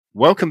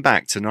Welcome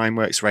back to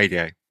Nineworks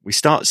Radio. We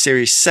start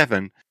Series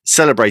 7,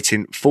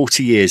 celebrating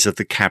 40 years of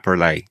the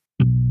Cabriolet.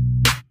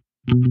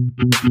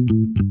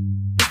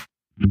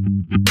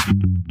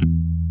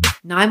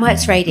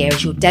 Nineworks Radio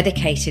is your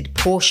dedicated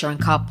Porsche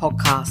and car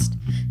podcast,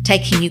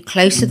 taking you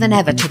closer than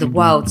ever to the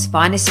world's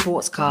finest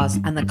sports cars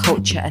and the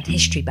culture and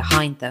history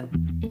behind them.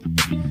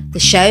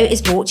 The show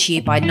is brought to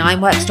you by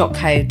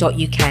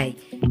nineworks.co.uk,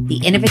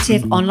 the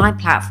innovative online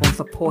platform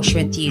for Porsche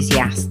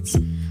enthusiasts,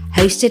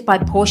 hosted by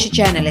Porsche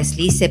journalist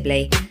Lee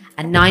Sibley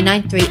and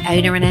 993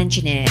 owner and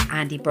engineer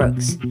Andy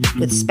Brooks,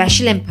 with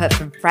special input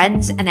from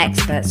friends and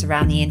experts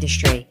around the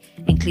industry,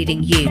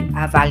 including you,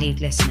 our valued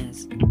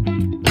listeners.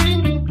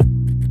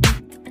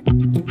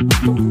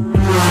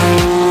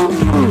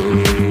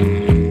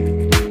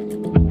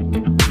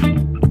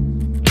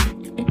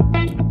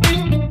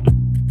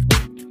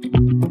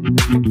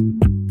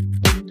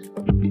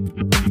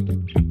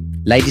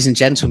 Ladies and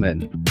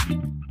gentlemen,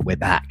 we're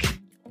back.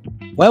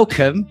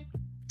 Welcome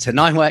to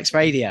Nineworks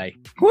Radio.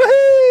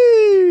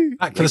 Woohoo!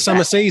 Back for the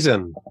summer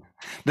season.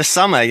 The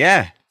summer,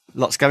 yeah.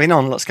 Lots going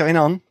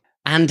on.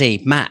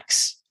 Andy,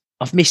 Max,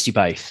 I've missed you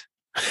both.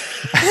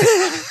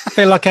 I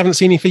feel like I haven't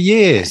seen you for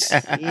years.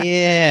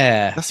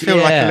 Yeah. Does feel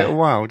like a little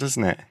while,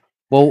 doesn't it?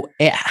 Well,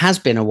 it has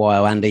been a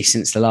while, Andy,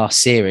 since the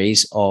last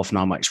series of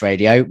Nineworks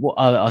Radio.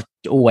 I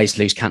always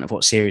lose count of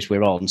what series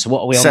we're on. So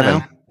what are we on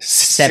now?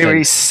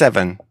 Series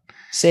 7.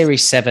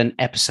 Series 7,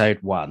 Episode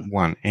 1.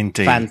 1,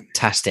 indeed.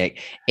 Fantastic.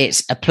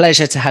 It's a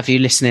pleasure to have you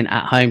listening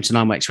at home to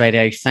Nineworks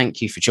Radio.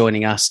 Thank you for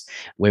joining us.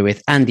 We're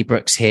with Andy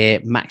Brooks here,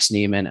 Max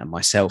Newman, and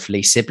myself,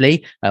 Lee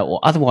Sibley,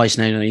 or otherwise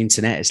known on the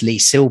internet as Lee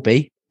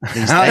Silby.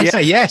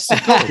 Yes,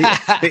 of course.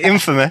 The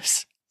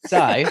infamous. So,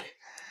 yes,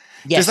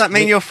 does that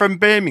mean you're from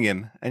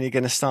Birmingham and you're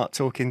going to start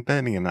talking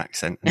Birmingham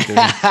accent and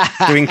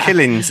doing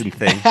killings and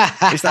things?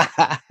 Is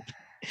that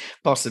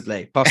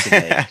possibly? But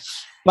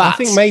I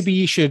think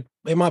maybe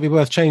it might be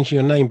worth changing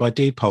your name by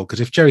deed poll, because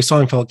if Jerry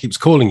Seinfeld keeps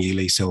calling you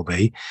Lee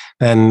Silby,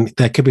 then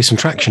there could be some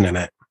traction in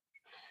it.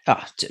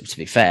 Oh, to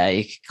be fair,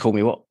 he can call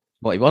me what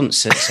he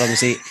wants, as long as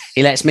he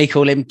lets me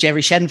call him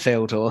Jerry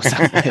Shenfield or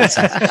something.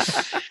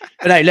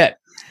 But no, look,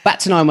 back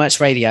to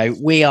Nineworks Radio.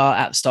 We are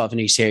at the start of a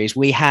new series.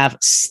 We have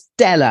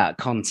stellar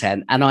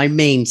content, and I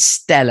mean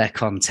stellar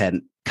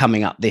content,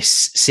 coming up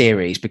this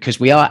series, because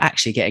we are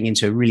actually getting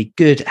into a really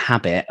good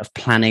habit of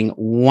planning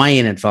way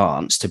in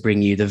advance to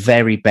bring you the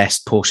very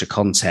best Porsche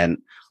content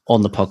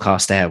on the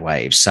podcast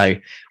airwaves. So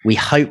we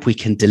hope we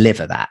can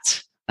deliver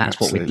that. That's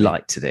Absolutely. What we'd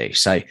like to do.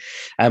 So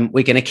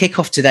we're going to kick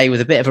off today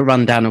with a bit of a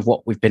rundown of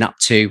what we've been up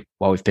to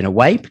while we've been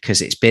away,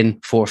 because it's been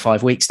 4 or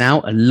 5 weeks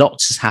now. A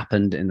lot has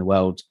happened in the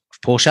world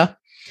of Porsche.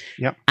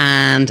 Yep.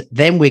 And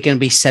then we're going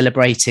to be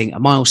celebrating a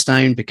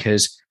milestone,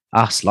 because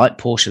us, like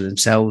Porsche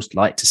themselves,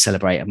 like to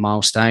celebrate a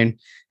milestone.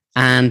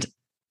 And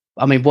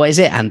I mean, what is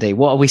it, Andy?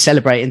 What are we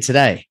celebrating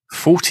today?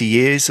 40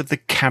 years of the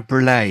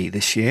Cabriolet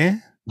this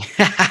year.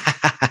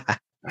 I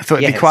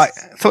thought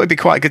it'd be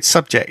quite a good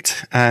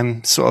subject.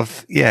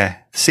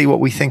 See what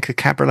we think of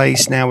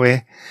Cabriolets now.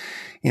 We're,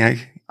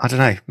 I don't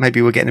know,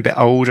 maybe we're getting a bit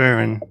older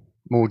and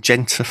more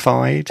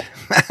gentrified,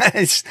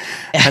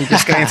 and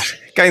just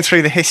going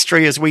through the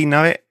history as we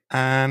know it.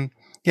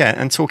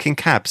 And talking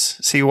cabs.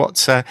 See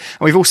what and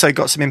we've also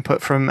got some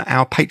input from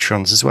our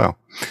patrons as well,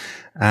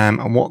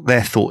 on what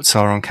their thoughts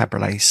are on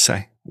cabriolets.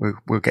 So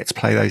we'll get to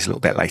play those a little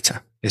bit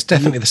later. It's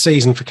definitely the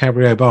season for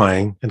cabrio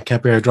buying and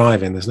cabrio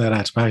driving. There's no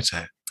doubt about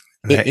it.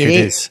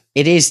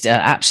 It is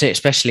absolutely,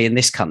 especially in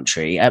this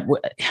country.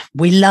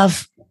 We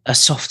love a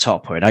soft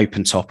top or an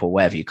open top or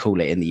whatever you call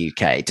it in the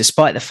UK,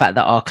 despite the fact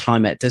that our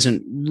climate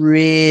doesn't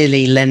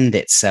really lend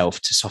itself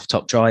to soft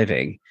top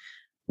driving.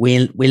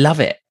 We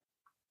love it.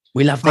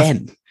 We love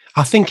them.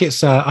 I think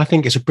it's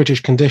a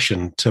British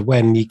condition to,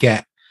 when you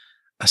get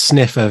a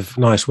sniff of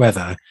nice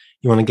weather,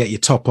 you want to get your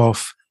top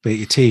off, be it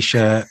your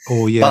t-shirt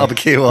or your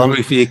barbecue on,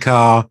 roof of your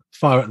car,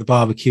 fire at the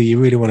barbecue. You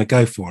really want to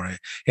go for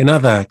it. In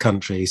other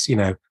countries,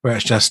 where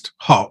it's just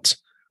hot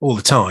all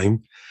the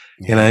time,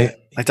 I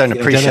don't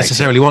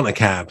necessarily want a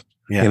cab.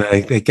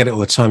 Yeah. They get it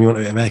all the time. You want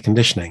a bit of air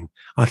conditioning.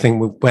 I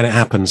think when it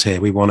happens here,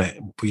 we want it.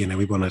 We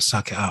want to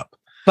suck it up.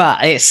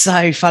 But it's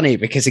so funny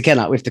because, again,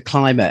 like with the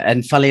climate,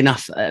 and funnily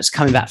enough, it's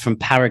coming back from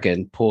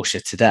Paragon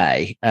Porsche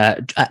today,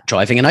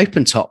 driving an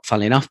open top,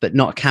 funnily enough, but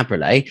not a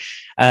cabriolet.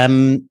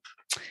 And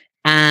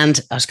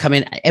I was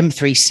coming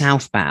M3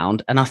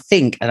 southbound, and I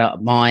think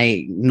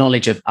my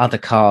knowledge of other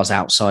cars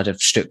outside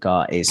of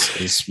Stuttgart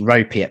is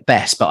ropey at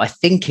best, but I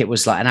think it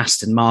was like an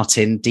Aston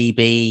Martin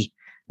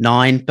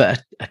DB9,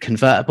 but a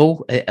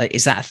convertible.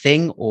 Is that a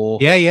thing? Or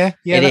yeah,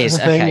 it is.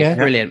 Okay, thing, yeah.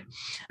 Brilliant.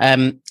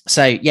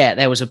 So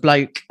there was a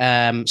bloke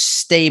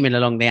steaming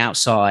along the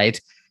outside,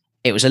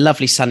 it was a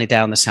lovely sunny day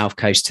on the south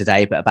coast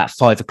today, but about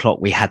 5 o'clock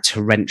we had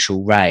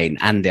torrential rain.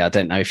 Andy, I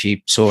don't know if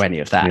you saw any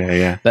of that.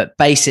 Yeah. But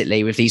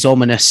basically, with these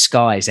ominous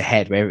skies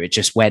ahead, where it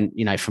just went,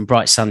 from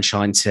bright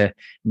sunshine to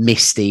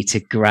misty to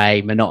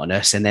grey,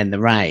 monotonous, and then the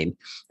rain.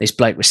 This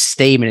bloke was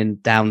steaming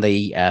down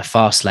the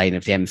fast lane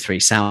of the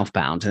M3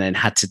 southbound, and then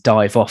had to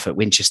dive off at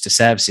Winchester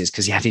Services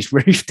because he had his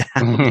roof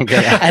down.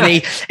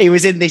 And he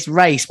was in this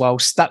race while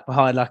stuck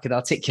behind like an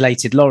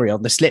articulated lorry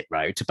on the slip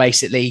road to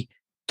basically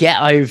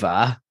get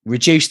over,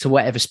 reduce to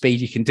whatever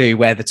speed you can do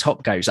where the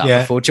top goes up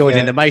before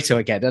joining the motor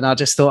again. And I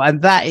just thought,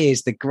 and that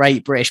is the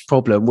great British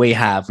problem we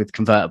have with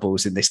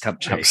convertibles in this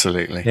country.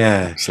 Absolutely.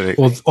 Yeah.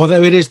 Absolutely.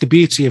 Although it is the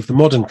beauty of the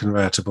modern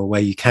convertible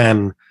where you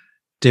can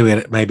do it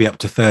at maybe up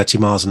to 30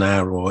 miles an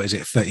hour, or is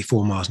it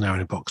 34 miles an hour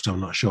in a Boxster?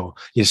 I'm not sure.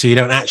 Yeah, so you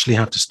don't actually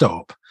have to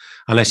stop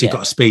unless you've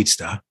got a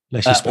speedster.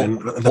 Unless you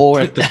spend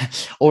or a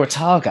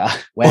Targa,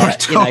 where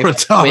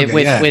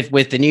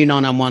with the new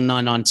 991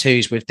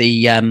 992s with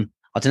the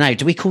I don't know,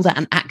 do we call that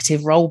an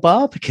active roll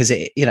bar? Because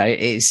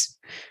it's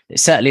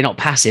certainly not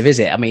passive, is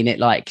it? I mean, it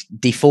like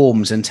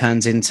deforms and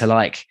turns into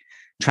like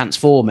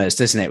transformers,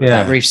 doesn't it, with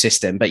that roof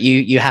system? But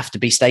you have to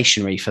be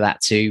stationary for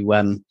that to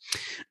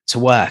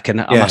work.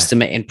 And I must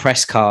admit, in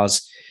press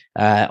cars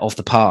of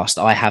the past,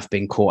 I have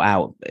been caught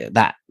out.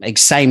 That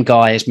same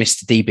guy as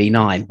Mr.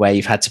 DB9, where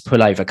you've had to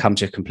pull over, come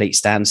to a complete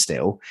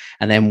standstill,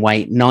 and then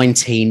wait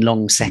 19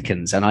 long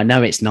seconds. And I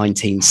know it's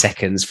 19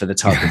 seconds for the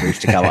Targa roof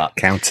to go up.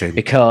 Counting.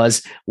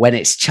 Because when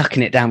it's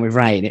chucking it down with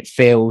rain, it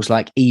feels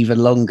like even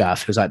longer. It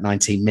feels like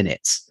 19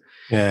 minutes.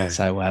 Yeah.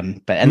 So,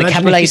 the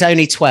Cabriolet's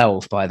only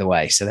 12, by the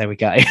way. So there we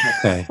go.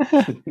 Okay.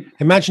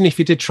 Imagine if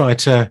you did try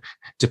to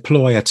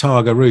deploy a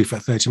Targa roof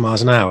at 30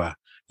 miles an hour.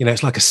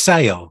 It's like a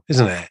sail,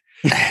 isn't it?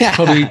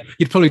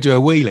 You'd probably do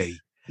a wheelie.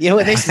 Yeah,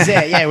 well, this is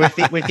it. Yeah,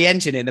 with the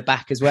engine in the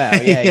back as well.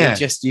 Yeah,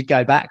 you'd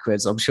go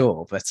backwards, I'm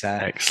sure. But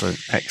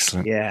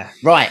excellent. Yeah.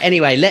 Right.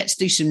 Anyway, let's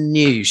do some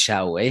news,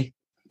 shall we?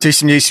 Do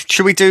some news.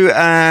 Should we do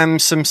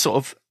some sort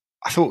of?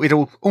 I thought we'd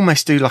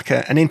almost do like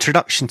an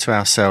introduction to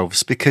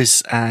ourselves,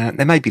 because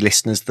there may be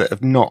listeners that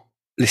have not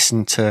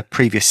listened to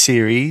previous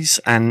series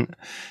and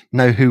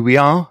know who we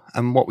are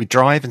and what we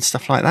drive and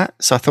stuff like that.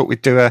 So I thought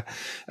we'd do a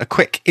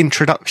quick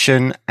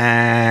introduction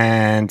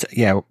and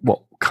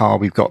what car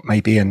we've got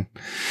maybe and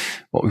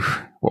what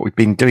we've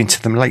been doing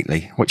to them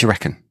lately. What do you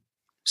reckon?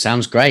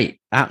 Sounds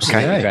great.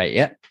 Absolutely great.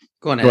 Yeah.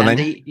 Go on,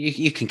 Andy.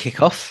 You can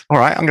kick off. All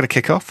right, I'm going to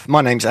kick off.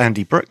 My name's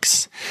Andy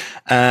Brooks.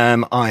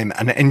 I'm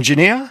an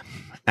engineer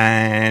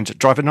and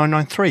drive a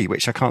 993,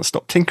 which I can't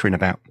stop tinkering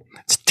about.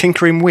 It's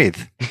tinkering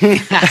with.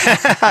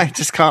 I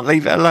just can't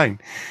leave it alone.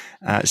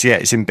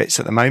 It's in bits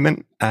at the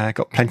moment.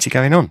 Got plenty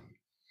going on.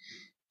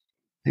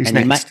 Who's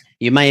next?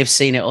 You may have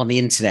seen it on the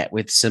internet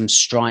with some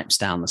stripes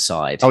down the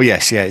side. Oh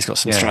yes, it's got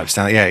some stripes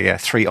down. Yeah,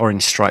 3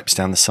 orange stripes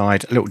down the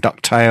side. A little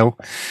ducktail.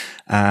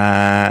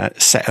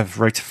 Set of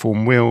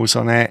rotiform wheels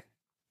on it.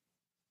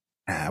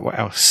 What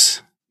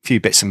else? A few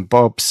bits and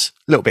bobs.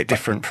 A little bit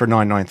different for a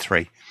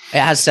 993. It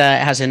has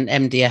an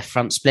MDF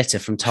front splitter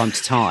from time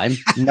to time.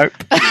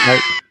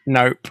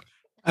 Nope.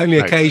 Only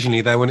occasionally,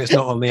 though, when it's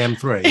not on the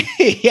M3.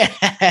 Yes.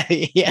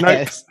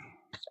 Nope.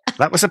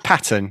 That was a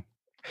pattern.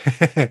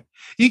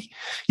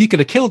 You could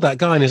have killed that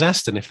guy in his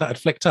Aston if that had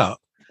flicked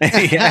up.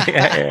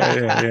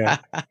 Yeah.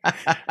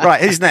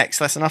 Right, who's next?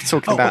 That's enough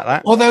talking about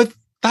that. Although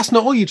that's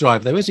not all you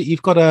drive, though, is it?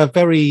 You've got a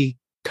very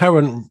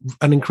current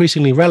and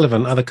increasingly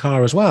relevant other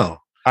car as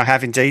well. I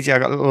have indeed. Yeah, I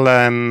got a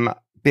little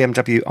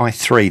BMW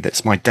i3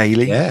 that's my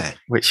daily,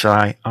 which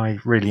I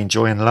really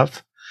enjoy and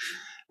love.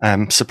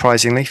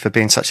 Surprisingly, for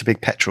being such a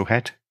big petrol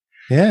head.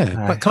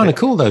 Yeah, but kind of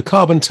cool though.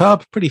 Carbon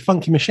tub, pretty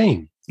funky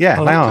machine.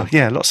 Yeah, they are.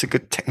 Yeah, lots of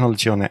good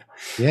technology on it.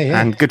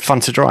 Yeah. And good fun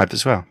to drive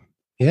as well.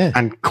 Yeah.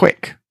 And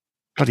quick.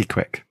 Bloody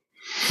quick.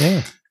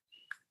 Yeah.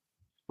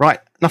 Right,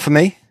 enough of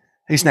me.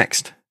 Who's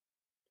next?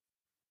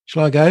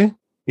 Shall I go?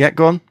 Yeah,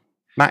 go on.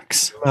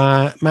 Max.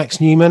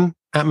 Max Newman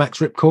at Max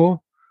Ripcore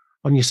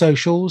on your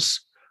socials.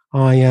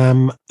 I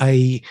am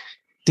a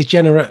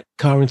degenerate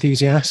car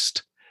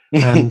enthusiast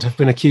and have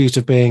been accused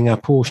of being a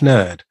Porsche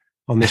nerd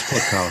on this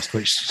podcast,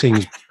 which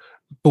seems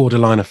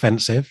borderline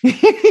offensive,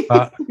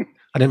 but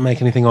I didn't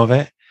make anything of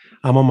it.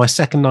 I'm on my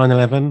second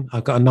 911.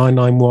 I've got a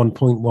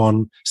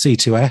 991.1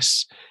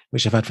 C2S,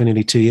 which I've had for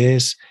nearly 2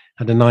 years.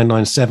 Had a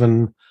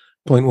 997.1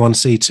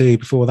 C2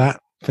 before that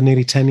for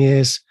nearly 10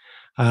 years.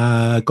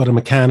 Got a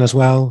Macan as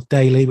well,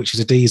 daily, which is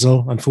a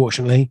diesel,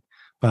 unfortunately,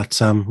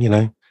 but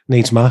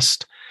needs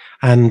must.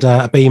 And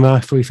a Beamer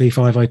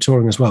 335i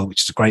Touring as well,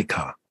 which is a great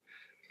car.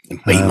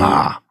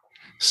 Beamer.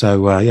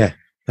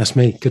 That's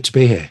me. Good to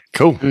be here.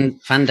 Cool.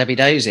 Fan Debbie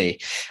Dozy.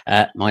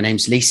 My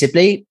name's Lee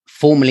Sibley,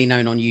 formerly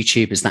known on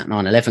YouTube as That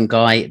 911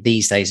 Guy.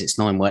 These days it's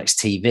Nineworks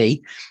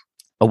TV.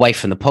 Away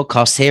from the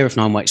podcast here of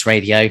Nineworks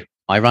Radio,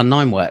 I run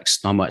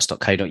Nineworks,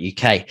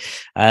 nineworks.co.uk.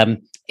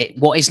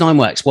 What is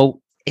Nineworks?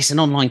 Well, it's an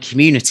online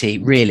community,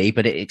 really,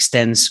 but it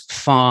extends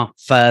far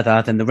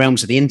further than the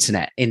realms of the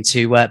internet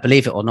into,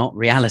 believe it or not,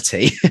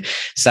 reality.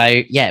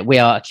 So, yeah, we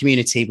are a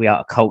community. We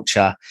are a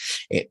culture.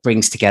 It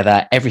brings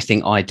together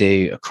everything I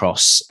do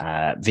across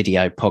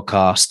video,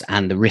 podcast,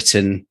 and the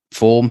written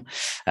form,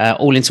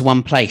 all into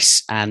one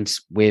place. And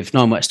with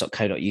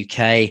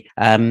nineworks.co.uk,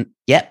 I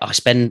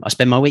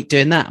spend my week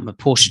doing that. I'm a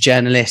Porsche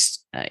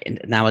journalist.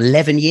 Now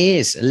 11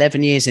 years in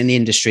the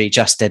industry,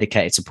 just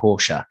dedicated to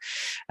Porsche.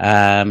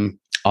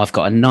 I've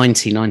got a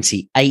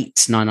 1998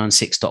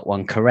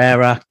 996.1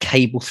 Carrera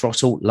cable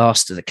throttle,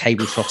 last of the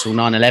cable throttle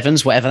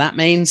 911s, whatever that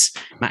means.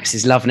 Max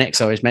is loving it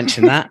because I always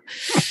mention that.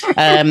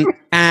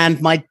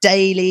 And my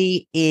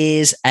daily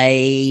is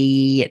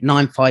a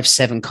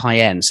 957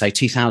 Cayenne, so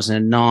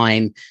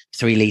 2009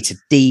 3-litre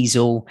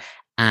diesel.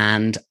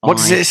 And what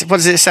does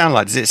it sound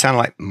like? Does it sound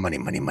like money?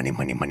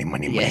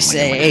 Yes,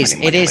 it is.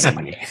 It is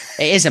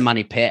a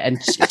money pit. And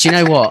do you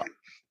know what?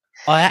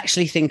 I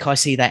actually think I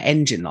see that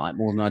engine light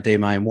more than I do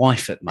my own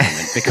wife at the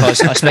moment,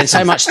 because I spend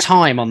so much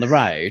time on the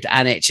road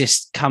and it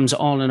just comes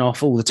on and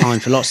off all the time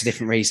for lots of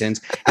different reasons.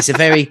 It's a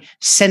very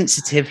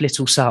sensitive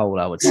little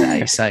soul, I would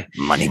say. So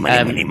money.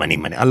 I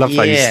love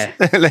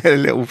those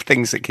little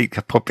things that keep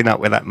popping up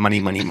with that money.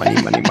 It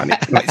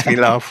makes me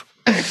laugh.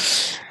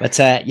 But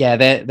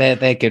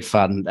they're good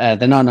fun. The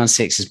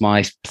 996 is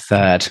my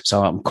third,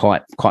 so I'm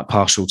quite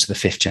partial to the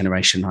 5th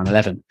generation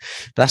 911.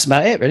 But that's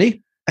about it,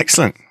 really.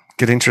 Excellent.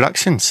 Good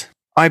introductions.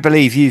 I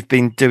believe you've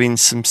been doing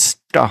some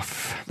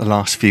stuff the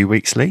last few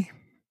weeks, Lee.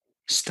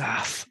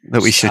 Stuff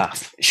that we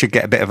should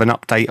get a bit of an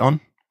update on.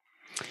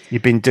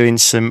 You've been doing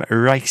some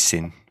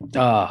racing.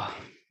 Oh,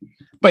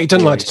 but you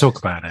don't like to talk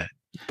about it,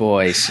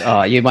 boys.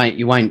 Oh, you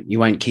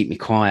won't keep me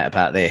quiet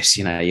about this.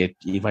 You know, you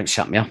won't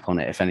shut me up on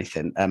it. If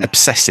anything,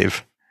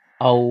 obsessive.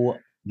 Oh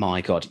my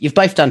God, you've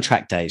both done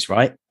track days,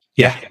 right?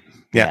 Yeah.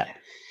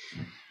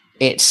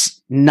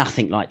 It's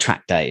nothing like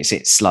track days.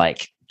 It's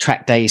like,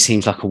 track day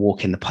seems like a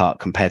walk in the park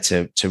compared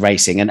to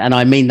racing. And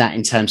I mean that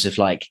in terms of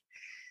like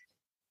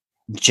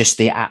just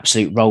the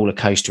absolute roller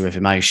coaster of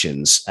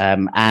emotions.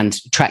 And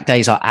track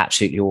days are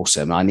absolutely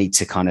awesome. I need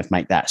to kind of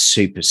make that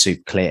super,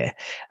 super clear.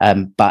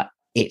 But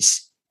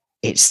it's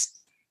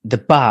the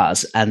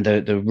buzz and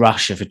the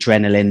rush of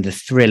adrenaline, the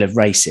thrill of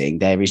racing.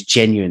 There is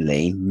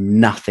genuinely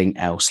nothing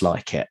else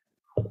like it.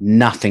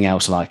 Nothing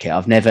else like it.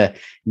 I've never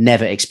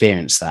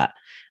experienced that.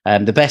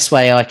 The best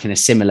way I can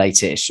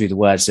assimilate it is through the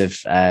words of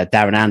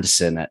Darren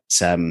Anderson at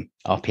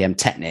RPM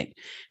Technic,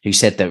 who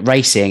said that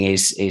racing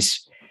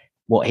is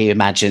what he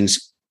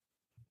imagines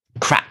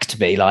crack to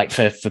be like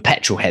for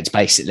petrol heads,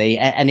 basically.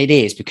 And it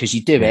is, because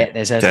you do it.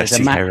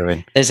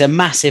 There's a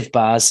massive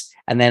buzz.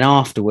 And then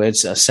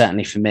afterwards,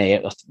 certainly for me,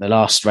 the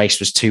last race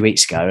was 2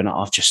 weeks ago, and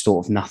I've just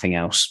thought of nothing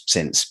else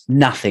since.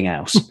 Nothing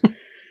else.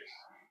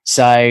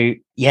 So,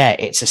 yeah,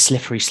 it's a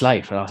slippery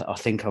slope, and I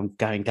think I'm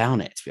going down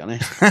it, to be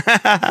honest.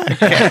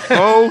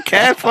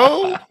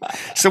 Careful.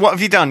 So what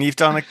have you done? You've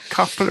done a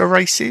couple of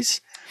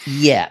races?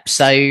 Yeah.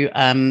 So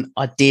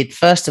I did,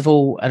 first of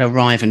all, an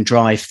arrive and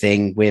drive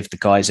thing with the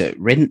guys at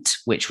Rindt,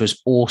 which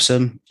was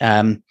awesome.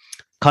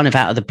 Kind of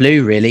out of the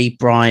blue, really.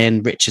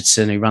 Brian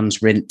Richardson, who runs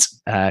Rindt,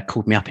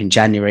 called me up in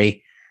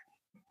January.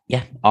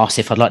 Yeah, asked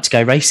if I'd like to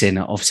go racing.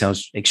 Obviously, I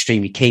was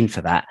extremely keen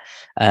for that.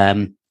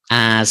 A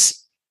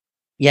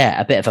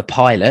bit of a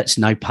pilot,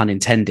 no pun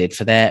intended,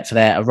 for their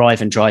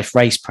arrive and drive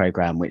race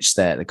program, which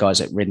the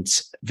guys at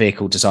Rindt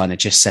Vehicle Design are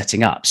just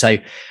setting up. So,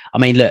 I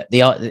mean, look,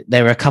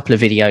 there are a couple of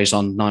videos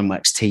on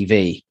Nineworks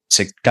TV,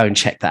 so go and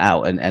check that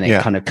out, and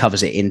it kind of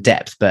covers it in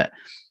depth. But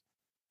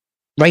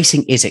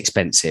racing is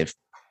expensive.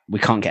 We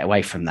can't get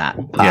away from that.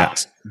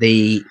 But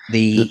the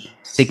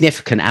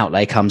significant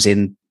outlay comes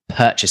in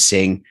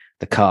purchasing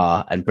the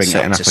car and bringing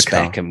it up to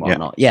spec and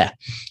whatnot. Yeah.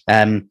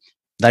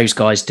 Those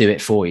guys do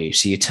it for you.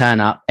 So you turn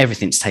up,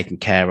 everything's taken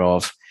care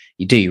of.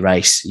 You do your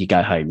race, you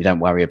go home. You don't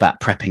worry about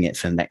prepping it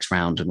for the next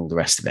round and all the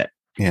rest of it.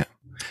 Yeah.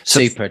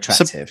 Super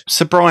attractive.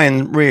 So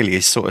Brian really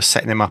is sort of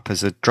setting him up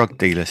as a drug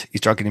dealer.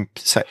 He's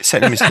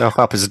setting himself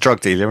up as a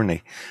drug dealer, isn't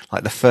he?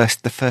 Like the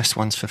first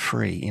one's for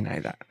free, you know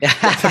that.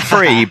 For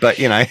free, but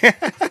you know.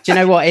 Do you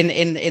know what?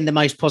 In the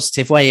most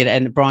positive way,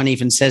 and Brian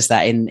even says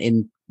that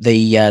in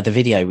the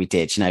video we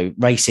did. You know,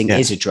 racing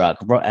is a drug.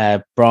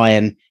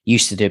 Brian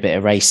used to do a bit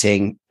of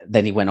racing,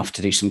 then he went off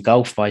to do some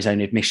golf by his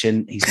own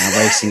admission. He's now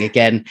racing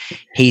again.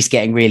 He's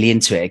getting really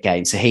into it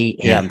again, so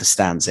he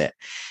understands it.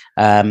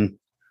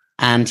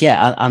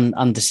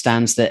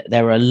 Understands that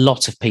there are a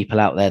lot of people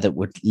out there that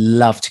would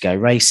love to go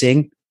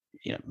racing.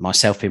 You know,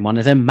 myself being one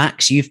of them.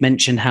 Max, you've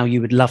mentioned how you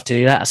would love to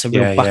do that. That's a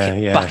real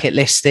bucket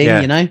list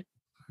thing, you know?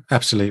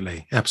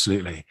 Absolutely.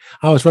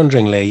 I was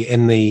wondering, Lee,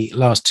 in the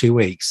last 2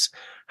 weeks,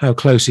 how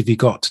close have you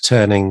got to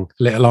turning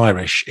Little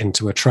Irish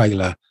into a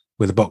trailer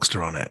with a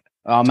Boxster on it?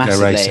 Oh,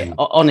 massively.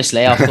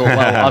 Honestly, I thought,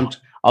 well,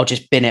 I'll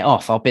just bin it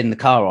off. I'll bin the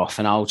car off,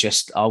 and I'll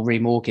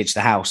remortgage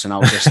the house, and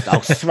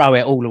I'll throw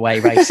it all away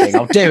racing.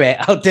 I'll do it.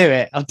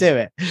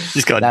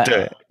 Just got to do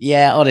it.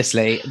 Yeah,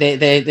 honestly,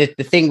 the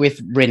thing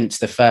with Rindt,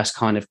 the first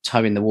kind of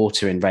toe in the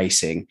water in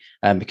racing,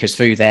 because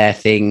through their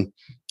thing,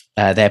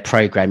 their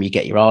program, you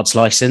get your ARDS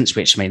license,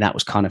 which, I mean, that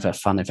was kind of a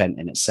fun event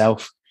in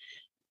itself.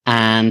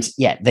 And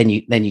yeah, then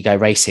you go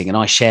racing. And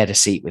I shared a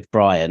seat with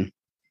Brian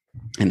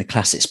in the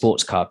Classic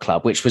Sports Car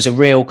Club, which was a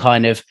real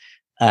kind of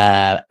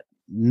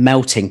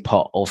melting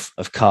pot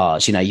of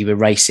cars. You know, you were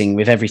racing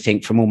with everything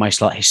from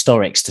almost like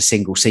historics to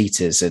single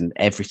seaters and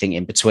everything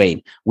in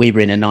between. We were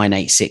in a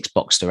 986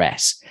 Boxster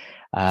S.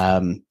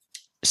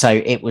 So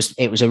it was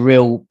a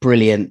real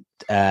brilliant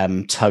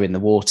toe in the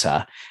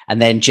water.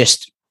 And then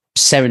just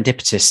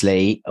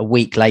serendipitously, a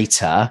week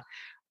later,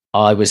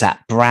 I was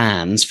at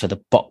Brands for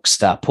the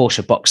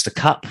Porsche Boxster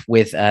Cup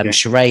with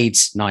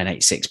Charade's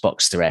 986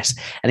 Boxster S.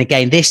 And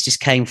again, this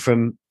just came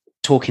from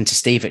talking to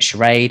Steve at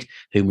Charade,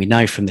 whom we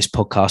know from this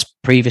podcast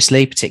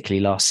previously,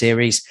 particularly last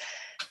series,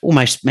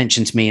 almost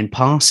mentioned to me in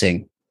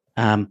passing,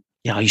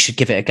 you should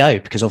give it a go,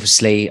 because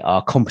obviously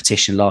our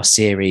competition last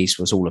series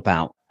was all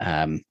about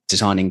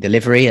designing the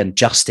livery, and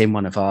Justin,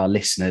 one of our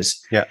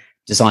listeners,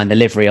 designed the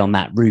livery on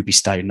that Ruby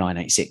Stone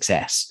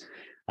 986S.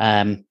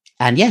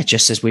 And yeah,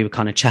 just as we were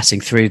kind of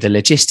chatting through the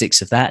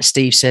logistics of that,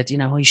 Steve said,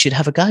 you should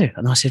have a go.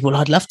 And I said, well,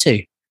 I'd love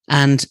to.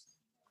 And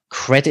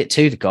credit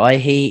to the guy,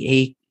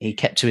 he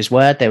kept to his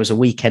word. There was a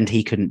weekend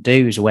he couldn't do.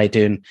 He was away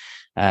doing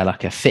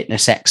like a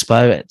fitness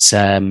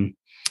expo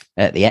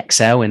at the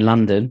XL in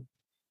London,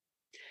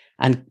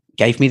 and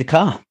gave me the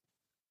car.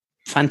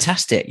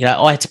 Fantastic.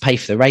 I had to pay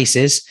for the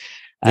races.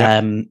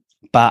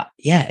 But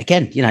yeah,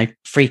 again,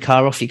 free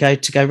car, off you go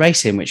to go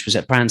racing, which was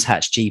at Brands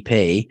Hatch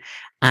GP.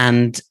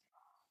 And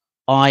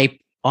I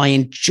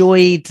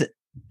enjoyed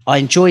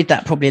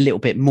that probably a little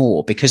bit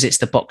more because it's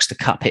the Boxster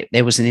Cup.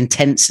 There was an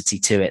intensity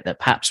to it that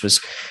perhaps was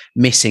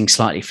missing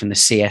slightly from the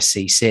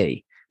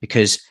CSCC,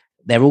 because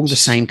they're all the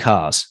same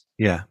cars.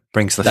 Yeah,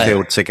 brings the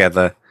field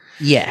together.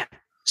 Yeah.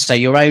 So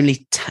you're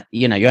only,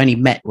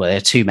 there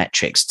are two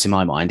metrics to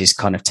my mind, is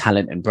kind of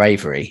talent and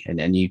bravery.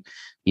 And you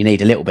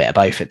need a little bit of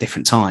both at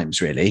different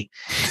times, really.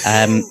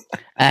 And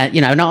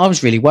I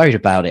was really worried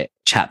about it,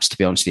 chaps, to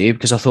be honest with you,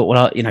 because I thought,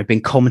 well,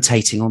 been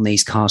commentating on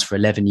these cars for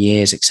 11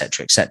 years, et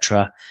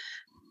cetera.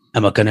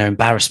 Am I going to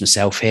embarrass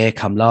myself here,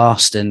 come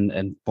last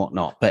and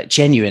whatnot? But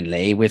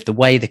genuinely, with the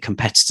way the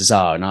competitors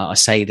are, and I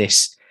say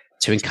this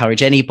to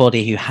encourage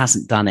anybody who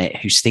hasn't done it,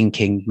 who's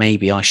thinking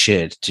maybe I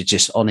should, to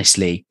just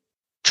honestly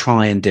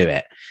try and do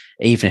it,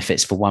 even if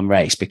it's for one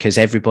race, because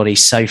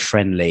everybody's so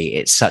friendly.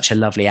 It's such a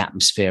lovely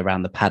atmosphere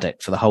around the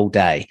paddock for the whole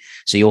day.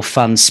 So your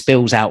fun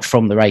spills out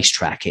from the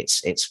racetrack.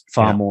 It's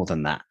far more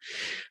than that.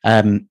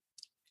 It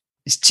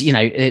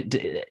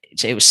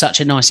was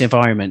such a nice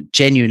environment,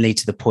 genuinely,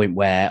 to the point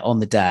where on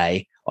the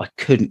day I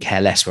couldn't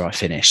care less where I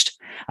finished.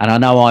 And I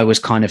know I was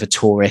kind of a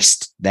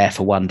tourist there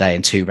for one day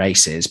and two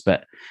races,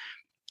 but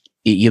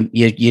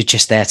you're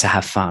just there to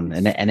have fun,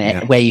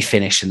 and where you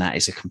finish, and that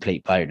is a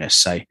complete bonus.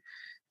 So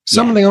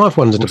something I've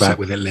wondered about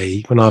with it,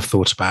 Lee, when I've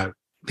thought about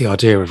the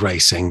idea of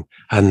racing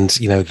and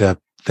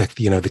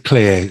the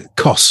clear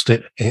cost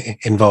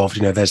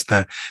involved. There's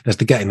the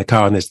getting the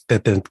car, and there's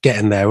the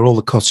getting there, and all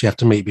the costs you have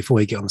to meet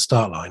before you get on the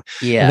start line.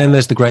 Yeah. And then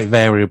there's the great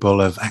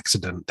variable of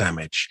accident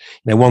damage.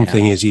 One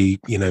thing is you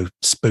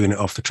spoon it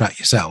off the track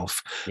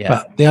yourself. Yeah.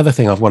 But the other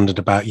thing I've wondered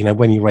about,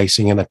 when you're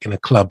racing in a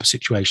club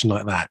situation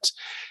like that,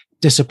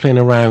 discipline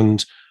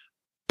around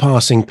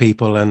passing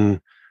people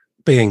and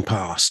being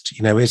passed,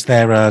 is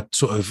there a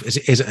sort of, is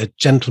it a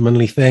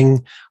gentlemanly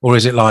thing, or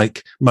is it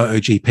like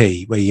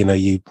MotoGP where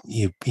you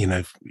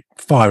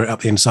fire it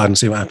up the inside and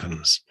see what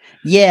happens?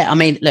 Yeah, I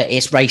mean, look,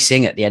 it's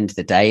racing at the end of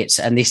the day.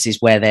 And this is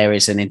where there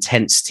is an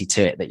intensity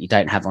to it that you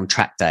don't have on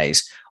track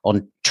days.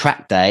 On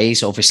track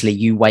days, obviously,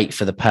 you wait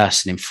for the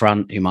person in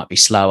front who might be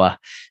slower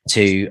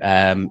to,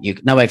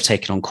 no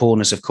overtaking on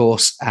corners, of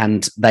course,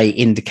 and they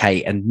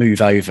indicate and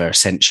move over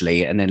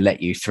essentially, and then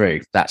let you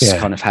through. That's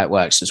kind of how it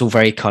works. It's all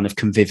very kind of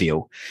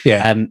convivial.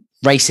 Yeah.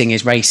 Racing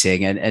is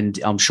racing, and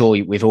I'm sure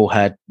we've all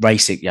heard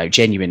racing,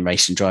 genuine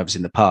racing drivers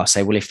in the past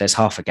say, well, if there's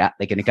half a gap,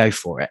 they're going to go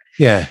for it.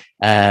 Yeah.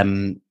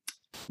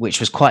 Which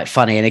was quite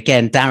funny. And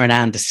again, Darren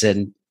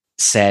Anderson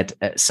said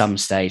at some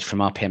stage from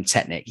RPM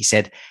Technic, he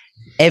said,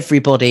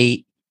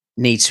 everybody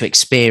needs to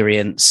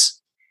experience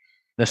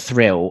the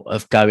thrill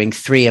of going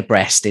 3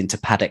 abreast into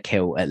Paddock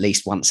Hill at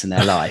least once in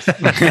their life.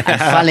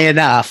 And funny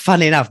enough,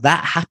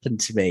 that happened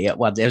to me at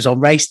once. It was on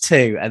race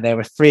 2, and there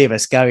were 3 of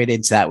us going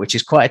into that, which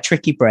is quite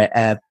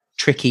a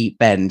tricky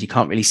bend. You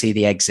can't really see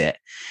the exit.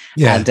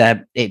 Yeah.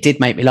 And it did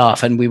make me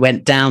laugh. And we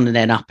went down and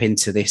then up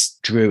into this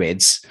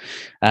Druids.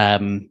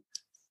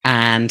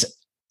 And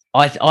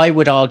I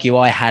would argue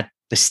I had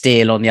the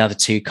steal on the other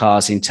 2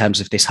 cars in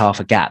terms of this half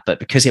a gap, but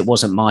because it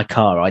wasn't my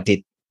car, I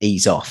did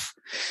ease off.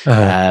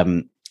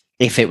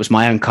 If it was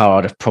my own car,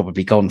 I'd have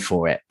probably gone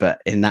for it.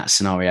 But in that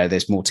scenario,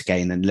 there's more to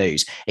gain than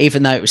lose.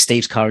 Even though it was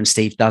Steve's car, and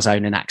Steve does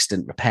own an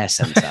accident repair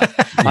centre,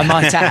 I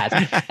might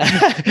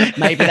add.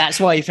 Maybe that's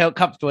why he felt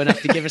comfortable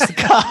enough to give us the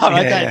car.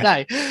 I don't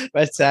know.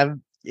 But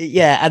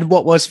and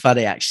what was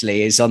funny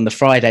actually is on the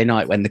Friday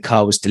night when the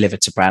car was delivered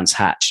to Brands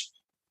Hatch,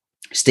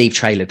 Steve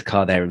trailered the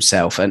car there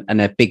himself,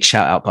 and a big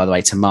shout out, by the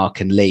way, to Mark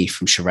and Lee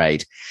from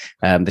Charade,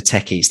 the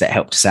techies that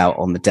helped us out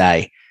on the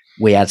day.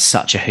 we had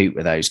such a hoot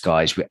with those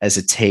guys. As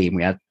a team,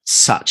 we had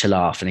such a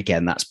laugh. And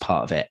again, that's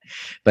part of it.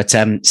 But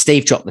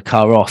Steve dropped the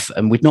car off,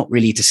 and we'd not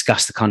really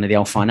discussed the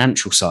old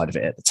financial side of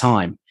it at the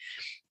time.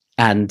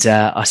 And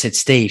I said,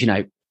 Steve,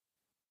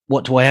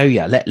 what do I owe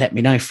you? Let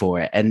me know for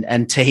it.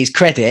 And to his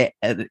credit,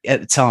 at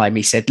the time,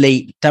 he said,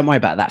 Lee, don't worry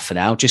about that for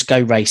now. Just go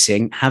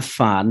racing, have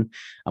fun,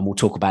 and we'll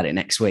talk about it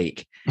next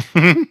week.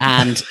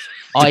 And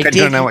I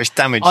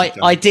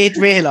did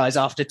realise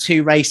after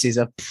 2 races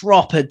of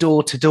proper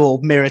door-to-door,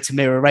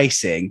 mirror-to-mirror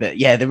racing that,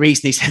 the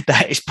reason he said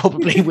that is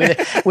probably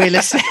we'll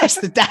assess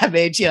the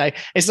damage.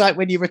 It's like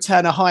when you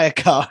return a hire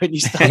car and you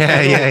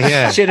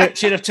start.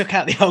 Should have took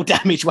out the old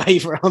damage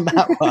waiver on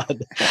that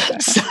one.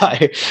 So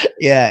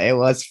it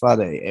was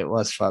funny. It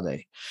was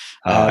funny.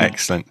 Oh,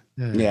 excellent.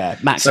 Yeah,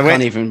 Max, I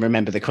can't even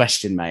remember the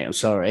question, mate. I'm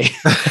sorry.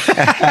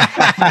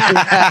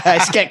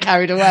 Just get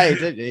carried away,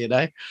 didn't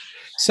you?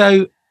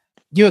 So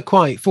you were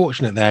quite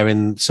fortunate there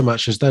in so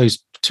much as those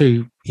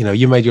 2,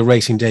 you made your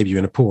racing debut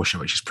in a Porsche,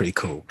 which is pretty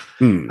cool.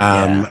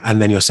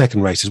 And then your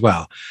second race as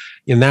well.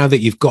 Now that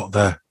you've got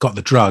the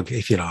drug,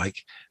 if you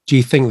like, do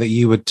you think that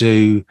you would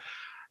do,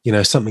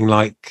 something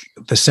like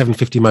the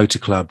 750 Motor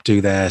Club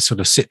do their sort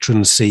of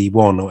Citroen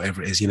C1 or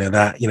whatever it is,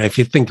 if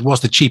you think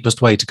what's the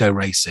cheapest way to go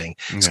racing,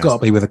 it's got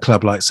to be with a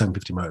club like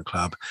 750 Motor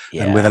Club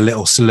and with a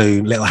little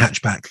saloon, little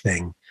hatchback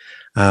thing.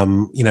 Are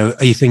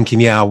you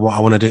thinking, I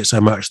want to do it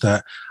so much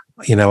that,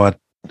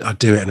 I'd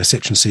do it in a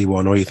Citroen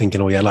C1, or are you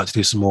thinking, I'd like to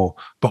do some more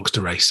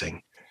Boxster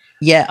racing?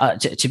 Yeah,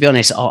 to be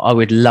honest, I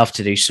would love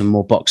to do some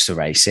more Boxster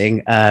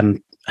racing.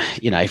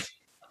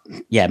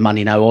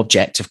 Money no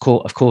object. Of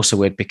course I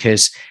would,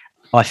 because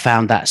I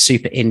found that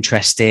super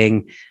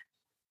interesting.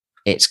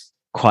 It's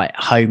quite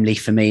homely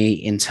for me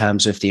in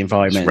terms of the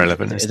environment, it's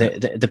relevant,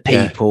 the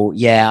people.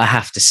 I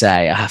have to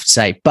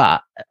say.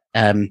 But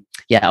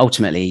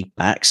ultimately,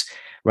 Max,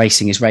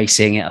 racing is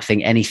racing. I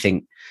think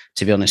anything,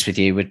 to be honest with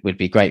you, would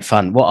be great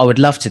fun. What I would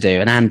love to do,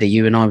 and Andy,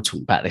 you and I were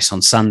talking about this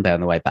on Sunday on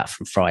the way back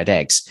from Fried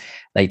Eggs.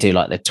 They do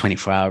like the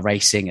 24-hour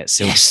racing at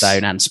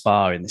Silverstone and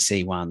Spa in the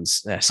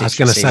C1s. I was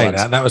going to say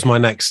that was my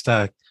next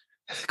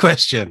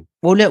question.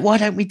 Well, look, why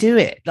don't we do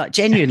it? Like,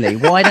 genuinely,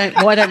 why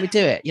don't we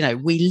do it?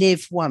 We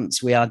live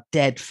once, we are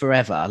dead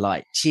forever.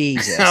 Like,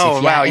 Jesus.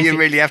 Oh, wow. You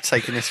really have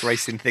taken this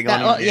racing thing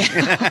on.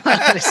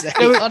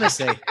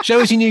 Honestly.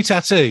 Show us your new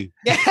tattoo.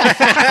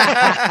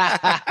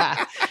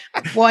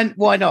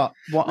 Why not?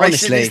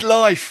 Racing is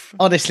life.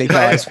 Honestly,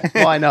 guys,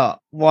 why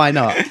not?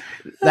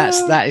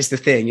 That is the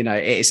thing.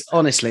 It is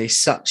honestly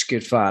such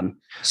good fun.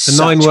 The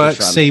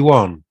Nineworks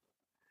C1.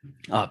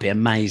 Oh, it'd be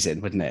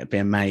amazing, wouldn't it? It'd be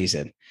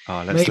amazing.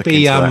 Oh, let's look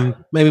into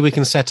that. Maybe we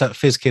can set up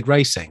Fizz Kid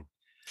Racing.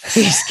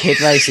 Fizz Kid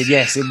Racing,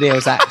 yes, in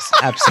Neil's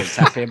absence.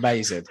 That'd be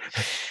amazing.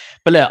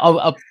 But look,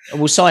 I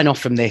will sign off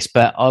from this,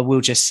 but I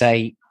will just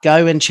say,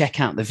 go and check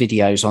out the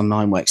videos on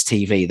Nineworks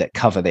TV that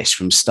cover this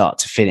from start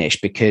to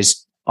finish,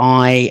 because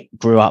I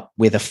grew up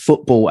with a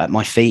football at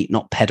my feet,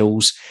 not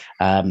pedals,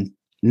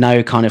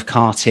 no kind of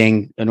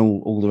karting and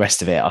all the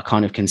rest of it. I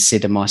kind of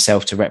consider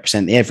myself to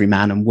represent the every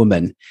man and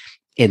woman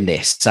in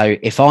this. So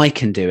if I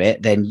can do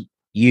it, then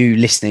you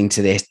listening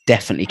to this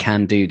definitely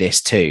can do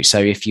this too. So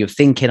if you're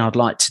thinking, I'd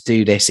like to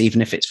do this,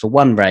 even if it's for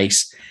one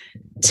race,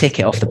 tick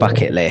it off the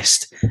bucket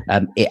list.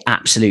 It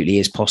absolutely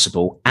is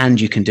possible,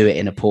 and you can do it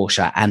in a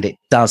Porsche, and it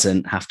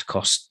doesn't have to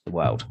cost the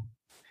world.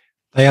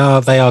 They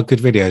are good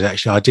videos.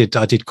 Actually,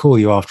 I did call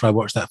you after I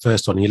watched that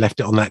first one. You left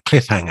it on that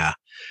cliffhanger.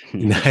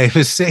 It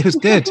was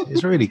good.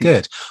 It's really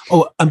good.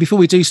 Oh, and before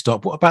we do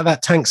stop, what about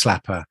that tank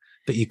slapper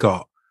that you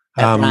got?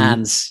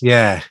 Plans.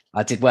 Yeah,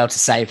 I did well to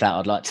save that.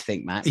 I'd like to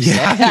think, Max.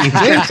 Yeah, I think you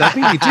did. I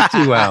think you did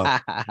do well.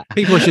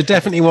 People should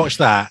definitely watch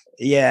that.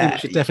 Yeah, people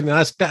should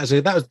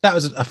definitely. That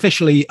was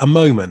officially a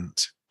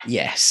moment.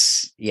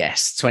 Yes,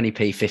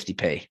 20p,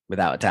 50p,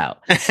 without a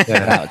doubt.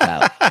 Without a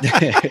doubt.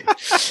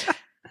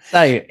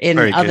 So,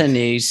 in other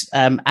news,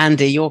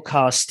 Andy, your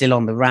car's still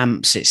on the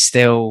ramps. It's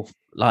still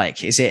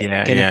is it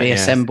going to be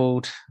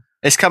assembled?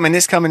 It's coming.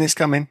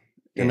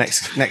 The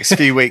next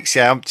few weeks,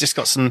 I've just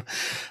got some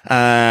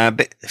a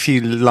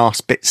few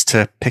last bits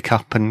to pick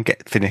up and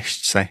get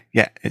finished. So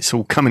it's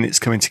all coming. It's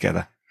coming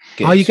together.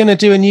 Good. Are you going to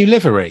do a new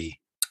livery?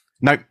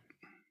 Nope.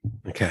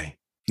 Okay.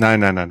 No.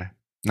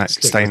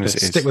 Staying as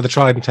it is. Stick with the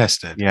tried and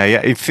tested.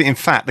 Yeah. In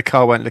fact, the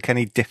car won't look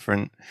any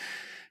different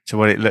to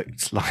what it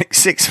looked like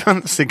 6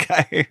 months ago.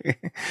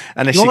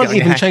 And you aren't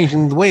even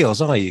changing the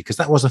wheels, are you? Because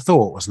that was a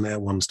thought, wasn't it,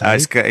 at one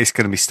stage? It's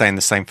going to be staying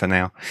the same for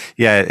now.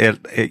 Yeah,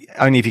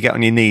 only if you get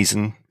on your knees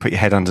and put your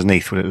head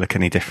underneath will it look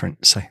any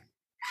different. So,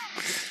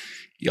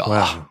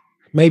 wow.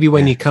 Maybe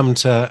when you come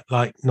to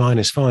Nine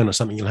is Fine or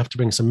something, you'll have to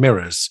bring some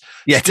mirrors.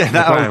 Yeah,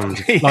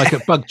 like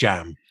at Bug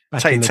Jam.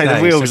 Take the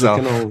wheels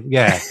off.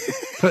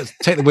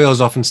 Take the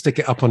wheels off and stick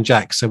it up on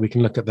jacks so we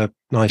can look at the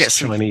nice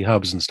shiny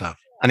hubs and stuff.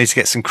 I need to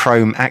get some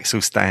chrome axle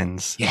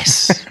stands.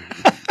 Yes.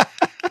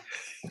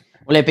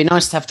 Well, it'd be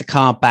nice to have the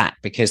car back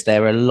because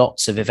there are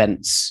lots of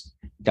events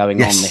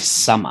going on this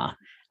summer,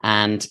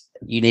 and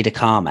you need a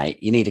car,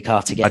 mate. You need a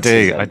car to get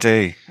to them. I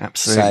do.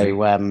 Absolutely.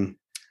 So,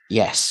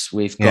 yes,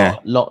 we've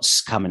got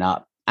lots coming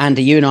up.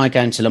 Andy, you and I are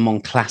going to Le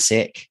Mans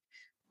Classic.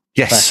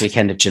 Yes. First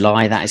weekend of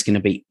July. That is going to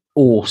be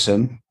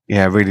awesome.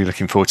 Yeah, really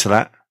looking forward to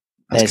that.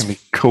 That's going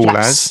to be cool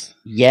as.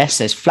 Yes,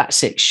 there's Flat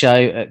Six show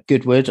at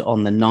Goodwood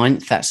on the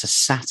 9th. That's a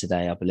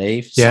Saturday, I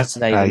believe. Yeah.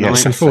 Saturday the 9th.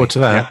 Looking forward to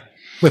that. Yeah.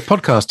 We're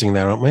podcasting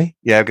there, aren't we?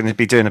 Yeah, we're going to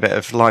be doing a bit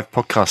of live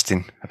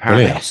podcasting,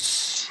 apparently.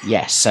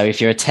 Yes. So if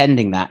you're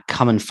attending that,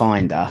 come and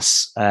find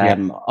us. I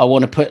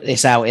want to put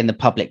this out in the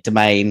public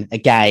domain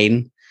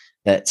again,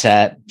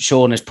 that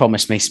Sean has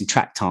promised me some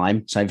track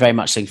time. So very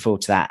much looking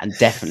forward to that, and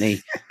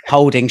definitely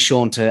holding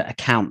Sean to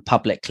account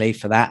publicly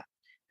for that.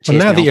 Cheers,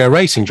 well, now that you're a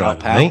racing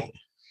driver, mate,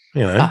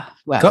 you know,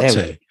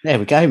 there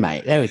we go,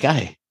 mate. There we go.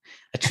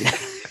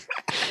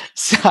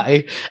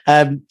 So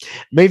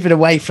moving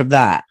away from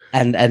that,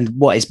 and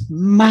what is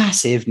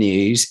massive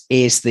news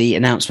is the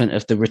announcement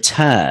of the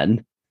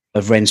return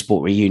of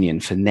Rennsport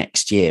Reunion for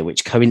next year,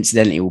 which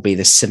coincidentally will be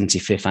the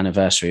 75th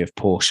anniversary of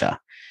Porsche.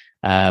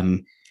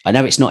 I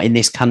know it's not in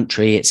this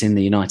country, it's in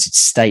the United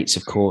States,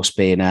 of course,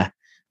 being I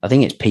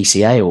think it's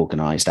PCA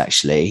organised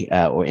actually,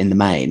 or in the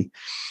main.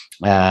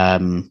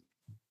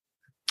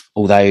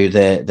 Although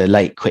the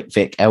late Quick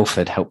Vic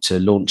Elford helped to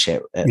launch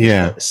it at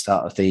the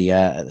start of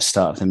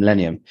the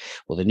millennium,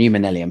 or the new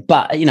millennium.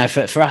 But you know,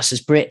 for us as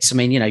Brits, I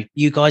mean, you know,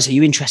 you guys, are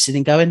you interested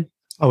in going?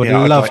 I would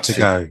love to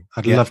go.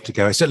 I'd love to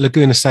go. It's at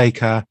Laguna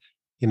Seca,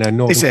 you know,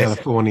 Northern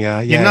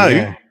California.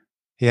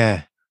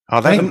 Yeah.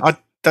 I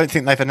don't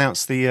think they've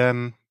announced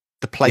the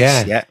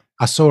place yet.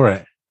 I saw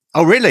it.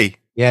 Oh, really?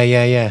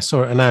 Yeah.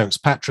 Saw it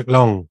announced. Patrick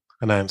Long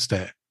announced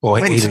it. Or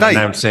he didn't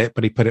announce it,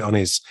 but he put it on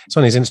it's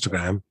on his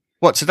Instagram.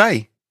 What,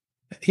 today?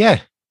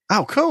 Yeah.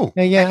 Oh, cool.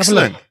 Yeah.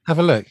 Excellent. Have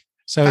a look.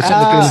 So it's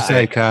at Laguna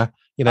Seca,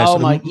 you know,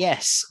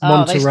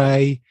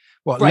 Monterey.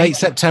 Late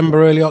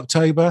September, early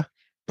October?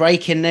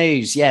 Breaking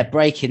news.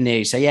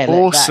 So yeah,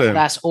 awesome.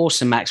 That's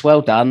awesome, Max.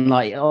 Well done.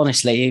 Like,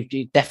 honestly,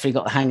 you definitely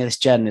got the hang of this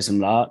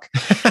journalism, Lark.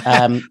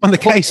 On the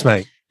case,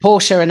 mate.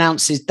 Porsche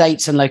announces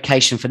dates and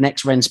location for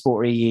next Rennsport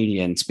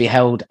Reunion to be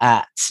held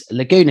at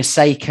Laguna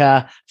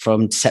Seca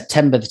from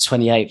September the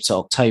 28th to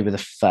October the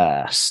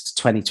 1st,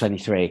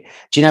 2023.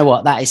 Do you know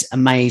what? That is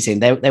amazing.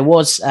 There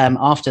was,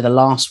 after the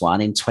last one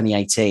in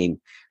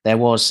 2018, there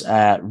was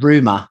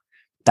rumour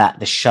that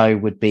the show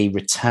would be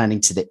returning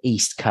to the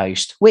East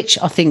Coast, which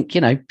I think,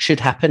 you know, should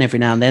happen every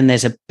now and then.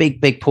 There's a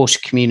big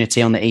Porsche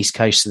community on the East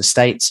Coast of the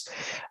States.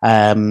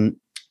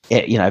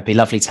 It'd be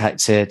lovely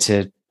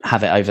to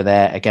have it over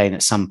there again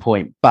at some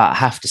point. But I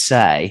have to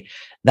say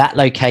that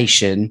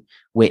location,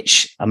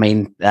 which, I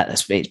mean,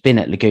 it's been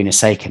at Laguna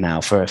Seca now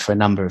for a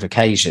number of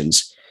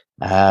occasions.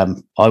 I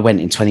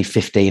went in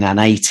 2015 and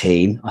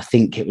 18. I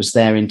think it was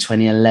there in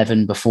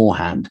 2011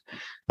 beforehand.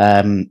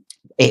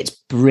 It's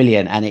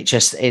brilliant. And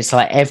it's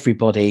like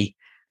everybody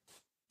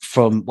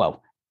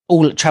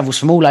travels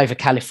from all over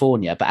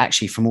California, but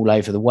actually from all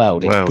over the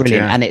world. It's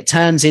brilliant. Yeah. And it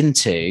turns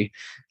into,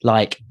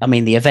 like, I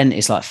mean, the event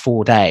is like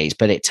 4 days,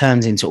 but it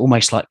turns into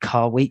almost like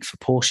Car Week for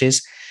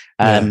Porsches.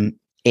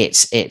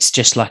 It's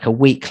just like a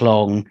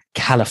week-long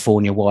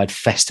California-wide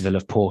festival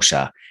of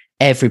Porsche.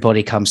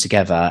 Everybody comes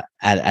together,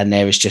 and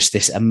there is just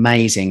this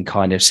amazing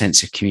kind of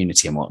sense of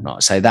community and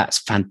whatnot. So that's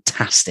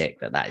fantastic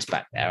that is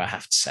back there, I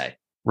have to say.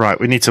 Right,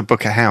 we need to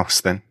book a house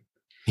then.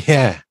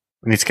 Yeah.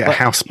 We need to get a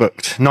house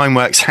booked.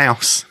 Nineworks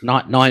house.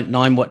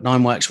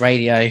 Nineworks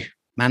Radio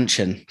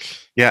Mansion.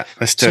 Yeah,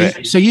 let's do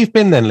it. So you've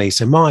been then,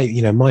 Lisa.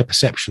 My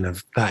perception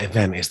of that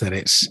event is that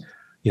it's,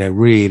 you know,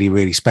 really,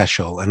 really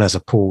special. And as a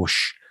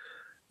Porsche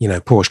guy,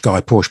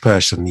 Porsche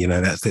person, you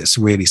know, that's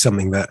really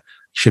something that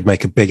should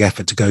make a big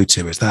effort to go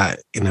to. Is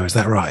that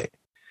right?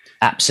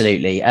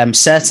 Absolutely.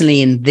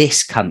 Certainly in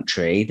this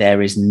country,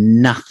 there is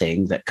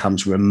nothing that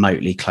comes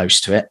remotely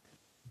close to it.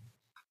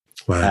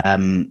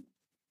 Wow.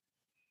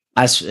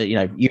 As you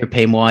know,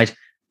 European wide,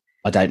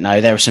 I don't know.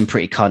 There are some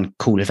pretty kind of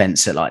cool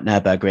events at like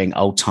Nürburgring,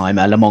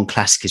 Oldtimer, Le Mans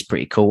Classic is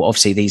pretty cool.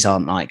 Obviously, these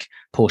aren't like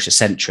Porsche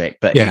centric,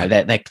 but you know,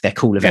 they're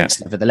cool events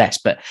nevertheless.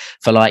 But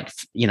for like,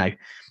 you know,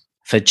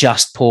 for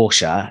just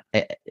Porsche,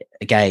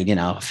 again, you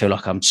know, I feel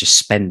like I'm just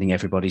spending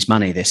everybody's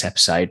money this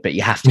episode. But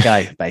you have to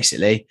go,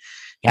 basically.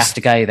 You have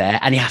to go there,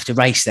 and you have to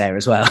race there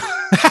as well.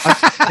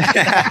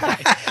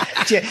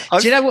 do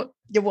you know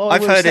what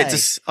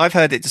I've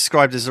heard it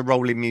described as a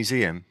rolling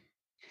museum.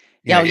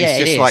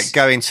 It's just like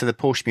going to the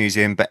Porsche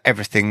museum, but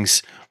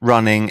everything's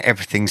running,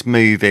 everything's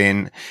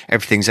moving,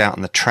 everything's out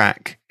on the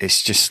track.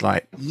 It's just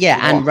like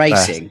and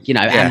racing,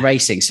 and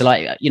racing. So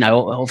like, you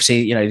know,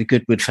 obviously, you know, the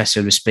Goodwood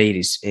Festival of Speed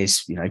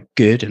is you know,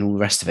 good and all the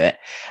rest of it.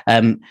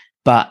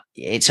 But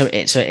it's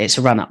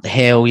a run up the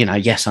hill. You know,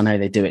 yes, I know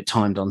they do it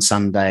timed on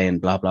Sunday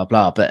and blah blah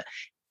blah. But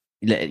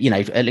you know,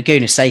 at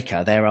Laguna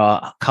Seca, there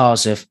are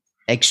cars of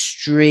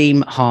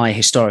extreme high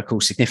historical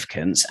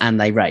significance,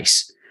 and they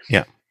race.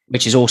 Yeah.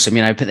 Which is awesome,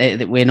 you know,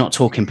 but we're not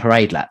talking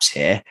parade laps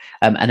here.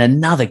 And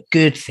another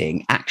good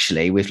thing,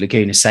 actually, with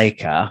Laguna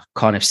Seca,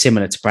 kind of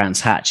similar to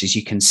Brands Hatch, is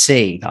you can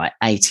see like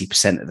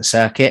 80% of the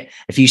circuit.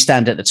 If you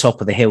stand at the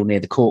top of the hill near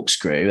the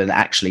corkscrew and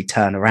actually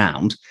turn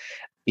around,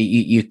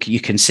 you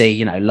can see,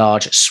 you know,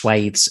 large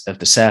swathes of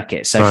the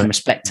circuit. So from a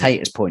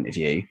spectator's point of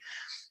view,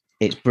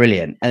 It's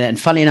brilliant. And then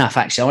funny enough,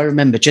 actually, I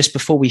remember just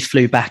before we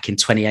flew back in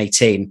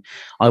 2018,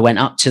 I went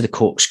up to the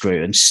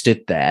Corkscrew and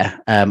stood there.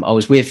 I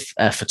was with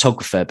a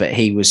photographer, but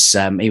he was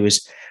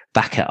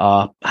back at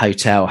our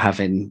hotel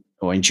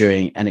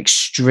enduring an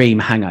extreme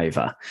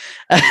hangover.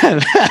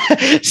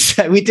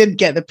 So we didn't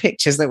get the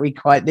pictures that we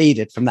quite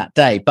needed from that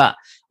day. But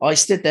I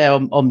stood there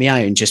on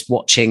my own, just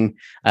watching.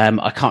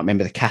 I can't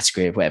remember the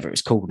category of whatever it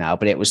was called now,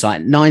 but it was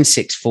like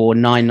 964,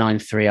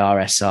 993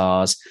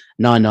 RSRs,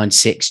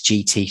 996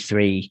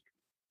 GT3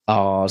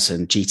 Rs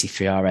and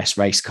GT3 RS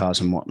race cars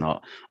and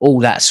whatnot. All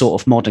that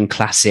sort of modern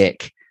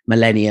classic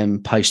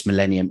millennium,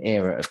 post-millennium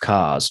era of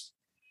cars.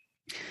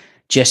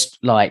 Just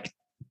like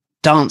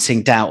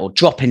dancing down or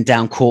dropping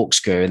down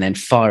Corkscrew and then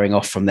firing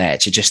off from there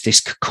to just this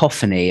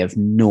cacophony of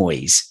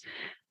noise.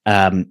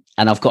 And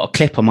I've got a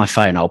clip on my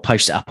phone. I'll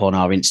post it up on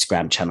our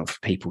Instagram channel for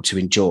people to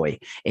enjoy.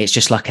 It's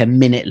just like a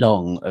minute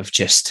long of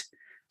just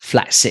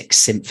flat six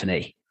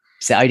symphony.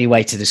 It's the only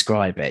way to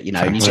describe it, you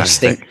know. And you just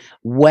think,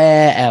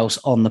 where else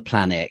on the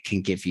planet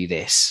can give you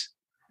this?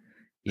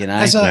 You know,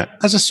 as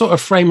a sort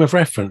of frame of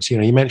reference, you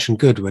know, you mentioned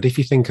Goodwood. If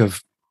you think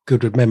of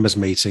Goodwood members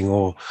meeting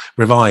or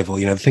revival,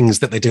 you know, things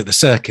that they do at the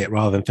circuit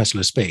rather than Festival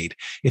of Speed.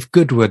 If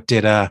Goodwood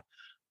did a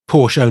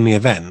Porsche only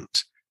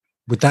event,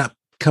 would that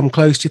come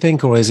close, do you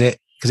think? Or is it,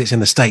 because it's in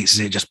the States,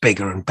 is it just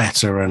bigger and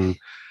better? And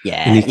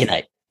yeah, you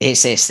know,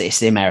 it's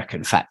the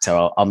American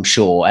factor, I'm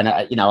sure.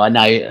 And, you know, I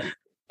know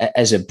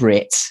as a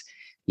Brit,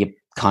 you're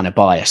kind of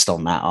biased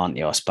on that, aren't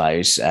you, I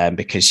suppose,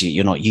 because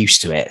you're not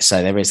used to it.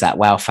 So there is that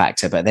wow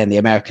factor. But then the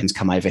Americans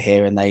come over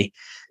here and they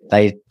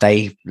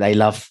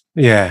love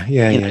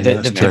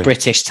the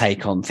British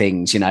take on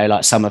things, you know,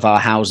 like some of our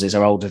houses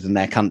are older than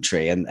their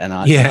country and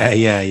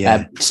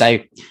so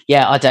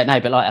I don't know,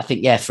 but like I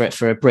think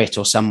for a Brit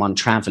or someone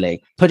traveling,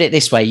 put it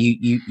this way,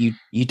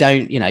 you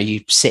don't, you know,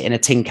 you sit in a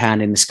tin can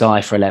in the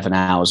sky for 11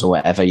 hours or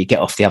whatever, you get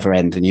off the other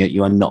end and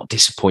you are not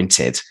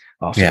disappointed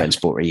after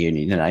Rennsport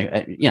reunion. You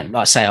know, like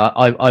I say,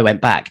 I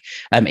went back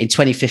in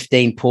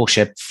 2015.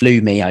 Porsche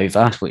flew me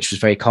over, which was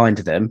very kind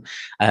of them.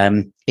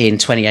 In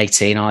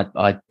 2018,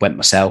 I went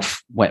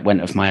myself,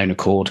 went of my own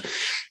accord,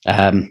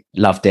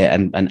 loved it,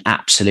 and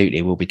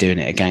absolutely will be doing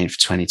it again for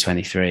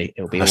 2023.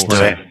 It'll be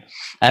awesome.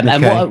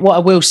 And what I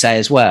will say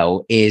as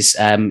well is,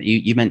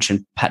 you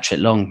mentioned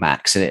Patrick Long,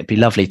 Max, and it'd be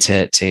lovely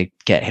to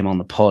get him on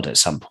the pod at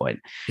some point.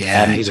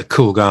 Yeah, he's a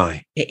cool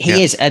guy.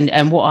 He is,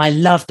 and what I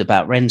loved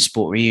about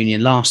Rennsport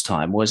reunion last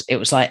time was it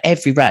was like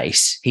every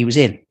race he was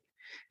in.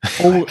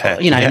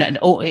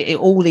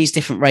 All these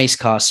different race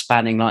cars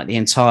spanning like the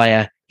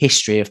entire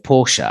history of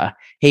Porsche.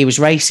 He was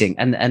racing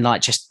and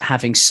like just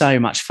having so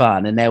much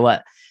fun. And there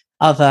were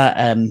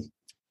other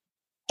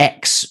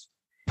ex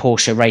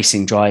Porsche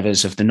racing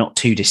drivers of the not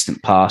too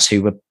distant past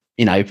who were,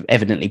 you know,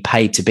 evidently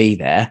paid to be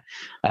there,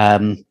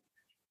 who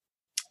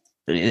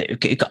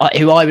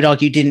I would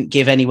argue didn't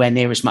give anywhere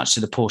near as much to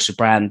the Porsche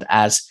brand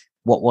as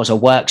what was a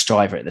works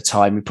driver at the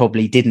time, who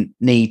probably didn't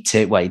need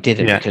to. Well, he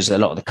didn't because a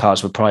lot of the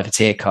cars were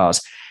privateer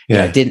cars. You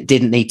know,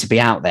 didn't need to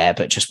be out there,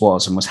 but just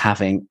was and was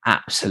having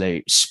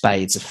absolute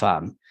spades of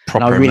fun.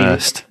 Proper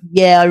immersed.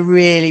 I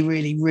really,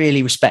 really,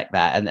 really respect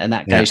that, and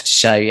that goes to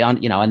show.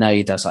 You know, I know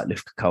he does like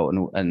Lufka Colt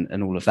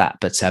and all of that,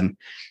 but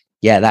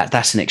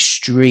that's an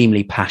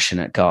extremely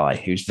passionate guy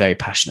who's very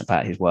passionate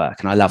about his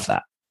work, and I love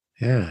that.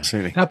 Yeah,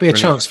 absolutely. That'd be a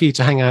chance for you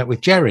to hang out with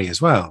Jerry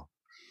as well.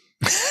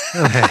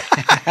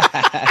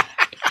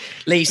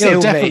 Lee He'll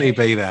definitely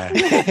be there.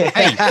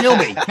 Hey,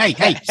 Silby!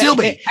 Hey,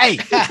 Silby! Hey,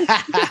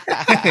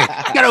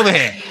 get over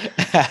here!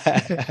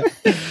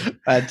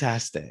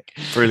 Fantastic,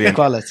 brilliant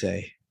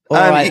quality. All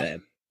right,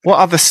 then. What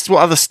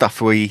other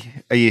stuff are you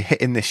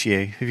hitting this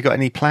year? Have you got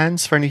any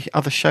plans for any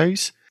other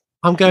shows?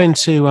 I'm going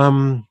to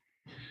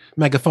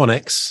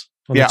Megaphonics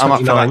on the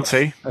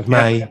 29th of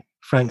May.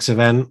 Frank's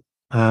event.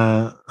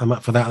 I'm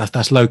up for that.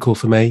 That's local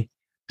for me.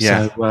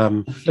 Yeah.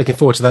 So looking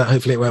forward to that.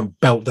 Hopefully it won't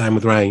belt down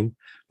with rain.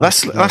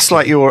 That's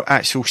like your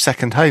actual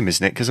second home,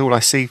 isn't it? Because all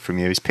I see from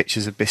you is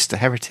pictures of Bicester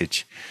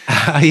Heritage.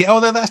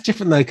 Although that's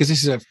different though, because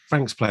this is at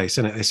Frank's place,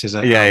 isn't it? This is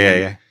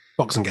at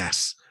Box and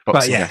Gas.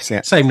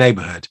 Same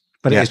neighbourhood,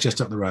 but it is just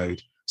up the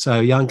road. So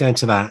I'm going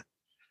to that.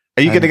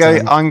 Are you going to go?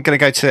 I'm going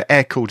to go to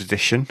Air Cooled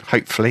Edition.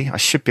 Hopefully, I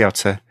should be able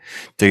to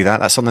do that.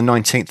 That's on the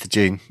 19th of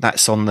June.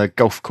 That's on the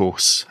golf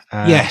course.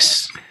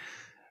 Yes.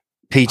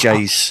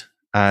 PJ's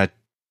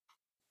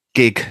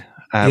gig,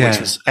 which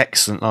was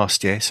excellent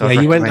last year. So I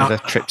recommend a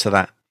trip to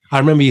that. I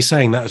remember you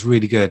saying that was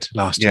really good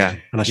last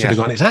year, and I should have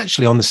gone. It's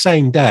actually on the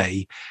same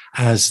day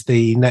as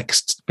the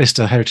next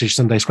Bicester Heritage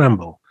Sunday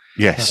Scramble.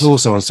 Yes, that's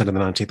also on Saturday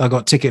the 19th. I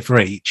got a ticket for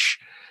each,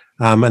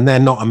 and they're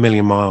not a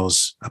million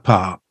miles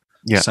apart.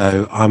 Yeah,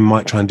 so I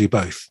might try and do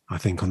both. I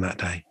think on that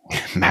day.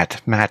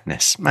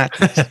 Madness.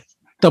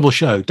 Double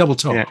show, double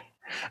top. Yeah.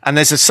 And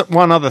there's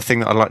one other thing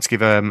that I'd like to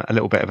give a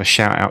little bit of a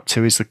shout out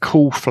to is the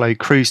Cool Flow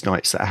Cruise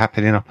Nights that are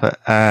happening up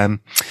at the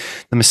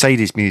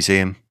Mercedes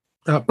Museum.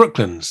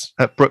 Brooklands.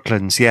 At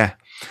Brooklands, yeah.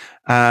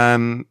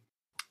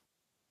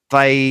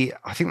 I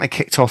think they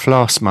kicked off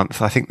last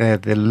month. I think they're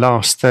the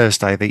last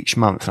Thursday of each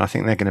month, and I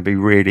think they're going to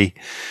be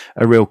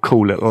a real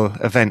cool little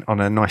event on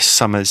a nice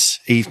summer's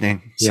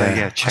evening. So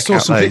check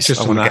out some those.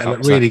 Pictures from that. It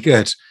looked really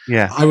good.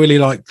 Yeah, I really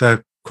like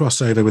the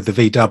crossover with the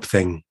VW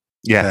thing.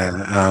 Yeah,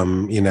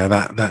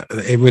 that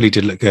it really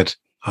did look good.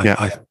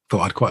 I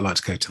thought I'd quite like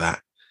to go to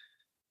that.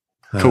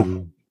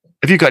 Cool.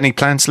 Have you got any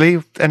plans, Lee?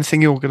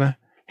 Anything you're going to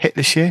hit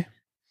this year?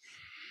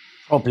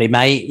 Probably,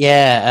 mate.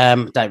 Yeah,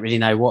 don't really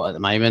know what at the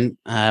moment.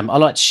 I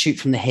like to shoot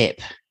from the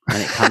hip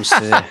when it comes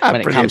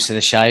to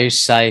the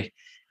shows. So,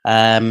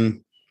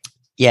 I'm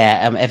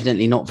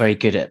evidently not very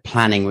good at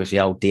planning with the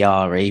old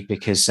diary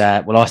because,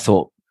 I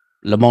thought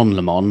Le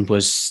Mans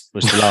was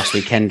the last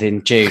weekend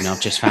in June.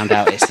 I've just found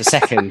out it's the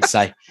second.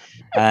 So,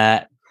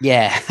 I'm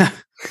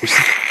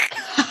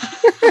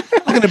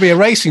going to be a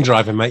racing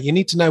driver, mate. You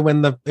need to know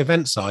when the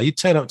events are. You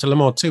turn up to Le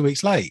Mans 2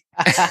 weeks late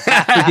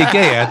with your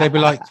gear. They'd be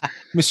like,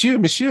 Monsieur,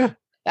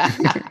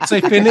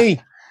 c'est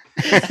fini.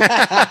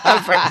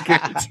 Very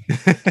good.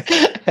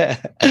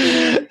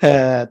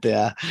 I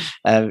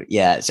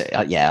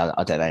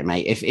don't know,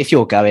 mate. If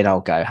you're going, I'll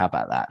go. How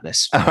about that?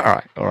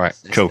 All right,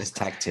 cool. Let's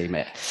tag team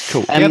it.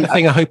 Cool. The other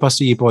thing I hope I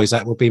see you boys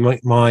at will be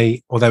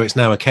my although it's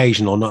now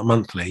occasional, not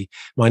monthly,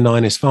 my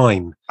 9 is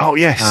Fine. Oh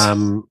yes,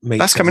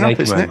 that's coming up,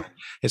 isn't it?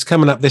 It's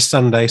coming up this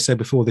Sunday, so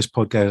before this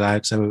pod goes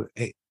out, so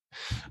it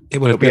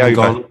will have been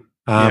gone.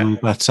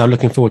 But I'm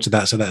looking forward to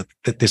that. So that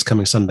this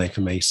coming Sunday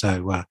for me.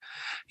 So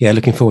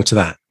looking forward to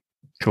that.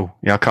 Cool.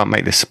 Yeah, I can't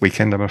make this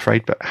weekend, I'm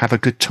afraid, but have a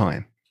good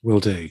time. Will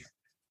do.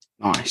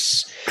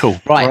 Nice. Cool.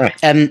 Right.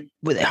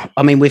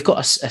 We've got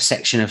a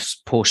section of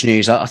Porsche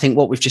news. I think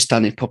what we've just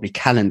done is probably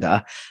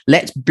calendar.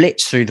 Let's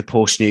blitz through the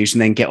Porsche news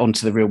and then get on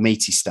to the real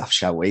meaty stuff,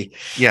 shall we?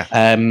 Yeah.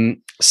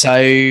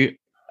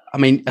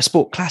 A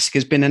Sport Classic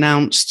has been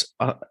announced.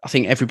 I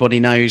think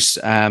everybody knows,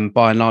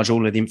 by and large,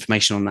 all of the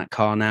information on that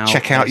car now.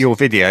 Check out your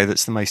video.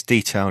 That's the most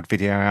detailed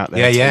video out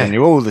there. Telling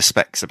you all the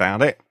specs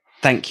about it.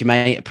 Thank you,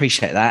 mate.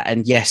 Appreciate that.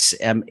 And yes,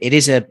 it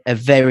is a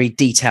very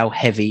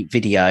detail-heavy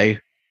video,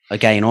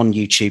 again, on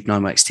YouTube,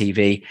 9works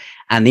TV.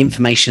 And the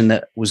information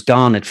that was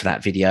garnered for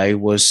that video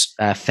was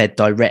fed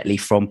directly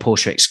from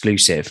Porsche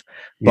Exclusive.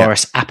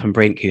 Boris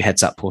Appenbrink, who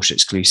heads up Porsche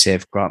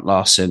Exclusive, Grant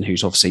Larson,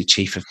 who's obviously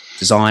chief of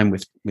design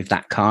with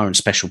that car and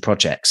special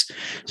projects.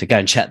 So go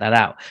and check that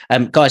out.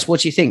 Guys, what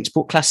do you think?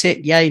 Sport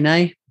Classic, yay,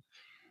 nay?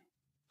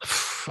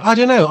 I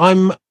don't know.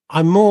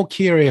 I'm more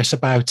curious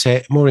about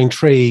it, more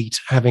intrigued,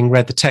 having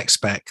read the tech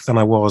spec than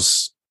I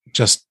was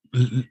just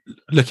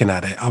looking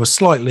at it. I was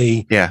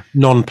slightly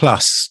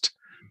nonplussed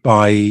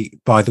by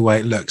the way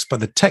it looks,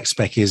 but the tech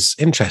spec is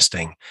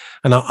interesting.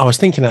 And I was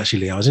thinking,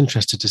 actually, I was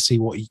interested to see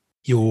what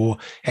your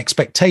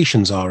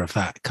expectations are of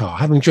that car.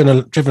 Having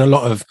driven a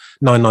lot of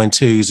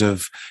 992s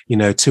of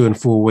 2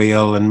 and 4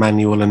 wheel and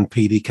manual and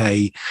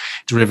PDK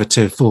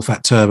derivative, full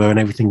fat turbo and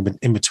everything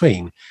in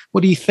between.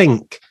 What do you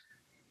think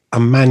a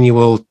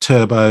manual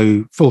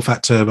turbo, full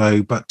fat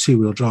turbo, but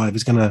 2-wheel drive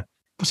what's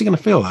it going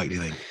to feel like, do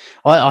you think?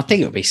 I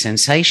think it would be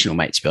sensational,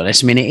 mate, to be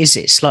honest. I mean,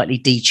 it's slightly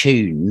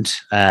detuned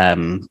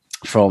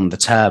from the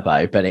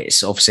turbo, but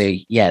it's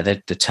obviously,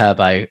 the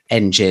turbo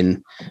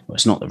engine. Well,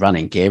 it's not the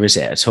running gear, is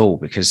it, at all?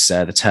 Because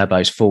the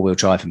turbo's 4-wheel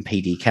drive and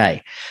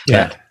PDK.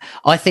 Yeah. But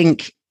I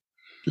think,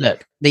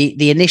 look,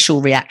 the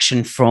initial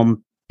reaction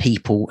from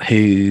people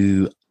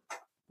who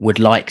would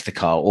like the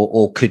car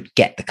or could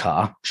get the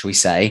car, shall we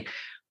say,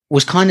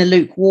 was kind of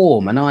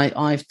lukewarm. And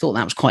I thought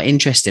that was quite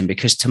interesting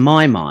because, to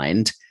my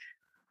mind,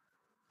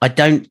 I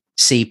don't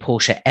see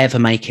Porsche ever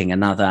making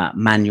another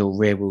manual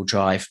rear-wheel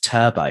drive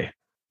turbo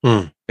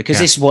because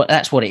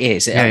that's what it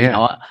is.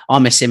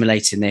 I'm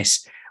assimilating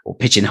this or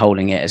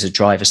pigeonholing it as a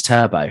driver's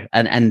turbo,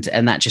 and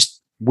that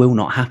just will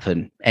not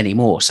happen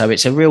anymore. So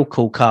it's a real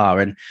cool car,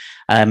 and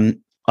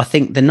I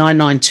think the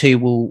 992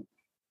 will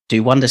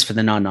do wonders for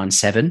the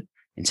 997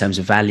 in terms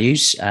of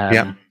values.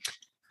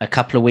 A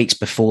couple of weeks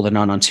before the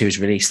 992 was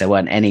released, there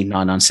weren't any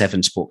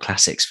 997 Sport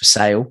Classics for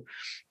sale.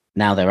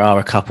 Now there are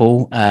a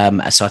couple.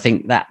 So I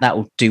think that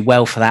will do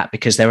well for that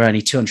because there are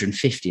only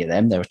 250 of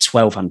them. There are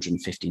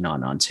 1,250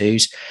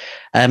 992s.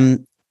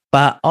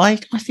 But I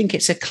think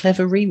it's a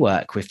clever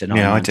rework with the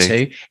 992.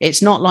 Yeah,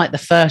 it's not like the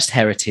first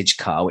heritage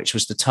car, which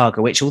was the Targa,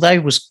 which, although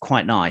was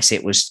quite nice,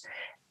 it was,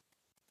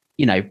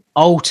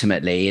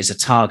 ultimately is a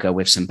Targa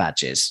with some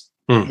badges.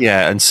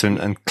 Yeah,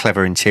 and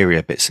clever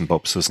interior bits and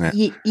bobs, wasn't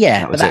it?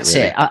 But that's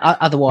it.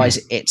 Otherwise,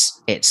 it's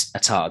a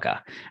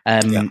Targa,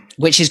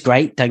 which is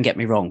great. Don't get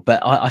me wrong,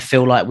 but I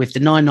feel like with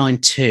the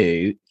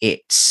 992,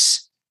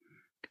 its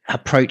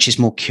approach is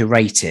more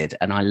curated,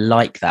 and I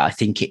like that. I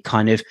think it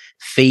kind of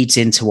feeds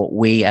into what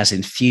we as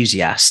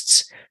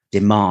enthusiasts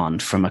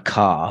demand from a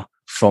car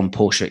from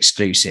Porsche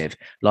Exclusive,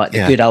 like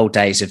the good old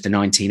days of the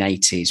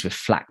 1980s with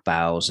flak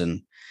bows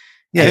and.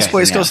 Yeah,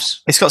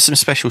 it's got some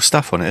special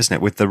stuff on it, isn't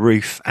it? With the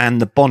roof and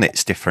the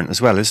bonnet's different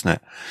as well, isn't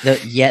it?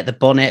 The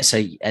bonnet.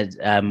 So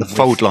the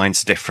fold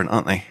lines are different,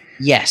 aren't they?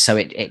 Yeah, so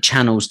it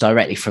channels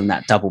directly from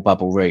that double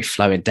bubble roof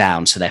flowing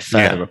down, so they're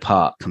further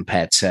apart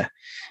compared to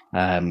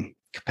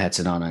compared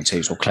to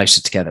 992s, or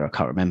closer together. I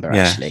can't remember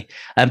actually.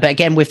 But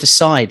again, with the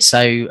side,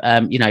 so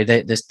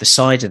the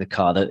side of the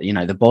car, that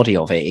the body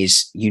of it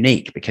is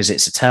unique because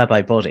it's a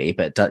turbo body,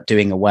 but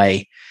doing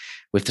away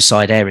with the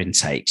side air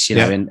intakes.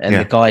 And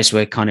the guys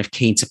were kind of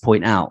keen to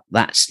point out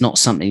that's not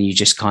something you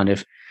just kind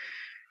of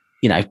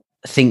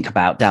think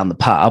about down the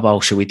pub.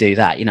 Oh, should we do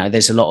that?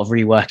 There's a lot of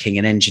reworking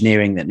and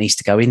engineering that needs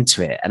to go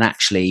into it, and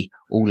actually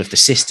all of the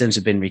systems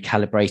have been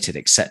recalibrated,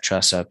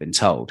 etc. So I've been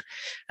told.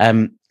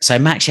 So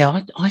Max,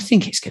 I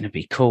think it's going to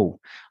be cool.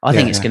 I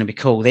think it's going to be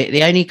cool.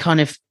 The only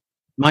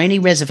my only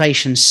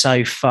reservation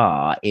so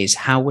far is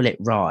how will it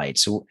ride?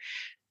 So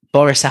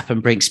Boris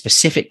Appenbrink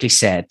specifically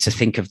said to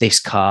think of this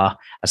car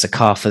as a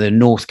car for the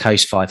North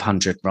Coast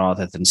 500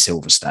 rather than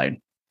Silverstone,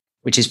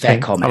 which is fair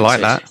comment. I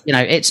like that.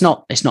 It's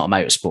not a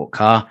motorsport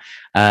car.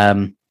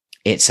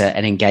 It's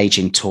an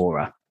engaging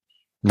tourer.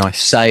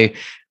 Nice. So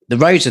the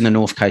roads in the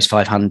North Coast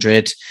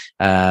 500,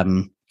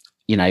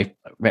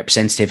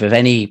 representative of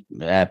any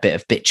bit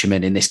of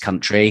bitumen in this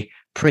country,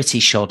 pretty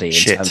shoddy in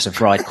terms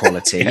of ride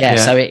quality.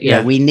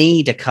 So we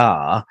need a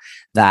car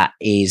that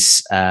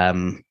is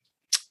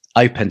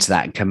open to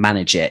that and can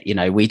manage it.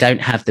 We don't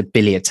have the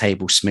billiard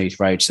table smooth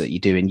roads that you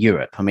do in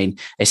Europe. I mean,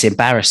 it's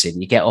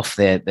embarrassing. You get off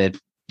the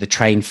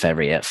train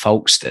ferry at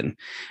Folkestone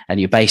and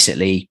you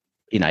basically,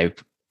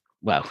 it's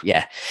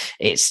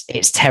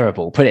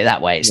terrible. Put it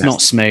that way. It's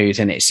not smooth,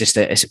 and it's just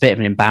it's a bit of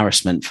an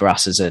embarrassment for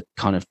us as a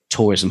kind of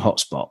tourism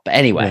hotspot. But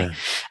anyway,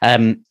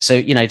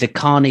 so the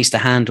car needs to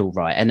handle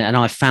right, and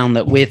I found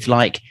that with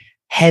like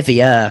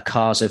heavier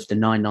cars of the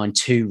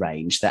 992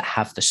 range that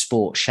have the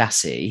sport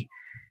chassis,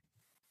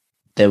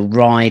 the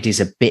ride is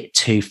a bit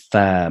too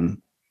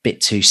firm, bit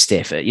too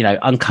stiff,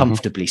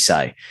 uncomfortably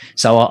so.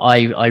 So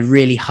I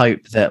really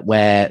hope that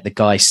where the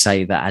guys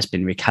say that has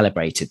been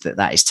recalibrated,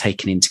 that is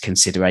taken into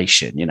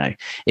consideration.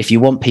 If you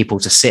want people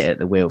to sit at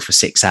the wheel for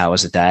 6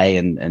 hours a day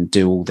and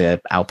do all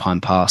the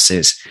alpine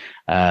passes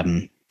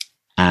and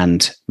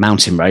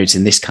mountain roads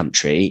in this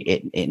country,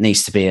 it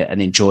needs to be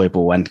an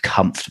enjoyable and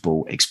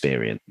comfortable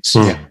experience.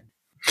 I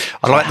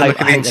like the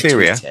look of the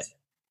interior.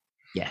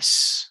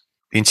 Yes.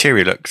 The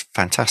interior looks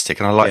fantastic,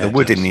 and I like the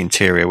wood in the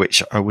interior,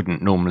 which I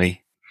wouldn't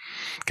normally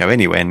go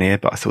anywhere near,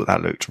 but I thought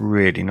that looked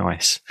really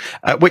nice.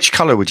 Which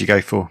colour would you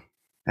go for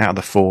out of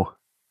the four?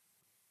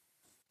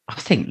 I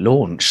think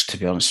launch, to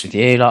be honest with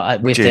you. So I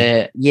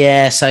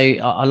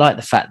like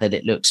the fact that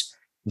it looks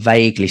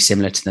vaguely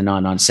similar to the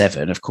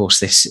 997. Of course,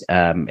 this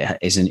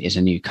is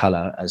a new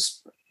colour,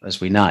 as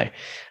we know.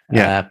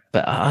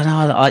 But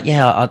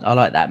I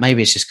like that.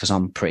 Maybe it's just because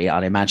I'm pretty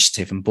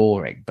unimaginative and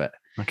boring. But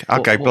okay,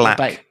 I'll go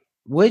black.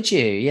 Would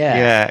you?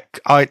 Yeah.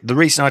 The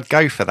reason I'd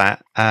go for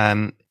that,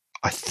 I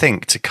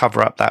think, to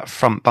cover up that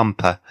front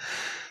bumper,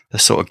 the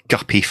sort of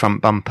guppy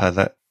front bumper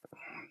that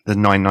the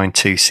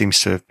 992 seems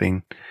to have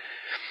been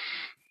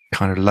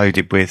kind of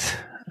loaded with.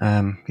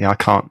 I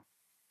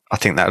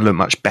think that will look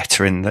much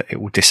better in that it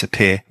will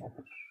disappear.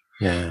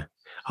 Yeah.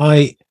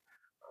 I,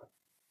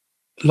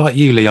 like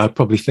you, Lee, I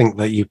probably think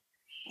that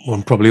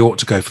one probably ought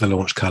to go for the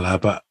launch colour,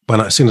 but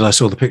as soon as I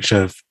saw the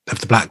picture of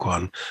the black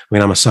one,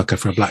 I'm a sucker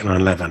for a black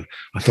 911.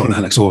 I thought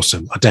that looks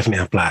awesome. I definitely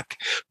have black,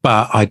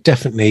 but I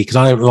definitely, because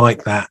I don't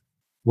like that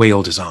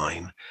wheel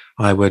design,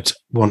 I would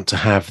want to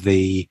have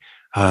the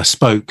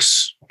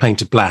spokes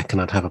painted black,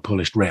 and I'd have a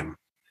polished rim.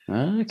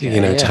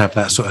 Okay, to have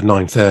that sort of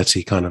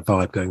 930 kind of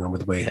vibe going on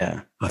with the wheel.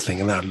 Yeah. I think,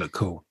 and that would look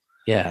cool.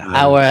 Yeah,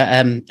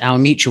 our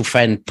mutual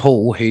friend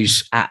Paul,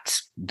 who's at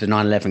the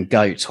 911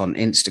 Goat on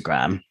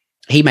Instagram,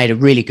 he made a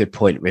really good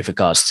point with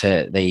regards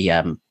to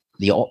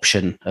the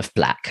option of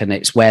black, and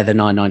it's where the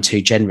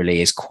 992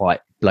 generally is quite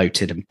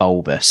bloated and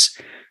bulbous.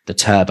 The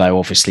turbo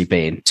obviously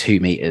being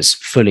 2 meters,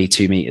 fully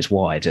 2 meters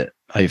wide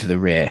over the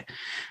rear.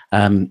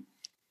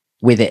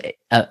 With it,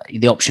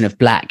 the option of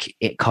black,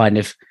 it kind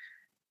of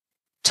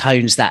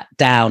tones that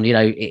down.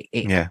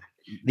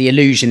 The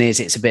illusion is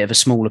it's a bit of a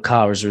smaller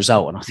car as a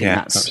result, and I think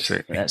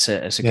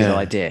that's a good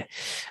idea.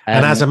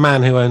 And as a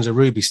man who owns a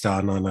Ruby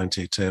Star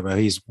 992 Turbo,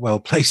 he's well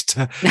placed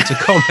to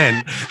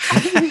comment.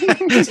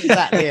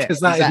 Exactly,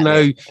 because that is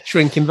no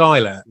shrinking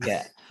violet.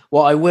 Yeah.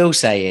 What I will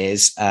say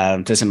is,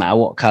 doesn't matter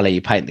what colour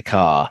you paint the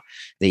car,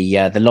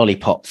 the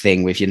lollipop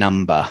thing with your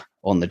number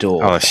on the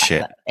door. Oh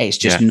shit! It's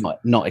just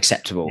not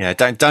acceptable. Yeah,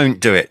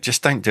 don't do it.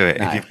 Just don't do it.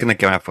 No. If you're going to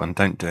go have one,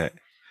 don't do it.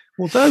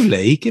 Although,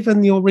 Lee,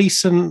 given your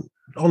recent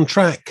on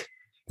track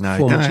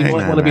performance, you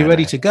might want to be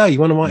ready to go. You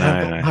might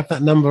have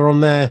that number on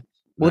there.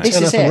 Well,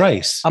 this is it.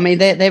 Race. I mean,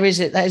 that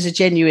is a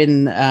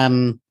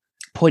genuine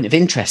point of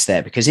interest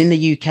there, because in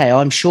the UK,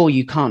 I'm sure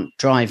you can't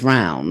drive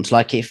round.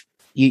 Like if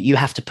you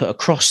have to put a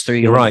cross through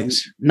your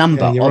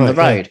number on the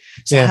road.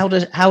 So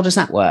how does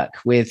that work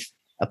with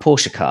a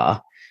Porsche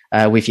car,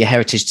 with your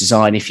heritage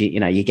design? If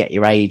you get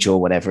your age or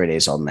whatever it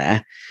is on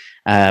there.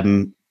 I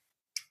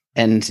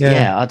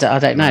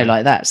don't know.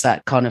 Like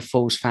that kind of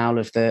falls foul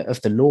of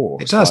the law.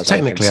 It does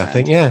technically, I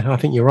think. Yeah, I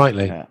think you're right,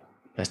 Lee.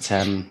 But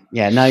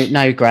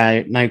no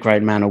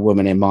grown man or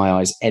woman in my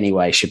eyes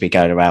anyway should be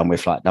going around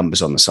with like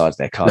numbers on the side of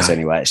their cars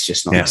anyway. It's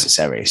just not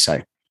necessary.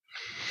 So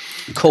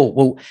Cool.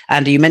 Well,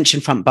 Andy, you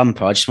mentioned front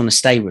bumper. I just want to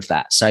stay with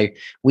that. So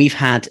we've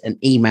had an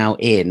email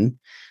in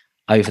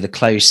over the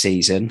close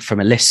season from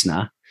a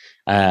listener,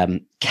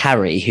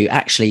 Carrie, who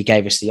actually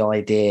gave us the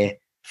idea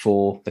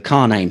for the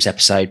car names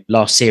episode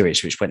last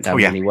series, which went down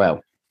really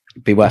well.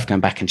 It'd be worth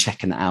going back and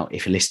checking that out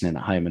if you're listening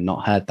at home and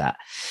not heard that.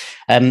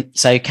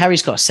 So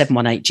Carrie's got a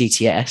 718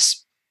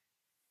 GTS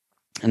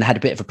and had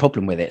a bit of a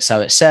problem with it.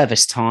 So at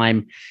service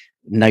time,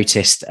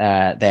 noticed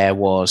there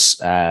was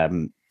a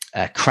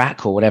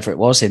crack or whatever it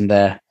was in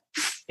the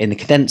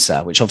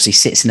condenser, which obviously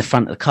sits in the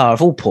front of the car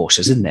of all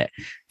Porsches, isn't it?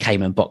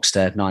 Cayman,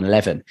 Boxster,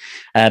 911.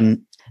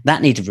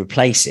 That needed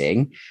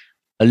replacing.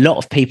 A lot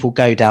of people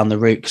go down the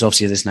route, because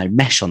obviously there's no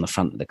mesh on the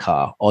front of the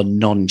car on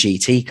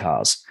non-GT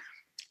cars.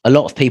 A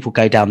lot of people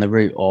go down the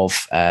route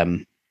of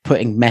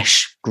putting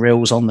mesh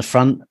grills on the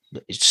front.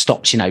 It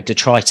stops,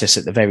 detritus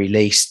at the very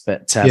least,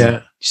 but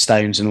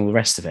stones and all the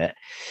rest of it.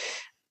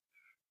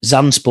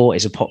 Zunsport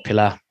is a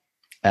popular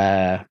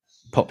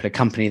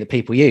company that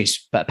people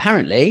use, but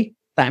apparently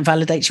that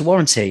invalidates your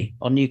warranty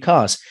on new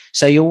cars.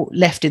 So you're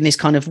left in this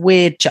kind of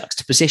weird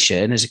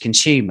juxtaposition as a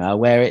consumer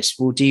where it's,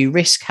 well, do you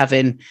risk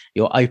having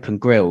your open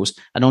grills?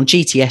 And on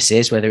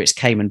GTSs, whether it's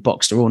Cayman,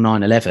 Boxster or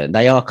 911,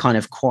 they are kind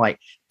of quite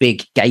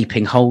big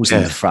gaping holes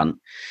in the front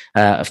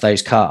of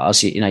those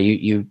cars.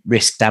 You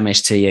risk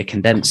damage to your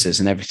condensers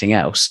and everything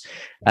else.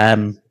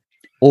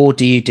 Or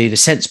do you do the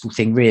sensible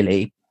thing,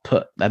 really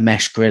put a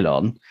mesh grill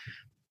on?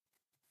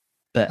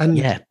 But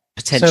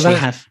potentially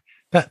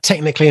that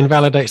technically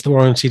invalidates the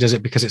warranty, does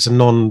it? Because it's a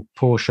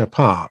non-Porsche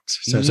part,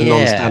 so it's a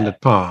non-standard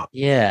part.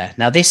 Yeah.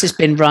 Now this has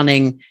been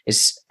running.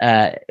 It's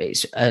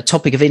a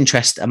topic of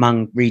interest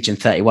among Region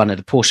 31 of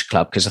the Porsche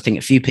Club, because I think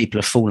a few people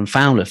have fallen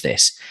foul of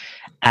this,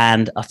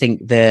 and I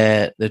think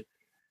the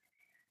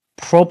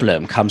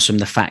problem comes from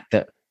the fact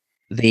that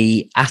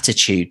the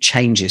attitude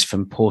changes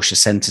from Porsche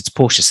Centre to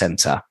Porsche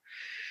Centre.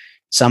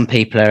 Some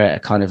people are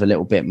kind of a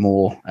little bit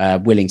more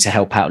willing to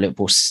help out, a little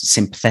more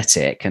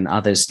sympathetic, and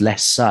others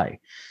less so.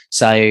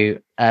 So,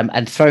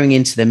 and throwing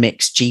into the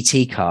mix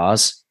GT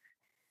cars,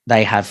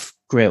 they have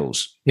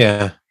grills.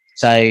 Yeah.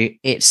 So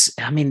it's,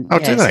 I mean, do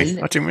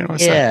they? I didn't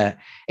realise that. Yeah.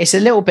 It's a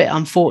little bit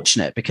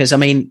unfortunate because, I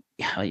mean,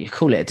 you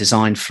call it a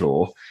design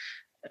flaw.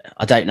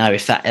 I don't know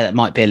if that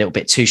might be a little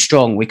bit too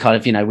strong. We kind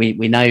of, we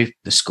know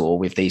the score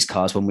with these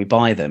cars when we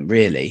buy them,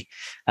 really.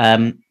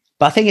 But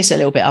I think it's a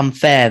little bit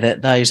unfair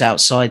that those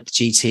outside the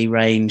GT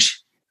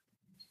range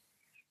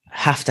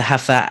have to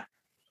have that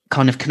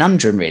kind of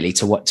conundrum, really,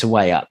 to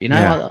weigh up.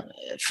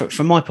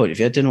 From my point of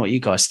view, I don't know what you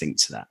guys think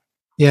to that.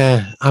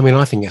 Yeah, I mean,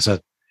 I think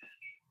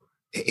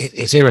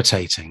it's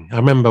irritating. I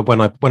remember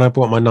when I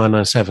bought my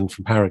 997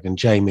 from Paragon,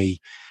 Jamie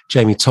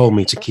told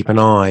me to keep an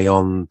eye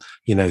on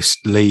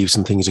leaves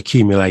and things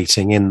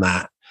accumulating in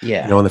that.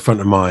 Yeah. On the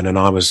front of mine, and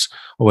I was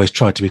always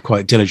tried to be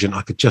quite diligent.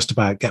 I could just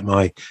about get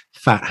my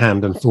fat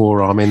hand and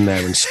forearm in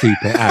there and scoop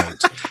it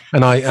out,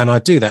 and I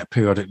do that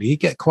periodically. You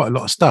get quite a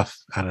lot of stuff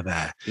out of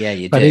there. Yeah,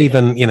 you do. But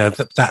even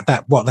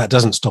that what that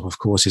doesn't stop, of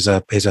course, is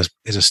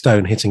a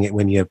stone hitting it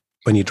when you're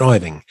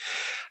driving.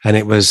 And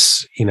it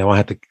was I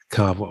had the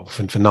car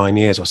for 9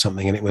 years or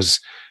something, and it was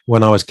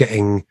when I was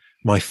getting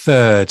my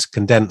third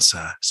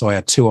condenser, so I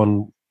had two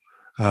on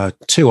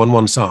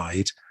one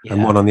side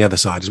and one on the other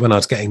side, is when I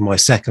was getting my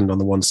second on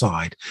the one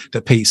side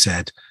that Pete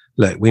said,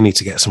 look, we need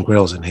to get some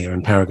grills in here,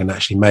 and Paragon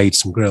actually made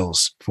some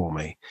grills for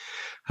me.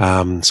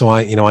 So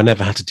I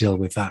never had to deal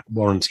with that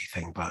warranty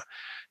thing, but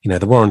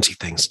the warranty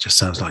thing just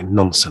sounds like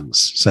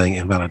nonsense, saying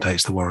it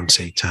invalidates the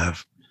warranty to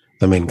have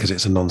them in because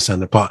it's a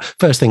non-standard part.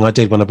 First thing I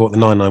did when I bought the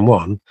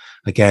 991,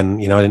 again,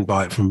 I didn't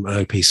buy it from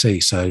an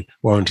OPC, so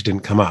warranty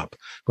didn't come up,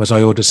 was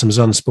I ordered some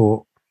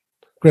Zunsport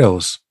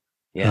grills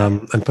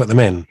and put them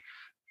in.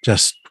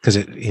 Just because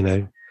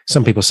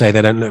some people say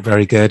they don't look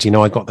very good.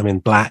 I got them in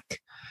black,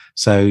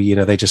 so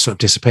they just sort of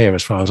disappear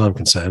as far as I'm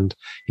concerned.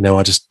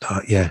 I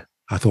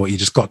thought you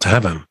just got to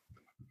have them.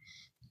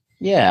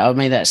 Yeah, I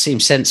mean that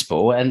seems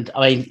sensible, and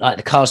I mean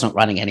the car's not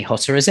running any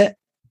hotter, is it?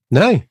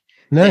 No,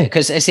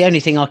 because it's the only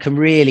thing I can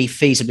really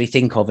feasibly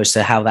think of as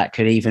to how that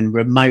could even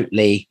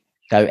remotely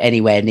go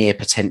anywhere near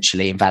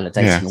potentially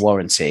invalidating the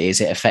warranty. Is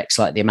it affects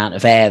like the amount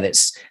of air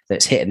that's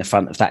hitting the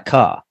front of that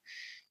car?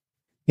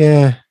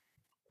 Yeah.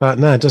 But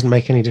no, it doesn't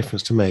make any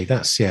difference to me.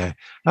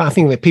 I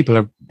think that people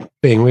are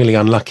being really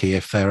unlucky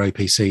if their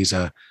OPCs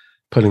are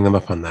pulling them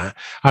up on that.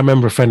 I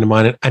remember a friend of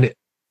mine, and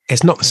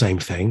it's not the same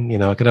thing.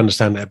 I could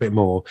understand it a bit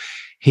more.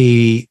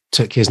 He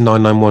took his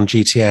 991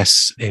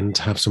 GTS in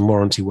to have some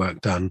warranty work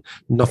done,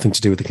 nothing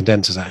to do with the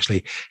condensers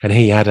actually, and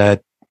he had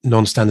a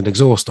non-standard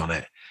exhaust on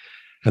it,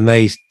 and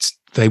they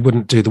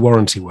wouldn't do the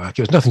warranty work.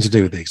 It was nothing to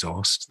do with the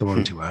exhaust, the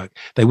warranty work.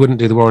 They wouldn't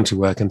do the warranty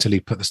work until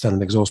he put the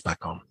standard exhaust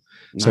back on.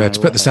 So he had to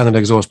put the standard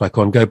exhaust back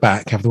on, go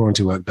back, have the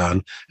warranty work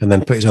done, and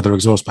then put his other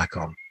exhaust back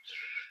on.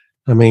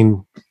 I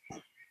mean,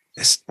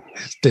 it's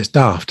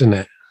daft, isn't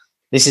it?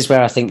 This is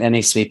where I think there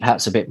needs to be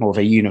perhaps a bit more of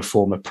a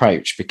uniform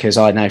approach, because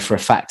I know for a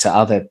fact at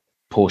other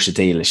Porsche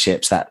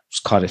dealerships that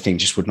kind of thing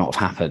just would not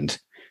have happened.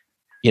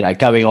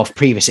 Going off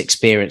previous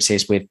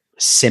experiences with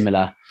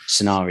similar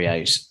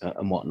scenarios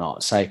and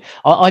whatnot. So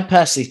I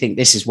personally think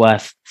this is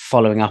worth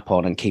following up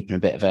on and keeping a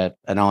bit of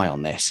an eye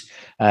on this.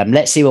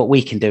 Let's see what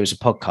we can do as a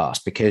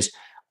podcast, because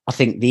I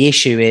think the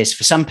issue is,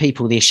 for some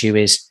people, the issue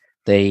is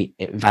the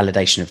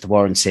validation of the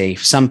warranty.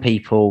 For some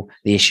people,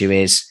 the issue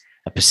is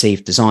a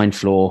perceived design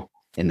flaw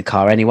in the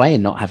car anyway,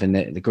 and not having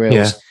the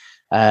grills.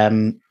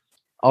 Yeah.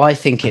 I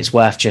think it's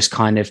worth just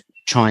kind of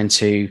trying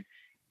to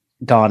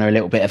garner a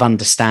little bit of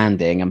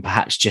understanding and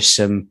perhaps just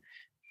some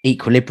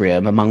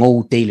equilibrium among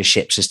all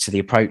dealerships as to the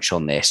approach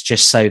on this,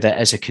 just so that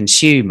as a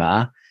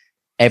consumer,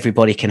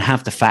 everybody can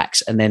have the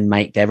facts and then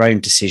make their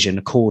own decision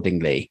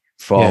accordingly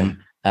from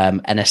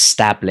an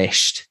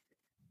established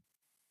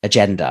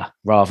agenda,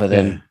 rather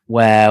than,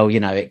 well, you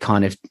know,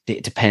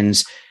 it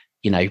depends,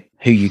 you know,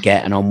 who you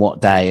get and on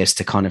what day as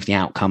to kind of the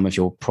outcome of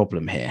your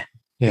problem here.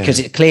 Because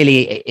it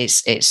clearly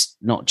it's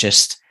not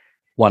just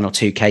one or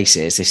two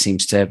cases. This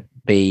seems to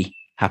be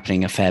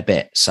happening a fair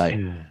bit. So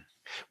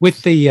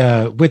with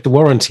the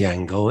warranty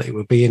angle, it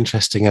would be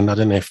interesting, and I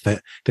don't know if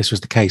this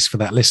was the case for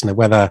that listener,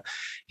 whether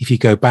if you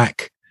go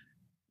back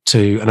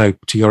to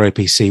your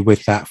OPC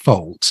with that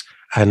fault,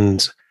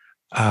 and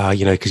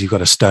you know, because you've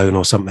got a stone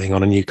or something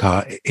on a new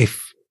car,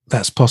 if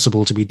that's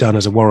possible to be done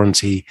as a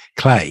warranty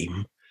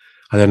claim.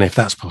 I don't know if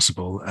that's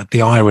possible.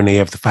 The irony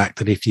of the fact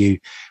that if you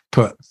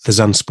put the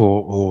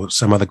Zunsport or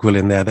some other grill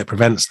in there that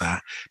prevents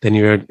that, then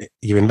you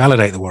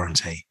invalidate the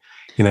warranty.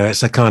 You know,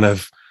 it's a kind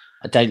of.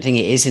 I don't think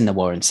it is in the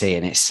warranty,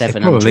 and it's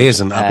 700. It probably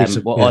isn't.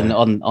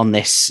 On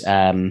this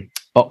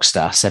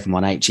Boxster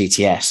 718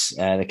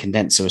 GTS, the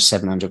condenser was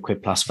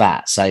 £700 plus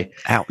VAT. So,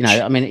 ouch. You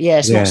know, I mean,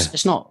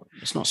 it's not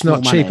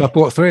cheap. I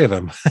bought 3 of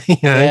them. You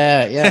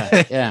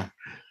know?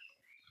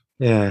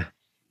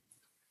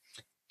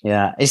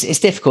 Yeah. It's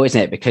difficult,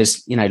 isn't it?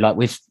 Because, you know, like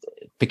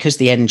because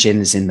the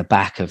engine's in the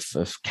back of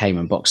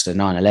Cayman Boxster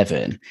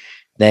 911,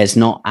 there's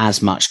not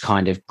as much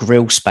kind of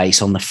grille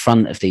space on the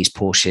front of these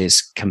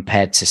Porsches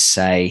compared to,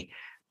 say,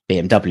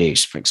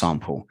 BMWs, for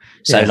example.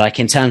 So like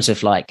in terms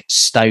of like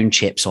stone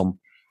chips on,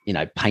 you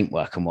know,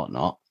 paintwork and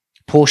whatnot,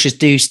 Porsches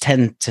do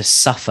tend to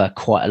suffer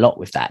quite a lot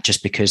with that,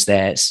 just because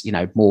there's, you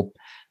know,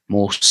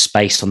 more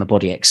space on the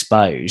body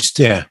exposed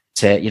to,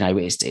 you know,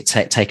 it's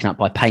taken up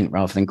by paint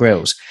rather than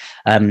grills.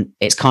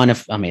 It's kind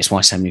of, I mean, it's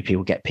why so many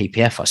people get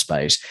PPF, I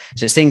suppose.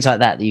 So it's things like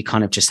that you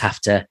kind of just have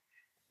to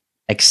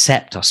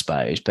accept, I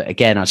suppose. But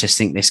again, I just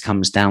think this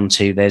comes down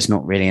to there's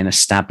not really an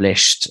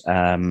established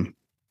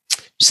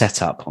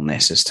setup on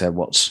this as to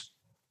what's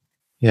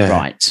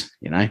right,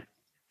 you know.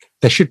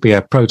 There should be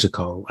a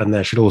protocol, and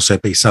there should also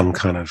be some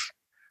kind of,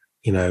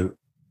 you know,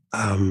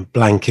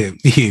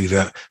 blanket view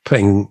that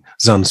putting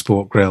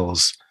Zunsport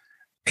grills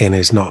in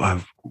does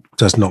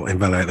not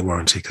invalidate the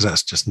warranty, because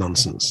that's just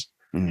nonsense.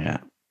 Yeah.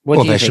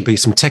 Or there should be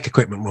some tech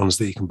equipment ones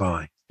that you can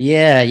buy.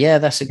 Yeah,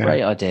 that's a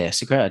great idea.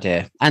 It's a great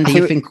idea. Andy,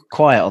 you've been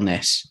quiet on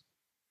this.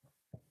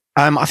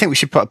 I think we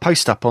should put a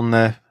post up on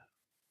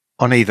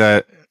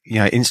either, you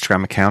know,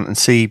 Instagram account and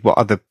see what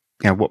other,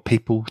 you know, what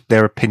people,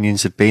 their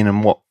opinions have been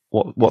and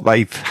what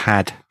they've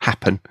had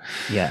happen.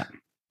 Yeah.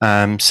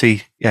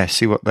 See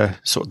what the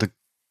sort of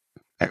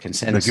the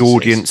consensus, the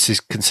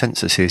audience's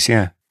consensus is.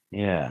 Yeah.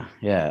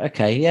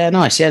 Okay. Yeah.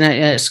 Nice. Yeah. No,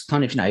 it's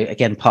kind of, you know,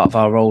 again, part of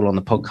our role on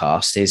the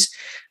podcast is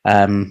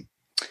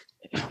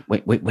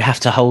we have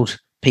to hold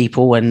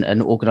people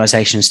and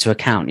organizations to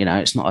account. You know,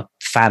 it's not a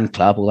fan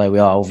club, although we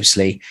are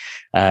obviously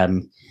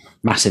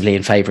massively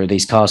in favor of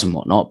these cars and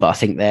whatnot, but I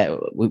think that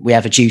we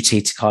have a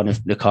duty to kind of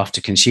look after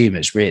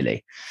consumers,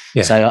 really.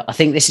 So I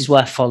think this is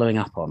worth following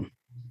up on.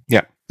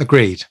 Yeah,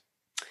 agreed.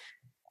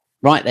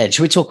 Right then,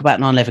 should we talk about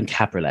 911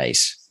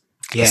 cabriolets?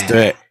 Let's do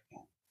it.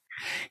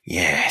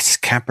 Yes,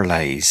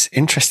 cabriolets.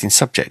 Interesting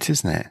subject,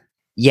 isn't it?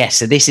 Yes,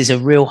 so this is a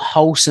real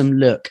wholesome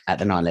look at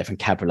the 911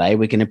 Cabriolet.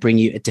 We're going to bring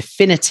you a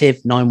definitive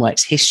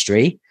Nineworks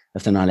history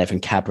of the 911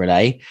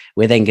 Cabriolet.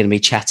 We're then going to be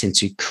chatting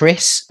to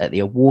Chris at the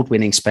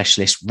award-winning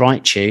specialist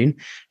RightTune,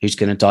 who's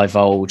going to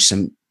divulge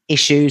some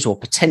issues or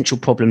potential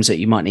problems that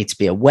you might need to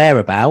be aware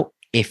about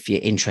if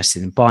you're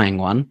interested in buying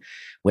one.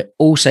 We're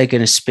also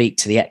going to speak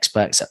to the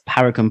experts at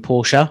Paragon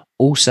Porsche,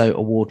 also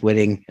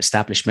award-winning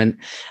establishment.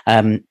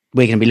 We're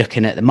going to be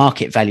looking at the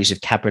market values of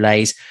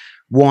cabriolets,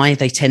 why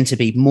they tend to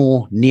be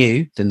more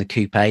new than the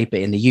coupe, but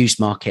in the used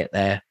market,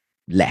 they're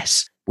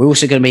less. We're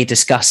also going to be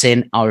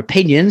discussing our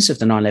opinions of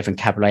the 911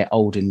 Cabriolet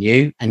old and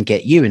new and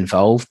get you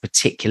involved,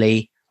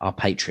 particularly our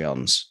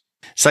Patreons.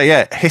 So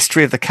yeah,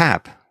 history of the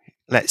cab.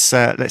 Let's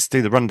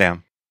do the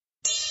rundown.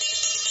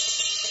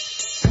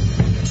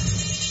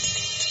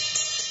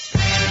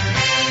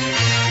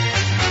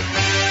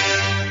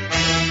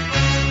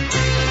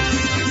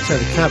 So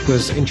the cab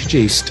was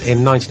introduced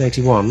in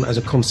 1981 as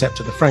a concept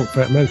at the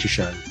Frankfurt Motor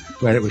Show,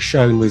 where it was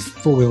shown with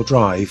four-wheel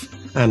drive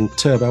and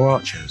turbo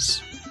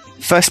arches.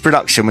 First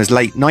production was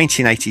late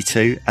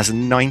 1982 as a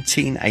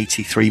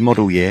 1983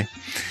 model year.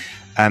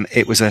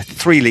 It was a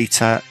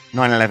 3-litre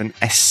 911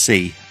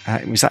 SC.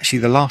 It was actually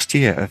the last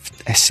year of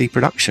SC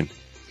production.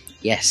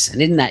 Yes,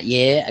 and in that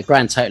year, a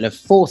grand total of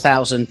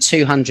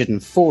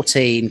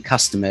 4,214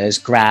 customers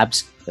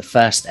grabbed the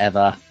first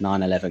ever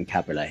 911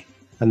 Cabriolet.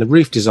 And the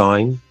roof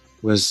design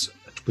was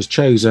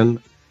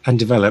chosen and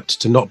developed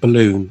to not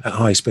balloon at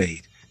high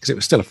speed because it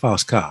was still a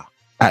fast car.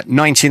 At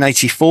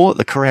 1984,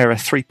 the Carrera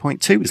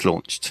 3.2 was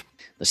launched.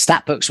 The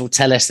stat books will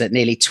tell us that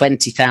nearly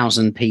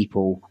 20,000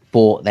 people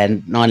bought their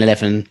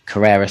 911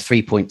 Carrera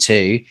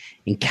 3.2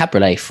 in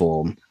cabriolet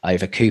form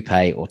over coupe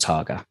or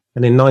targa.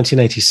 And in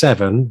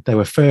 1987, there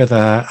were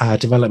further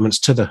developments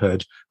to the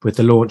hood with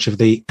the launch of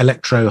the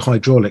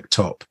electro-hydraulic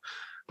top,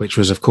 which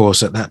was, of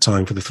course, at that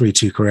time for the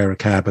 3.2 Carrera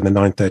cab and the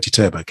 930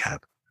 turbo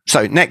cab.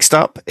 So next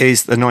up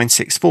is the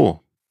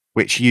 964,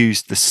 which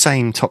used the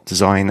same top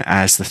design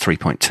as the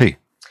 3.2.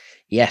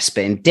 Yes,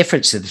 but in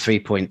difference to the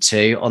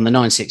 3.2, on the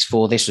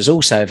 964, this was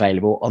also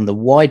available on the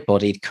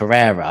wide-bodied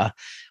Carrera,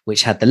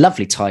 which had the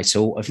lovely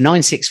title of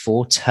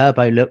 964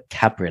 Turbo Look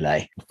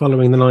Cabriolet.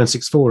 Following the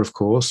 964, of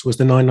course, was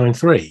the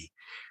 993.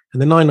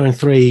 And the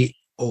 993,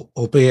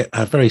 albeit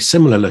a very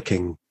similar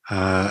looking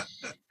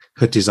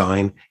hood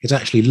design, is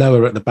actually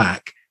lower at the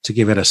back to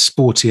give it a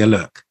sportier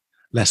look,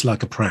 less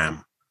like a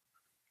pram.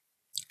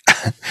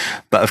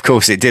 But of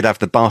course, it did have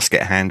the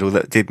basket handle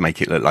that did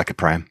make it look like a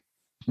pram.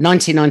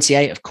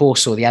 1998, of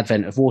course, saw the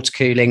advent of water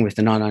cooling with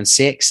the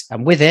 996,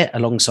 and with it,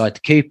 alongside the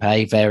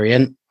coupe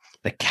variant,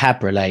 the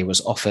cabriolet was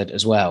offered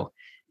as well.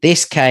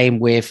 This came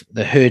with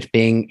the hood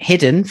being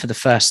hidden for the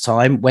first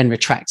time when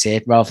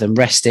retracted rather than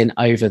resting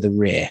over the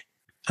rear.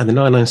 And the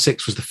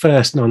 996 was the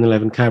first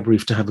 911 cab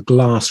roof to have a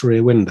glass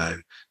rear window,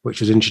 which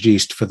was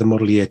introduced for the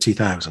model year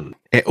 2000.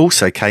 It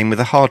also came with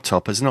a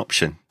hardtop as an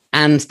option.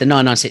 And the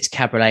 996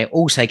 Cabriolet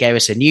also gave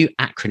us a new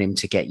acronym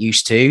to get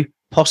used to,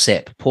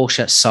 POSIP,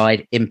 Porsche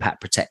Side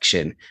Impact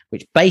Protection,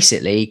 which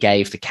basically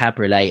gave the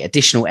Cabriolet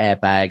additional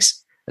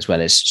airbags as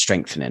well as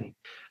strengthening.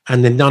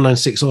 And the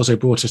 996 also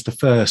brought us the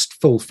first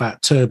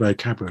full-fat turbo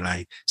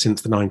cabriolet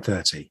since the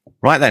 930.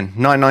 Right then,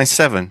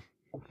 997.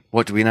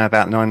 What do we know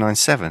about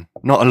 997?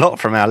 Not a lot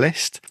from our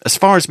list. As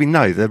far as we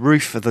know, the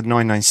roof of the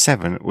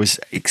 997 was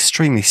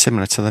extremely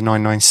similar to the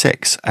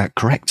 996.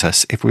 Correct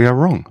us if we are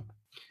wrong.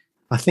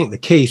 I think the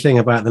key thing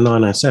about the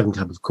 997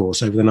 cab, of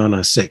course, over the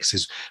 996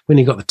 is when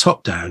you got the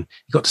top down,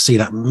 you got to see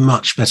that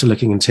much better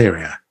looking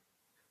interior.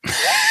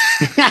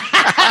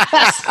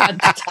 That's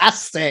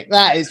fantastic.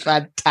 That is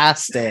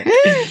fantastic.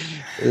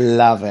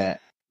 Love it.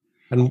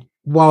 And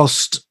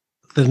whilst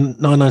the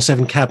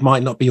 997 cab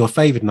might not be your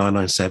favourite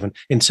 997,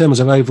 in terms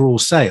of overall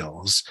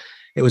sales,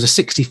 it was a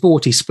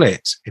 60-40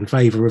 split in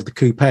favour of the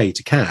coupe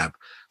to cab.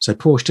 So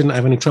Porsche didn't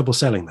have any trouble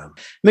selling them.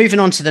 Moving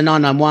on to the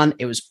 991,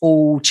 it was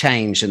all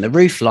changed, and the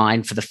roof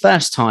line for the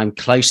first time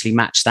closely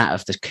matched that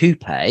of the coupe.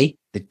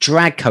 The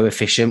drag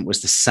coefficient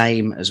was the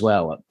same as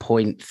well at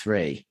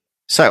 0.3.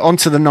 So on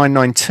to the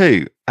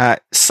 992.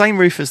 Same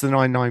roof as the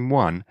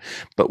 991,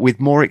 but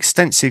with more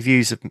extensive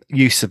use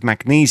of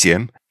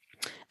magnesium.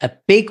 A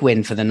big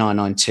win for the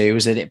 992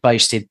 was that it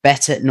boasted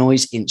better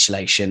noise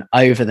insulation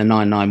over the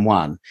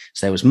 991.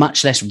 So there was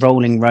much less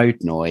rolling road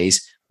noise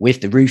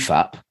with the roof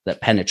up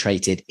that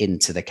penetrated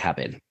into the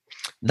cabin.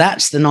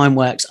 That's the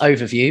Nineworks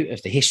overview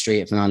of the history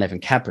of the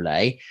 911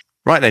 Cabriolet.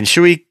 Right then,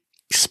 shall we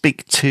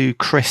speak to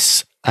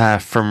Chris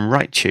from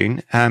Right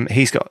Tune?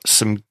 He's got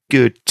some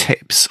good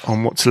tips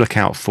on what to look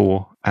out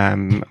for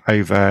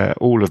over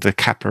all of the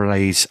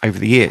Cabriolets over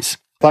the years.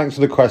 Thanks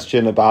for the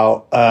question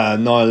about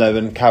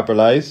 911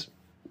 Cabriolets.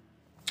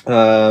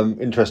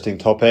 Interesting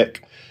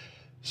topic.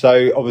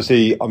 So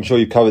obviously, I'm sure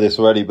you've covered this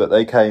already, but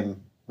they came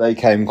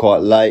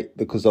quite late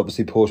because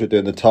obviously Porsche were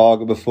doing the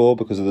Targa before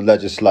because of the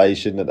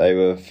legislation that they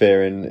were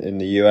fearing in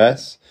the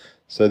US.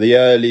 So the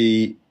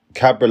early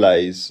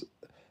Cabriolets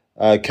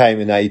came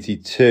in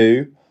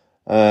 82,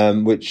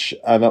 which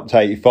and up to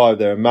 85,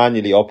 they're a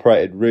manually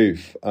operated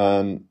roof.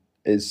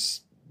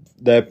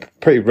 They're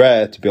pretty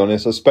rare, to be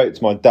honest. I spoke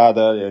to my dad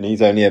earlier and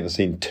he's only ever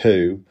seen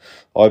two.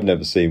 I've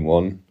never seen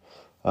one.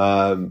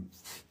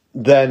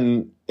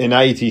 Then in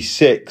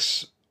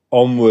 86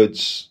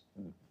 onwards,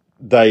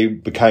 they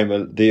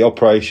became the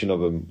operation of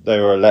them. They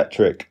were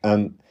electric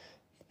and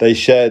they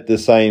shared the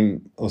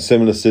same or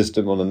similar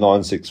system on the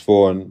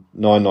 964 and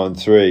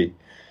 993.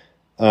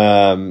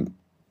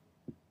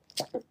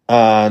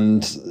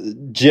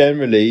 And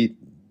generally,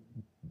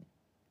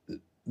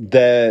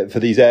 for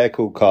these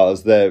air-cooled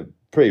cars, they're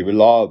pretty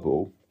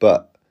reliable,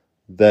 but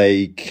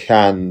they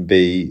can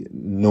be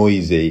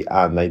noisy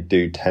and they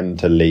do tend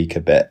to leak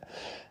a bit.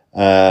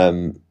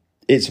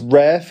 It's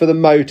rare for the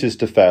motors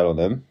to fail on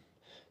them.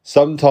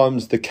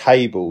 Sometimes the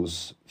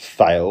cables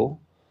fail.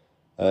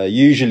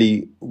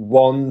 Typically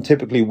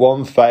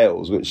one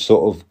fails, which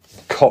sort of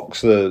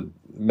cocks the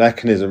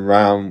mechanism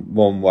round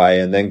one way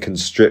and then can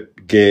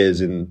strip gears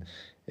in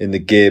the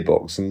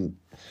gearbox.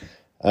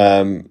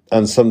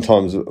 And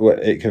sometimes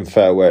it can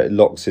fail where it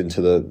locks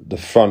into the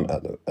front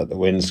at the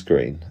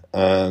windscreen.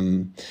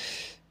 The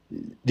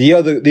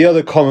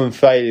other common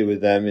failure with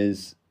them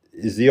is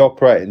the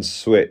operating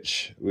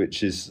switch,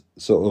 which is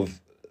sort of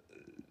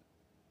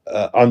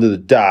under the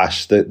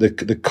dash.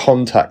 The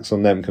contacts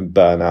on them can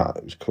burn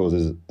out, which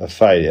causes a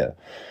failure.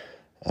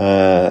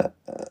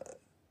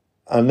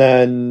 And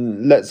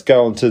then let's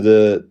go on to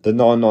the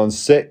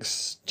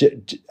 996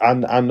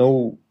 and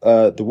all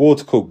the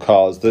water-cooled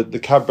cars. The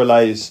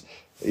cabriolets,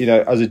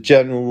 as a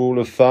general rule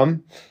of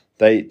thumb,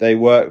 they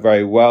work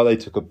very well. They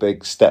took a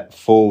big step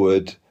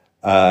forward.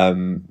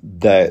 The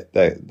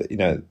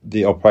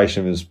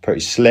operation was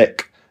pretty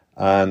slick,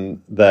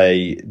 and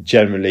they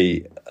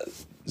generally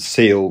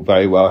seal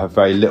very well, have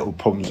very little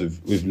problems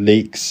with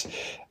leaks.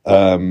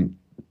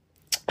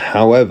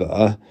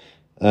 However,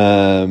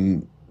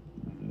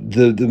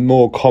 the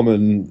more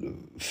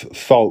common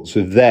faults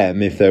with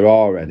them, if there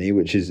are any,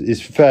 which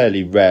is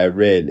fairly rare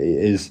really,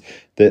 is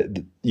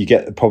that you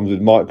get the problems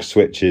with micro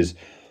switches.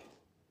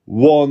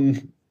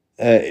 One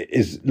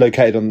is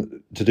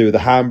located to do with the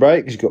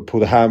handbrake. You've got to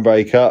pull the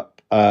handbrake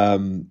up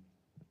to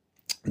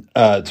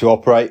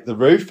operate the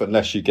roof,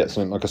 unless you get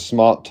something like a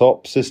smart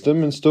top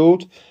system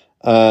installed,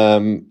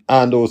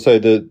 and also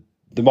the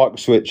micro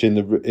switch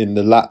in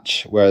the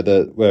latch where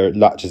it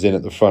latches in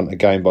at the front,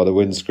 again by the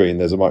windscreen.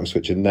 There's a micro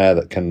switch in there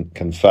that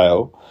can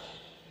fail.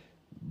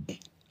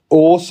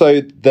 Also,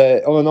 on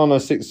the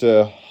 996,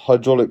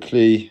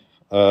 hydraulically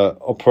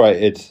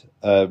operated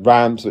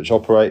rams which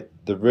operate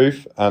the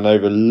roof, and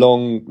over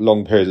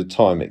long periods of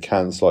time it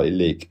can slightly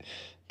leak.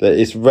 That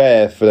it's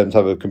rare for them to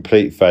have a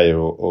complete failure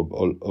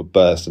or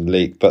burst and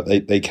leak, but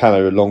they can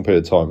over a long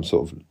period of time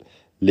sort of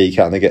leak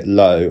out, and they get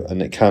low,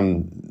 and it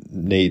can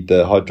need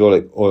the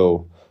hydraulic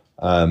oil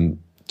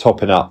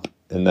topping up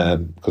in there,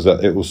 because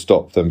it will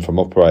stop them from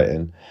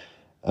operating.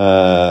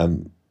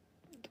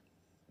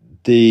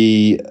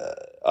 The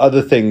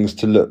other things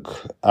to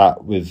look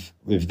at with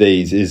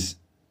these is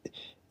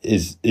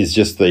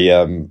just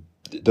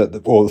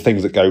the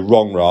things that go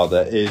wrong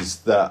rather, is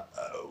that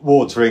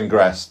water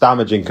ingress,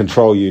 damaging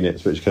control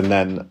units, which can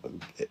then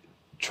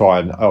try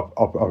and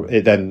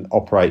it then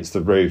operates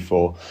the roof,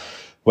 or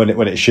when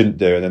it shouldn't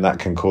do, and then that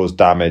can cause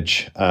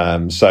damage.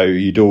 So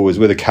you'd always,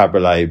 with a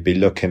cabriolet, be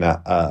looking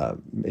at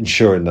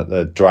ensuring that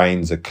the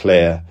drains are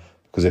clear,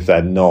 because if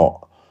they're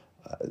not,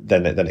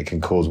 then it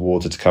can cause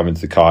water to come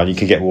into the car, and you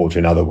can get water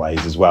in other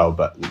ways as well.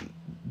 But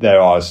there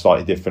are a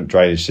slightly different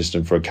drainage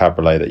system for a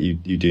cabriolet that you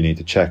do need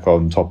to check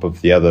on top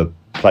of the other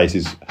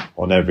places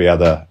on every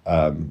other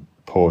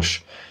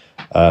Porsche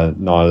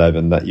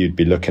 911 that you'd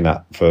be looking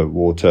at for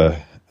water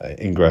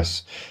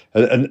ingress.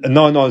 A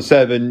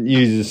 997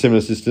 uses a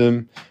similar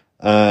system,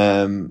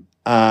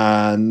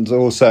 and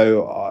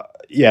also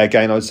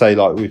again, I'd say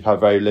like we've had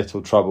very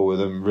little trouble with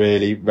them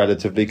really,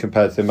 relatively,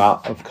 compared to the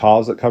amount of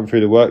cars that come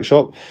through the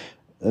workshop.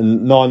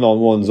 And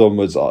 991s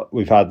onwards,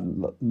 we've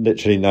had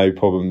literally no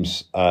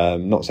problems.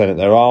 Not saying that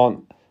there aren't.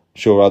 I'm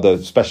sure other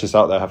specialists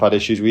out there have had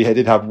issues. We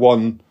did have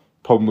one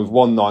problem with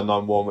one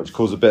 991 which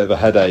caused a bit of a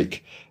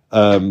headache,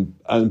 and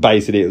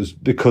basically it was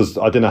because,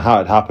 I don't know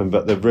how it happened,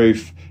 but the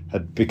roof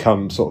had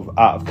become sort of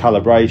out of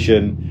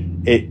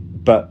calibration.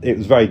 But it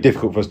was very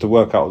difficult for us to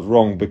work out what was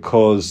wrong,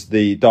 because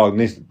the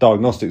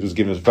diagnostics was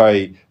giving us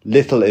very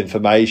little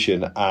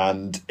information,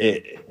 and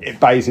it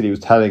basically was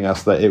telling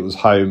us that it was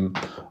home,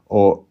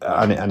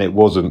 and it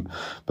wasn't.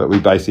 But we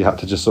basically had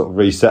to just sort of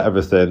reset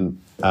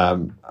everything,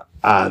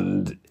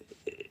 and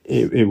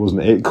it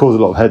wasn't. It caused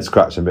a lot of head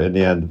scratching, but in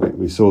the end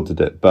we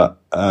sorted it. But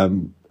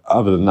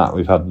other than that,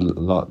 we've had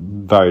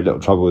very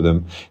little trouble with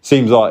them.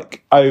 Seems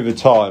like over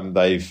time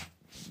they've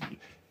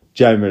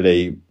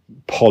generally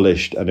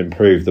polished and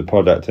improved the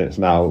product, and it's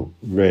now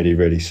really,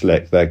 really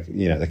slick.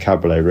 The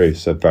cabriolet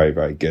roofs are very,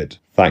 very good.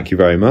 Thank you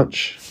very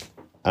much,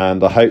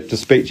 and I hope to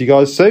speak to you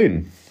guys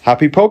soon.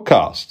 Happy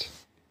podcast.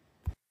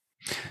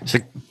 So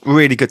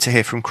really good to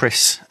hear from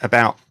Chris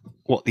about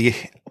what the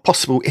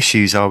possible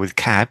issues are with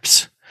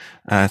cabs.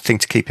 Thing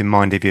to keep in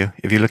mind if you're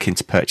looking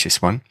to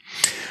purchase one.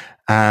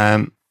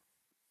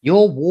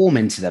 You're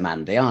warming to them,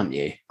 Andy, aren't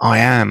you? I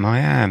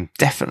am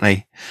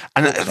definitely,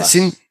 and it's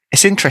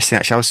interesting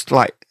actually. I was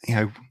like,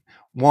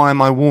 why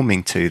am I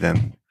warming to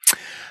them?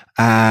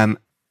 And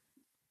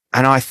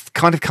I've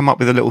kind of come up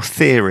with a little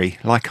theory,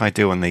 like I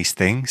do on these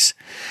things.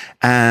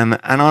 And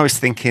I was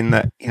thinking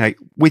that,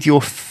 with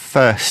your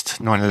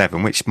first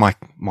 911, which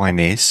mine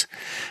is,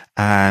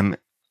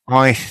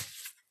 I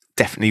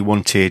definitely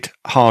wanted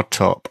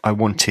hardtop. I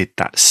wanted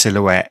that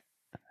silhouette.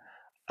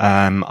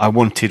 I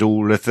wanted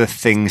all of the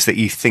things that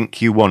you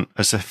think you want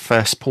as a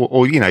first port,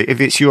 or,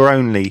 if it's your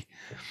only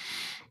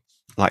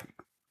like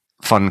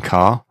fun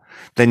car,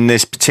 then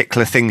there's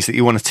particular things that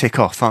you want to tick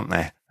off, aren't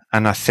there?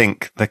 And I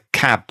think the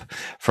cab,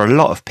 for a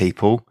lot of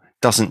people,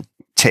 doesn't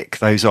tick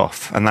those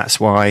off. And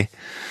that's why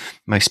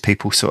most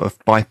people sort of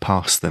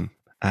bypass them.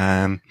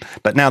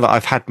 But now that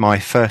I've had my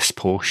first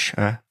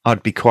Porsche,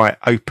 I'd be quite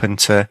open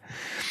to,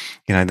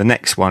 the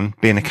next one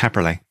being a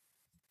cabriolet.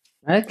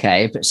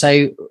 Okay, but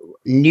so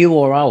new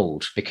or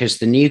old? Because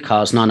the new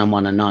cars,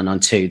 991 and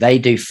 992, they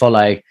do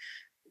follow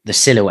the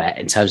silhouette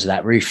in terms of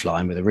that roof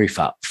line with the roof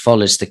up,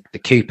 follows the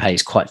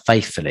coupes quite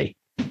faithfully.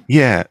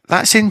 Yeah,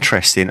 that's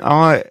interesting.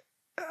 I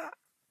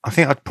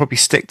think I'd probably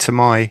stick to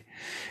my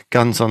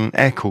guns on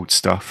air-cooled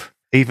stuff,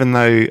 even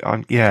though,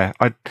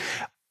 I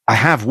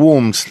have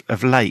warmed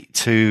of late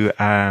to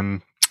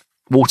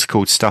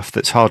water-cooled stuff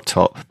that's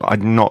hardtop, but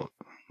I'm not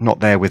not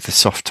there with the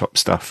soft top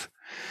stuff,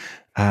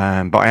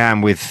 but I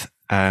am with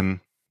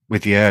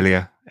the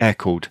earlier air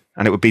cooled,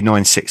 and it would be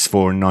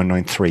 964 and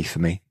 993 for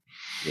me.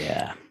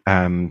 Yeah.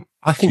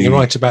 I think you're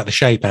right about the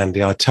shape,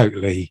 Andy. I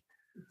totally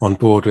on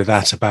board with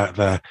that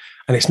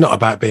and it's not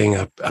about being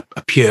a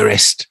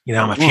purist.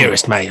 I'm a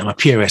purist, mate. I'm a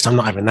purist. I'm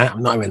not having that.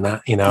 I'm not having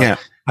that.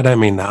 I don't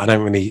mean that. I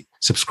don't really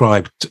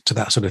subscribe to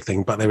that sort of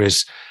thing, but there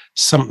is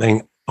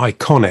something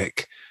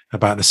iconic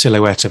about the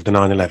silhouette of the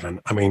 911.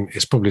 I mean,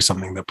 it's probably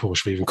something that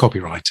Porsche have even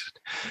copyrighted.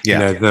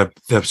 The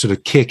sort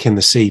of kick in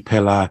the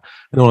C-pillar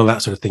and all of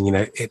that sort of thing.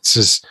 It's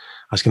as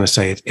I was going to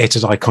say, it's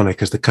as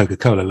iconic as the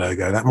Coca-Cola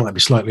logo. That might be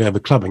slightly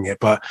overclubbing it,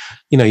 but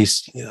you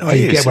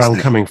get where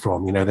I'm coming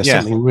from. There's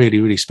something really,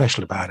 really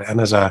special about it.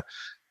 And as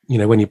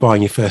when you're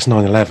buying your first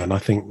 911, I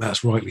think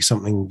that's rightly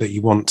something that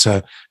you want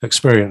to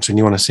experience and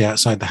you want to see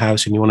outside the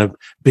house and you want to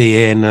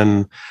be in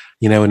and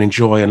and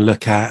enjoy and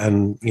look at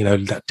and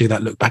do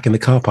that look back in the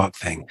car park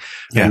thing.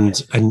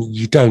 And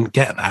you don't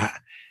get that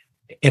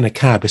in a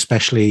cab,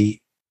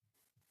 especially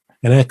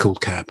an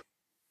air-cooled cab.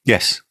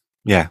 Yes.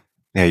 Yeah.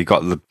 Yeah, you've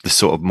got the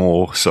sort of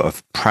more sort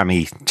of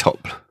prammy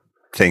top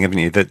thing, haven't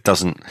you? That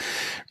doesn't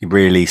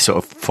really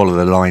sort of follow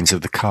the lines of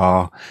the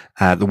car.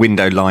 The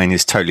window line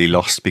is totally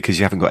lost because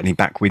you haven't got any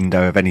back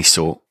window of any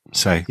sort.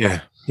 So yeah.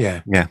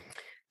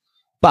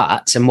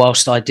 But, and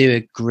whilst I do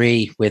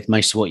agree with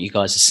most of what you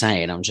guys are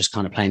saying, I'm just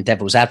kind of playing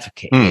devil's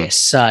advocate here.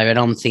 So, and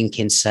I'm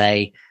thinking,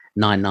 say,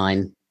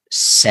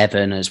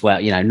 997 as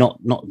well,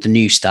 not the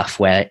new stuff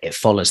where it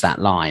follows that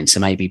line.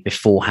 So maybe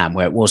beforehand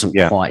where it wasn't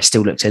quite,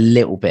 still looked a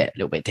little bit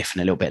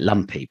different, a little bit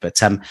lumpy.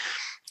 But,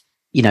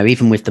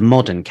 even with the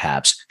modern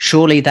cabs,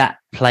 surely that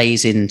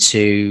plays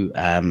into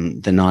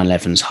the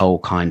 911's whole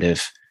kind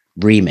of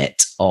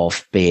remit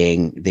of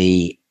being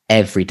the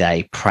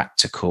everyday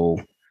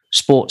practical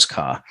sports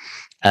car.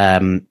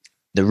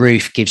 The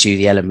roof gives you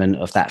the element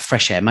of that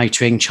fresh air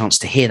motoring, chance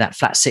to hear that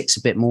flat six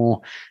a bit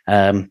more,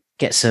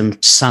 get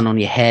some sun on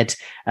your head.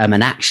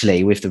 And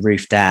actually with the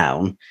roof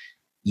down,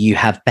 you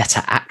have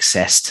better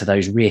access to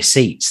those rear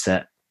seats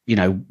that,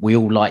 we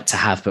all like to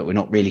have, but we're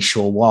not really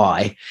sure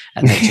why.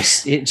 And they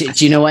just,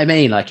 do you know what I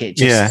mean? Like it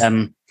just,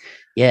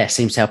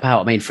 seems to help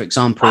out. I mean, for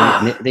example,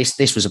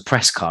 this was a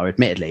press car,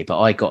 admittedly, but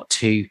I got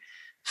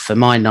for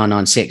my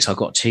 996, I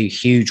got two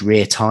huge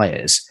rear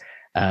tires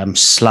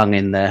slung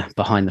in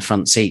behind the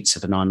front seats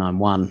of a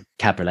 991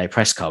 Cabriolet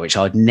press car, which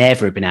I'd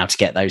never have been able to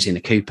get those in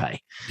a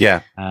coupe.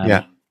 Yeah.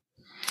 I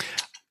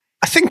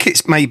think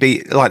it's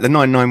maybe like the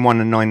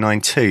 991 and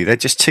 992. They're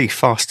just too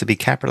fast to be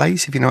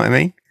Cabriolets, if you know what I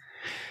mean.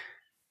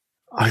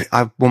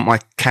 I want my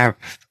cab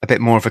a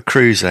bit more of a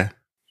cruiser,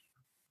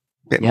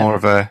 a bit more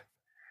of a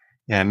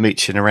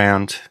mooching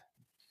around.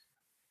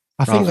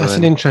 I think that's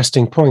an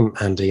interesting point,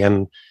 Andy.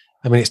 And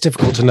I mean, it's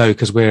difficult to know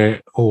because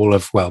we're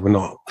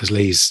not, because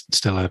Lee's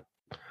still a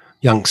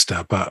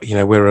youngster, but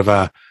we're of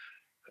a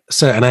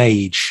certain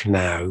age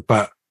now.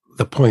 But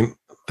the point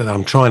that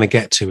I'm trying to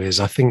get to is,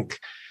 I think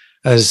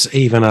as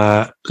even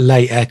a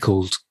late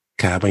air-cooled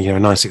cab, a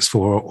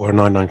 964 or a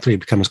 993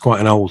 becomes quite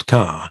an old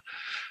car,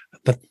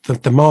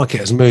 the market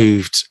has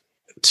moved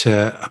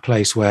to a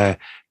place where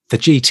the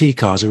GT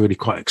cars are really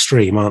quite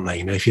extreme, aren't they?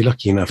 If you're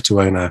lucky enough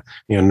to own a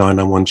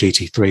 991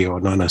 GT3 or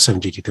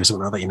 907 GT3 or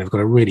something like that, you've got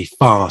a really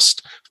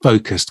fast,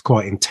 focused,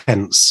 quite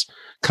intense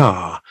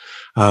car.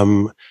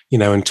 And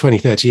 20,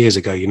 30 years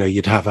ago,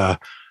 you'd have a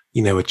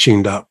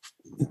tuned up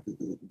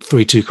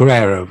 3.2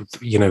 Carrera,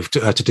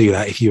 to do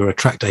that. If you were a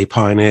track day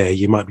pioneer,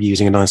 you might be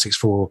using a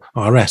 964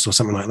 RS or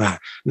something like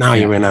that. Now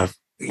you're in a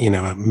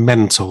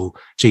mental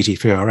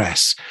GT3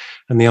 RS,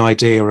 and the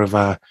idea of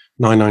a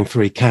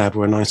 993 cab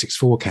or a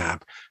 964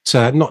 cab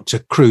to not to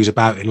cruise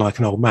about in like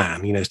an old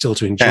man, still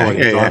to enjoy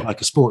it like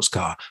a sports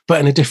car, but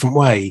in a different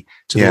way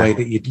to the way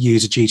that you'd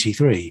use a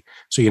GT3.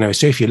 So,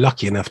 so if you're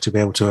lucky enough to be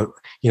able to,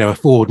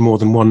 afford more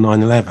than one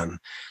 911,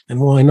 then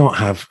why not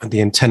have the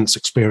intense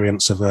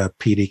experience of a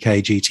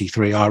PDK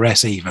GT3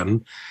 RS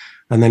even?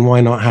 And then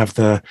why not have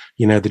the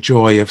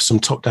joy of some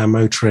top down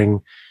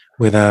motoring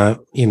with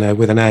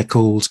an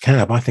air-cooled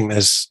cab? I think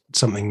there's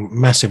something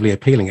massively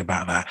appealing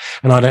about that.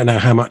 And I don't know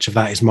how much of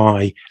that is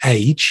my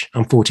age,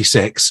 I'm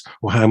 46,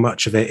 or how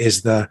much of it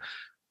is the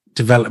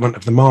development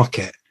of the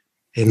market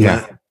in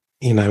that,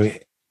 in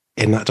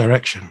that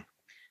direction.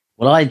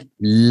 Well, I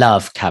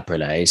love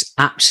cabriolets,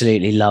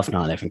 absolutely love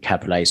 911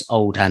 cabriolets,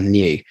 old and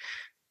new.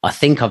 I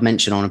think I've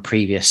mentioned on a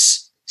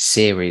previous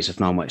series of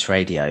Nine Works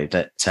Radio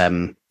that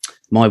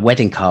my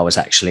wedding car was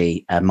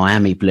actually a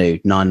Miami Blue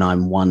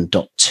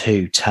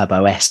 991.2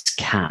 Turbo S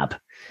cab.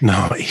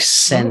 Nice.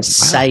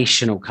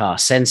 Sensational car,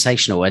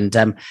 sensational.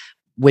 And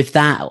with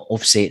that,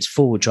 obviously, it's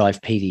four-wheel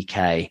drive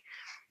PDK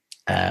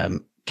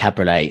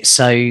cabriolet.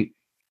 So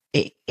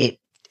it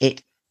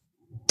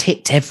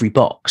ticked every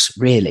box,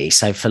 really.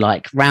 So for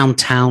like round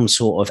town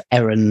sort of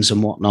errands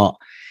and whatnot,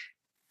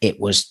 it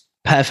was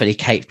perfectly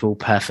capable,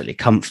 perfectly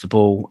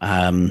comfortable.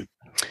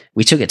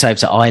 we took it over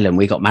to Ireland.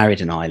 We got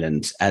married in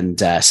Ireland, and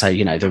so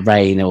the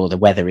rain or the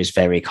weather is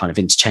very kind of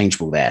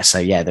interchangeable there. So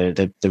yeah,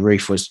 the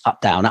roof was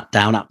up down, up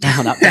down, up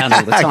down, up down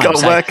all the time. Got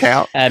to work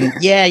out. And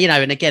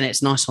again,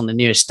 it's nice on the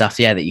newest stuff.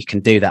 Yeah, that you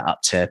can do that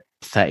up to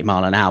 30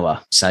 mile an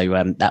hour.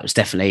 So that was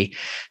definitely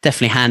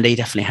handy,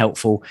 definitely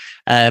helpful.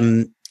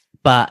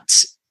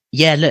 But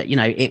yeah, look,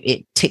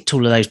 it ticked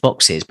all of those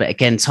boxes. But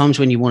again, times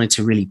when you wanted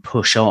to really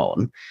push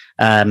on.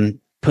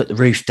 Put the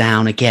roof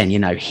down again,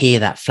 hear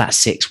that flat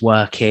six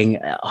working.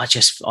 I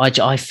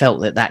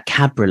felt that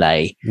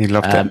cabriolet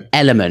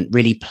element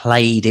really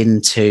played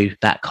into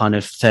that kind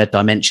of third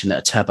dimension that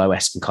a Turbo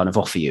S can kind of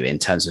offer you in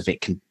terms of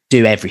it can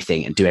do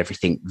everything and do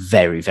everything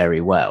very,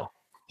 very well.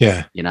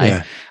 Yeah.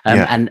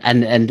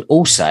 And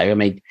also, I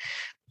mean,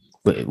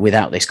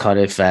 without this kind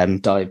of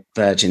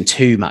diverging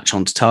too much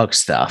onto Targa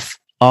stuff,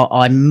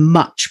 I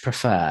much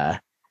prefer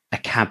a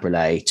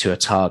cabriolet to a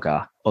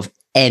Targa of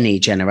any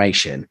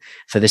generation,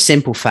 for the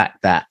simple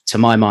fact that, to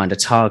my mind, a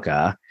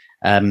Targa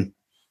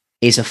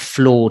is a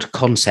flawed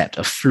concept,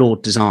 a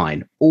flawed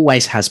design,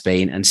 always has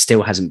been and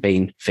still hasn't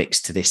been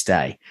fixed to this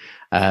day.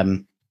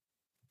 The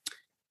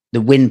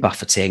wind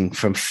buffeting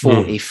from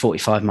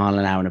 45 mile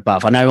an hour and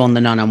above. I know on the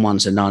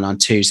 991s and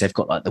 992s, they've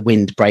got like the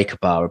wind breaker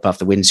bar above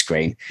the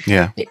windscreen.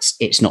 Yeah.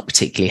 It's not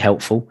particularly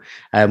helpful.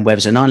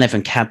 Whereas a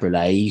 911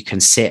 cabriolet, you can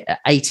sit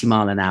at 80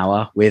 mile an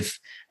hour with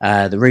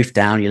the roof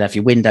down, you'll have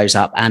your windows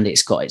up, and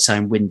it's got its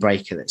own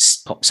windbreaker that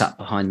pops up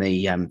behind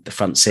the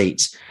front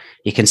seats.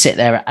 You can sit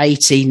there at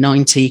 80,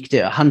 90, you could do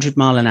it 100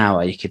 mile an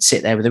hour. You could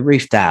sit there with the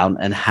roof down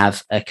and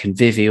have a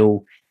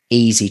convivial,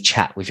 easy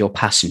chat with your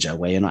passenger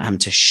where you're not having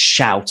to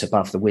shout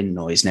above the wind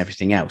noise and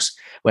everything else.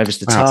 Whereas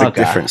the Targa, big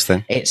difference,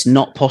 then. It's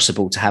not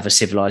possible to have a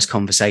civilized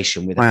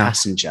conversation with a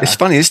passenger. It's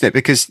funny, isn't it?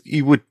 Because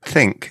you would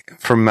think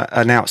from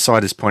an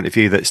outsider's point of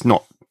view that's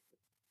not,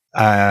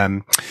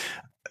 not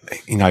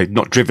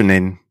driven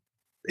in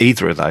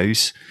either of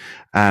those,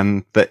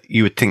 but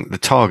you would think the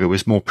Targa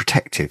was more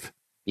protective.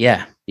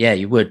 Yeah,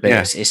 you would, but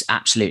it's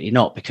absolutely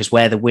not, because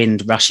where the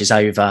wind rushes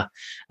over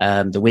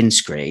the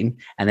windscreen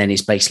and then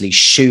is basically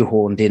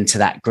shoehorned into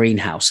that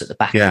greenhouse at the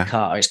back of the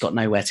car, it's got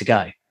nowhere to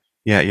go.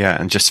 Yeah,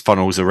 and just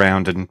funnels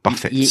around and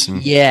buffets.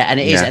 And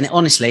it is, and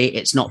honestly,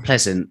 it's not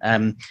pleasant.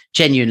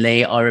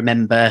 Genuinely, I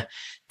remember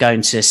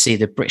going to see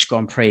the British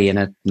Grand Prix in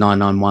a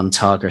 991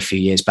 Targa a few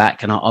years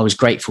back, and I was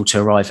grateful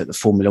to arrive at the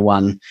Formula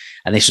One,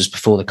 and this was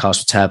before the cars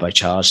were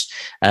turbocharged,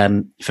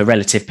 for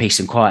relative peace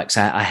and quiet, because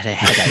I had a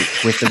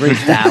headache with the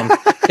roof down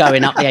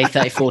going up the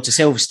A34 to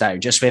Silverstone,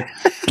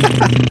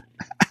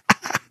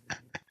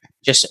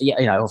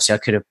 obviously I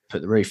could have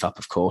put the roof up,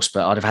 of course,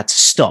 but I'd have had to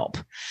stop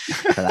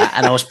for that,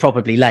 and I was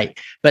probably late.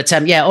 But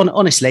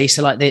honestly,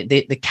 so like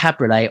the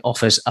cabriolet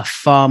offers a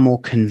far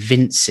more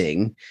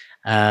convincing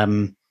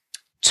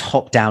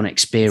top-down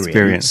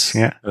experience.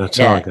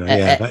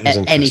 That is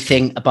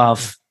anything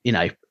above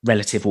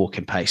relative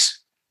walking pace.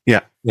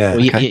 Well,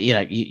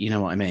 you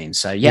know what I mean.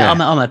 So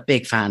I'm a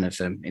big fan of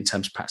them in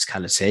terms of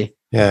practicality.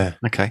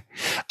 Okay.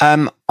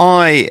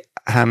 I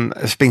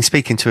have been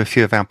speaking to a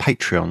few of our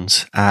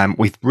Patreons.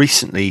 We've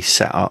recently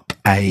set up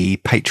a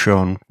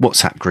Patreon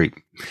WhatsApp group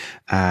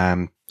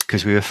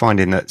because we were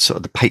finding that sort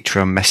of the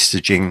Patreon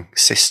messaging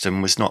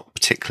system was not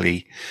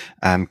particularly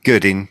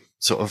good in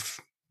sort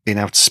of being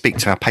able to speak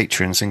to our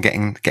patrons and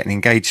getting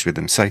engaged with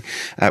them. So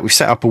we've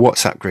set up a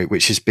WhatsApp group,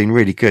 which has been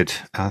really good.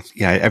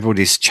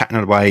 Everybody's chatting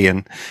away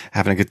and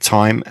having a good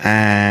time.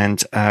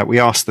 And we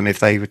asked them if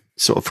they would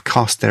sort of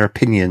cast their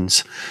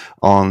opinions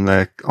on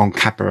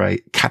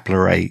cabriolet.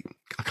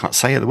 I can't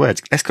say the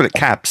words. Let's call it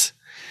cabs.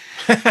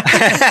 So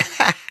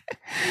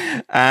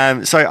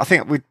I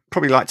think we'd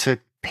probably like to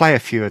play a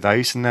few of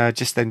those and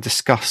just then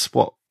discuss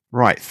what.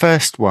 Right.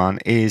 First one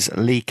is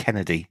Lee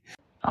Kennedy.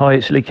 Hi,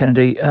 it's Lee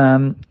Kennedy.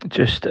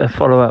 Just a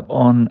follow-up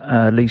on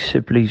Lee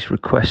Sibley's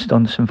request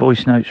on some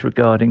voice notes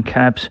regarding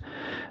cabs.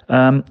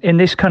 In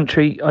this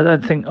country, I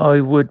don't think I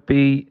would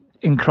be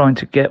inclined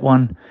to get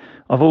one.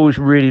 I've always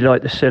really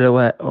liked the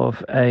silhouette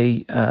of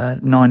a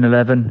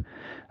 911,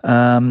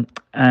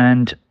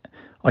 and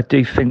I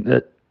do think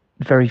that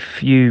very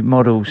few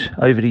models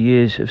over the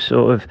years have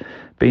sort of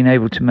been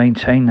able to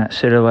maintain that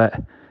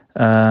silhouette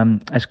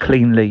as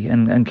cleanly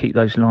and keep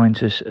those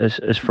lines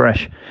as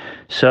fresh.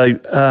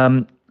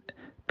 So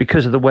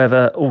because of the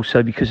weather,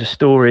 also because of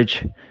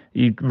storage,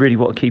 you really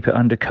want to keep it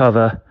under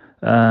cover,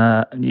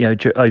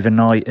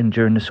 overnight and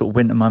during the sort of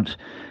winter months,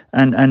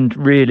 and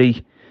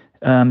really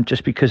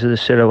just because of the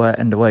silhouette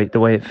and the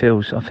way it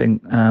feels, I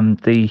think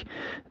the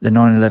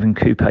 911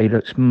 coupe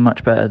looks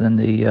much better than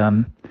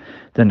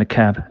the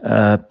cab.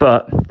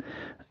 But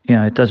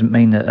it doesn't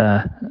mean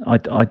that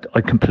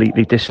I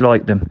completely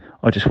dislike them.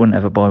 I just wouldn't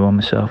ever buy one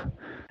myself.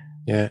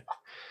 Yeah.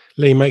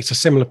 Lee makes a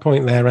similar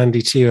point there,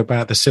 Andy, to you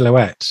about the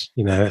silhouette.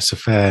 That's a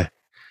fair.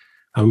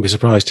 I wouldn't be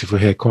surprised if we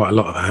hear quite a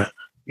lot of that.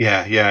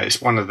 Yeah.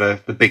 It's one of the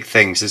big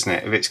things, isn't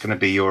it? If it's going to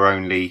be your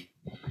only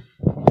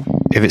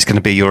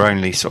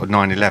sort of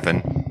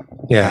 911,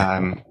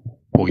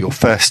 or your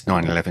first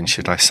 911,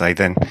 should I say?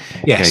 Then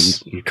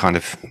yes, you kind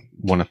of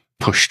want to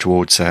push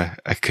towards a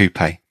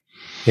coupe.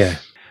 Yeah.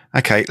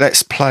 Okay,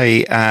 let's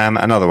play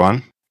another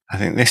one. I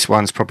think this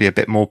one's probably a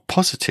bit more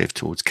positive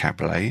towards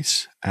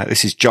cabriolets.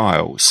 This is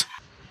Giles.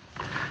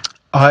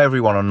 Hi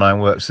everyone on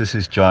Nineworks, this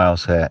is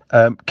Giles here.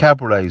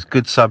 Cabriolets,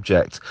 good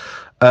subject.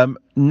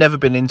 Never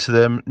been into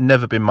them,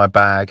 never been my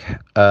bag.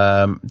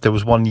 There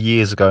was one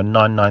years ago, a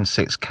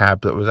 996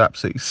 cab that was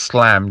absolutely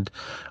slammed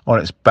on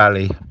its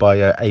belly by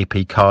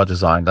AP Car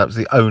Design. That was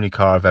the only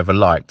car I've ever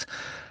liked.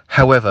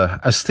 However,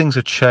 as things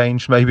have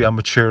changed, maybe I'm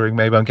maturing,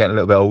 maybe I'm getting a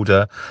little bit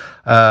older,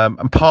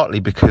 and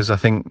partly because I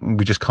think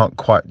we just can't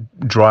quite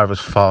drive as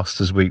fast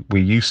as we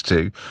used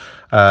to,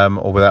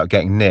 or without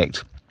getting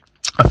nicked.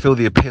 I feel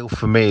the appeal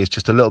for me is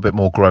just a little bit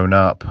more grown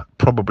up,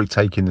 probably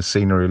taking the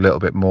scenery a little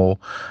bit more,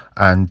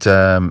 and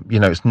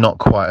it's not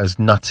quite as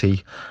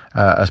nutty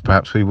as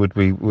perhaps we would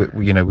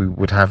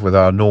have with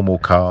our normal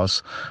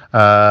cars.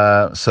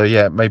 So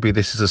yeah, maybe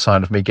this is a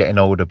sign of me getting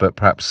older, but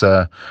perhaps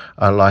I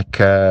like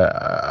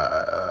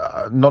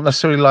not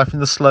necessarily life in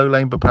the slow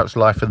lane, but perhaps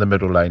life in the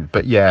middle lane.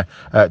 But yeah,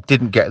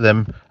 didn't get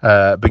them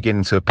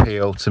beginning to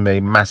appeal to me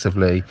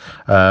massively.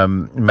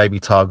 Maybe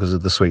Targas are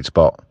the sweet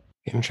spot.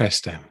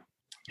 Interesting.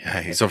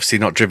 Yeah, he's obviously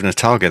not driven a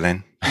Targa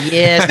then.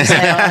 Yeah,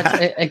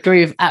 I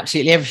agree with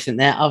absolutely everything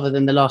there, other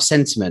than the last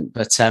sentiment.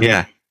 But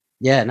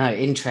no,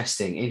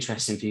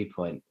 interesting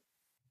viewpoint.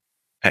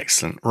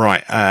 Excellent.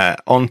 Right,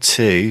 on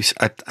to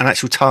an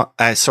actual not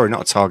a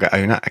Targa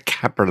owner, a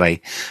cabriolet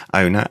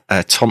owner,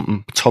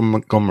 Tom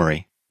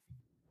Montgomery.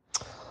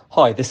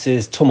 Hi, this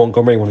is Tom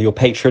Montgomery, one of your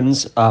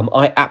patrons.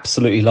 I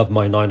absolutely love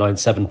my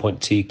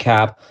 997.2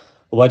 cab.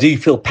 Well, I do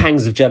feel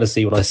pangs of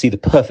jealousy when I see the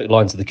perfect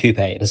lines of the coupe,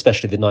 and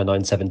especially the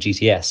 997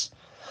 GTS.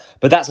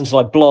 But that's until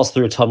I blast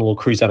through a tunnel or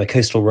cruise down a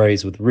coastal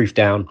road with the roof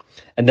down,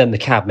 and then the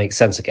cab makes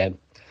sense again.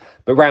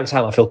 But round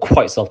town, I feel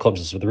quite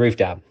self-conscious with the roof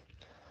down.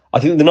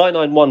 I think the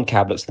 991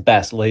 cab looks the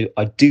best, although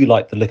I do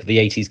like the look of the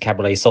 80s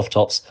cabriolet soft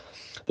tops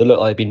that look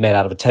like they've been made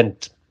out of a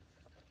tent.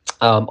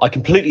 I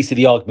completely see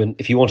the argument,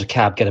 if you want a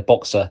cab, get a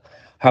Boxster.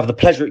 However, the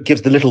pleasure it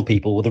gives the little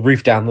people with the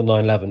roof down the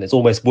 911 is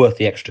almost worth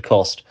the extra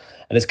cost.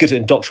 And it's good to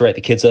indoctrinate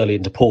the kids early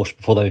into Porsche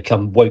before they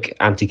become woke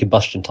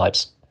anti-combustion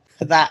types.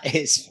 That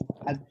is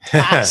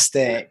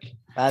fantastic.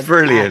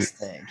 Brilliant.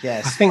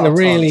 Yes. I think the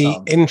really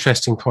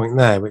interesting point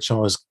there, which I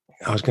was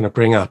going to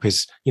bring up,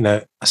 is,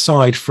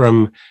 aside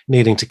from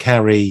needing to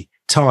carry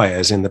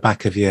tyres in the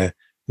back of your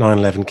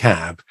 911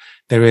 cab,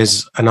 there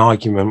is an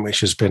argument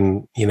which has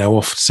been,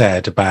 often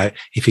said about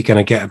if you're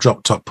going to get a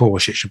drop-top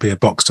Porsche, it should be a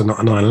Boxster, not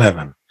a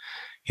 911.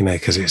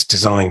 Because it's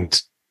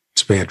designed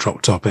to be a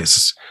drop top.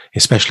 It's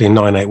especially in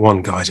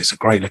 981, guys. It's a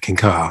great looking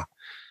car.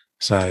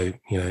 So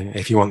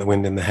if you want the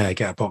wind in the hair,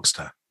 get a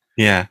Boxster.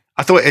 Yeah,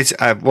 I thought it's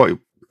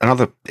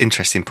another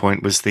interesting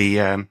point was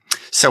the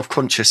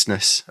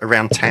self-consciousness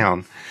around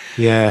town.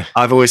 Yeah,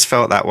 I've always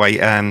felt that way.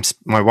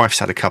 My wife's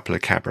had a couple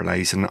of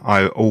cabriolets, and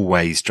I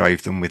always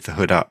drove them with the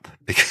hood up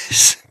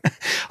because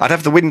I'd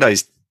have the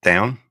windows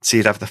down, so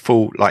you'd have the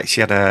full. Like she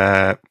had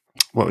a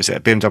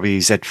BMW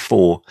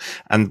Z4,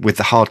 and with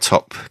the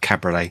hardtop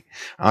cabriolet.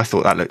 I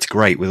thought that looked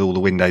great with all the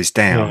windows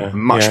down. Yeah,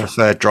 Much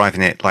preferred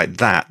driving it like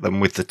that than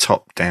with the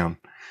top down.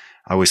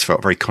 I always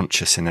felt very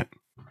conscious in it.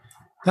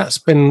 That's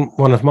been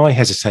one of my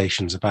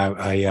hesitations about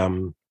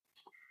a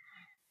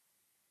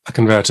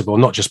convertible,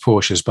 not just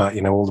Porsches, but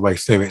all the way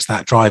through. It's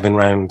that driving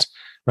round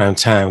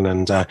town.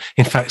 And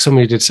in fact,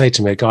 somebody did say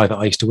to me, a guy that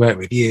I used to work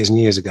with years and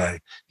years ago,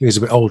 he was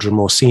a bit older and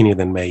more senior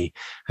than me,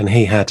 and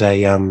he had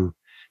a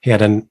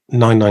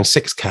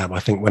 996 cab, I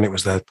think, when it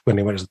was the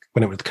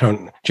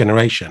current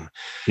generation.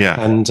 Yeah.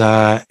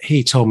 And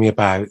he told me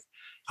about,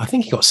 I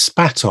think he got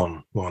spat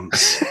on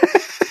once.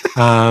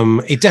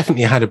 He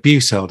definitely had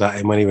abuse held at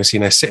him when he was,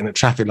 sitting at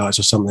traffic lights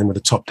or something with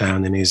the top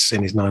down in his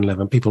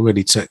 911. People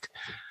really took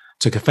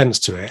offense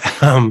to it.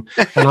 And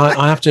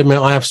I have to admit,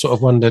 I have sort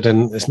of wondered,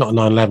 and it's not a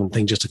 911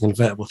 thing, just a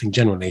convertible thing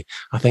generally.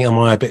 I think, am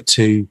I a bit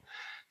too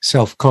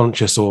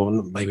self-conscious or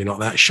maybe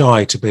not that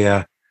shy to be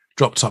a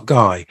drop top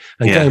guy?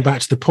 And going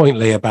back to the point,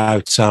 Lee,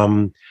 about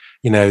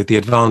the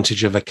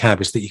advantage of a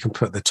cab is that you can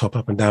put the top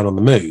up and down on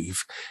the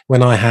move.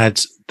 When I had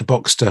the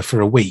Boxster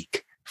for a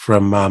week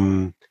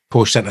from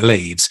Porsche Centre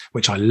Leeds,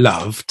 which I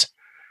loved,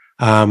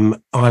 I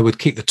would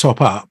keep the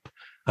top up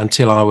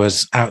until I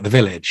was out the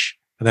village,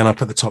 and then I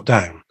put the top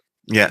down.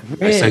 Yeah.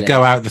 Really? So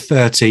go out the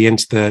 30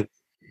 into the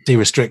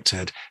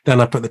de-restricted,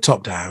 then I put the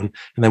top down,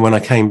 and then when I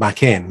came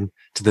back in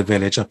to the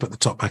village, I put the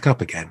top back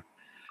up again.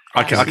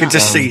 I can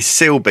just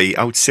see old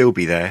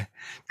Silby there,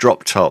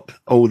 drop top,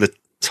 all the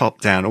top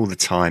down all the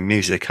time,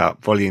 music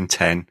up, volume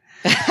 10.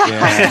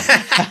 Yeah.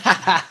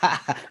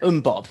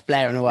 Bob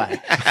blaring away.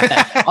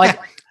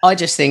 I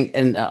just think,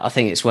 and I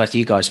think it's worth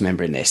you guys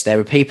remembering this, there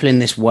are people in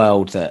this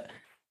world that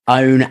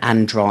own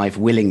and drive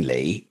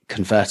willingly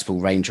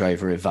convertible Range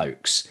Rover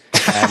Evokes.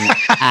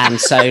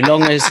 And so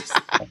long as,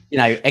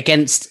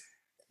 against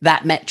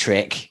that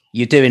metric,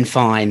 you're doing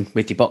fine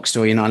with your Boxster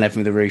or your 911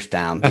 with the roof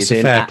down. That's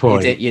you're a doing fair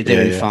point. You're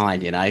doing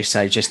fine,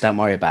 so just don't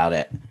worry about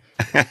it.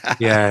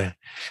 Yeah.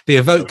 The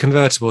Evoque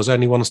convertible is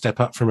only one step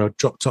up from a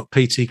drop top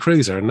PT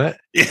Cruiser, isn't it?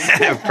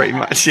 Yeah, pretty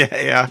much.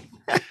 Yeah.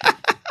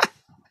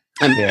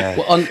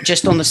 Well,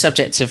 just on the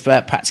subject of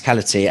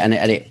practicality, and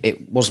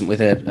it wasn't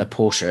with a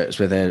Porsche, it was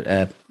with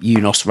a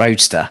Unos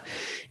Roadster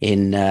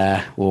in,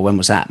 when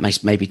was that?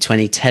 Maybe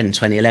 2010,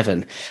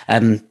 2011.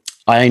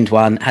 I owned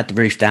one, had the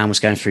roof down, was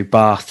going through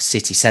Bath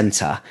city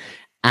centre,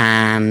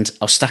 and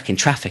I was stuck in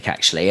traffic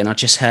actually, and I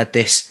just heard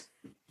this.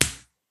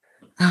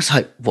 I was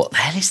like, what the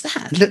hell is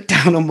that? I looked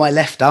down on my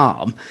left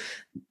arm.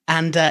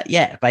 And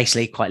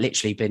basically, quite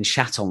literally, been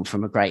shat on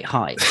from a great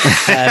height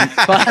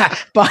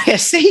by a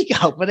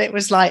seagull. But it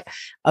was like,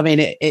 I mean,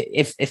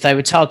 if they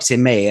were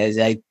targeting me,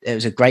 it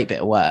was a great bit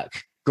of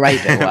work.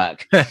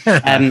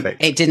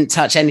 It didn't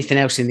touch anything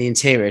else in the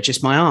interior,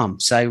 just my arm.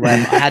 So I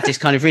had this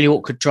kind of really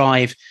awkward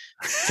drive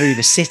through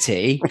the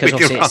city because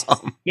obviously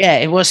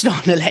it was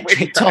not an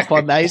electric top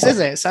on those, is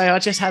it? So I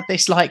just had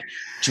this like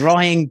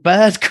drying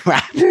bird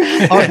crap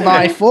on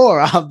my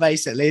forearm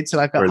basically until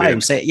I got home.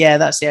 So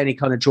that's the only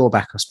kind of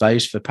drawback, I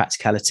suppose, for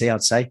practicality,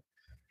 I'd say.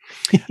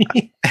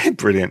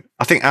 Brilliant.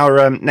 I think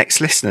our next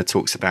listener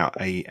talks about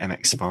a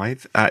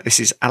MX-5.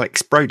 This is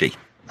Alex Brody.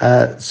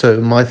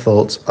 So my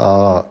thoughts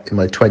are, in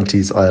my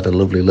 20s, I had a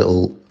lovely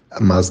little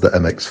Mazda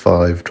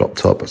MX-5 drop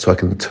top, so I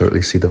can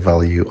totally see the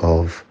value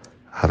of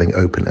having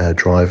open air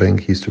driving.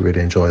 Used to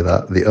really enjoy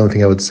that. The only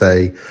thing I would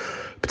say,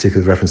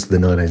 particularly with reference to the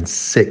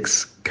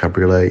 996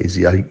 Cabriolet,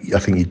 is I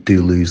think you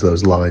do lose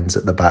those lines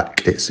at the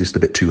back. It's just a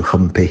bit too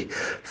humpy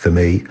for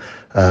me.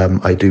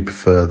 I do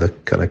prefer the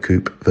kind of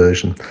coupe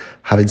version.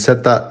 Having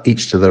said that,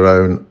 each to their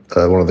own.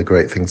 One of the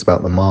great things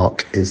about the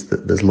Mark is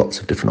that there's lots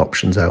of different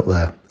options out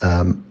there.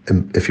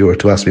 And if you were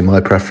to ask me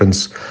my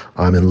preference,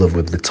 I'm in love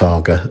with the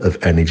Targa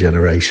of any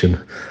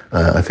generation.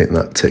 I think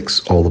that ticks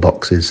all the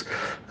boxes.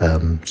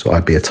 So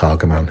I'd be a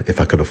Targa man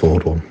if I could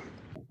afford one.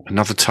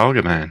 Another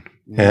Targa man.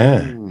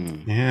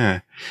 Yeah.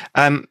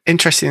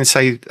 Interesting to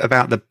say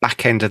about the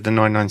back end of the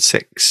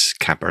 996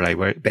 Cabriolet,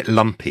 where it's a bit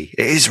lumpy.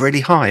 It is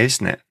really high,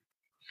 isn't it?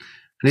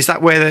 And is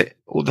that where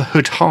all the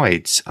hood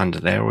hides under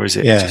there, or is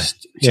it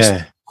just...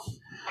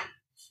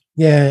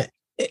 Yeah.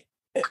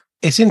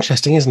 It's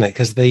interesting, isn't it?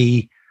 Because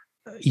you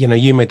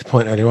made the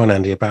point earlier on,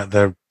 Andy, about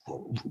the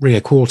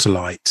rear quarter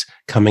light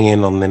coming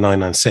in on the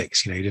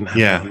 996. You didn't have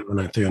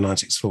 993 or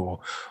 964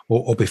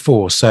 or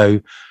before. So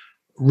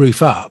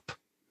roof up,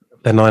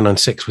 the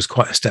 996 was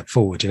quite a step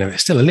forward.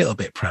 It's still a little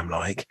bit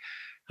Prem-like.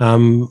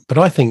 But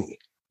I think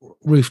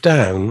roof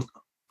down,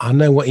 I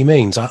know what he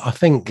means. I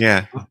think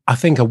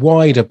a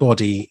wider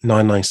body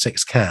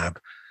 996 cab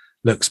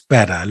looks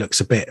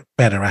a bit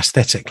better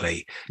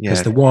aesthetically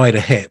because the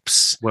wider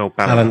hips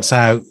balance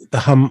out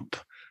the hump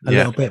a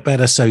little bit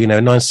better. So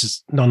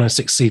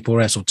 996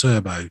 C4S or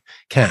turbo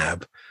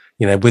cab,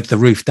 with the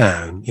roof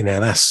down,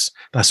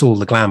 that's all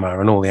the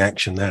glamour and all the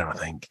action there. I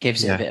think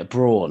gives it a bit of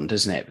brawn,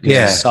 doesn't it?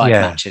 Because the side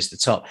matches the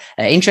top.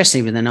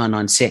 Interestingly, with the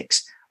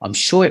 996, I'm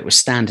sure it was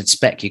standard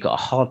spec. You got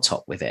a hard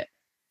top with it.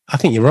 I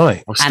think you're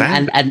right.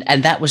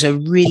 And that was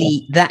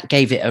that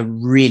gave it a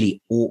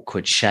really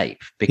awkward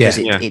shape because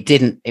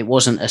it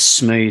wasn't a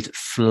smooth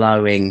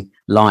flowing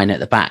line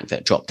at the back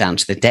that dropped down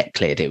to the deck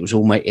lid. It was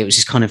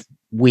this kind of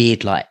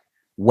weird like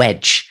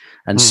wedge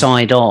and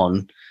side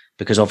on,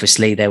 because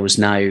obviously there was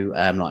no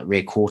like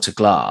rear quarter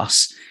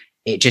glass.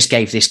 It just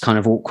gave this kind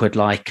of awkward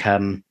like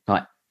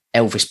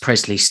Elvis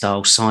Presley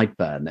style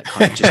sideburn that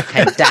kind of just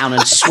came down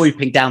and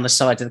swooping down the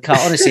side of the car.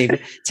 Honestly,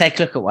 take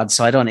a look at one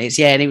side on it.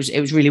 And it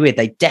was really weird.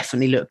 They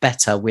definitely look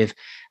better with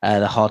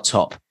the hard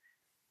top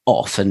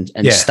off and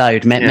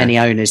stowed. Many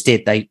owners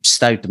did. They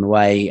stowed them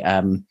away,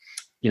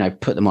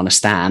 put them on a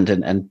stand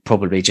and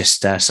probably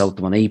just sold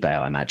them on eBay,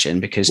 I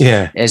imagine, because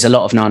there's a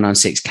lot of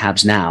 996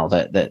 cabs now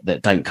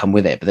that don't come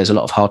with it, but there's a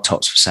lot of hard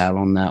tops for sale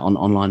on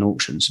online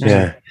auctions.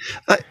 Yeah.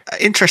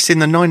 Interesting.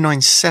 The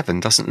 997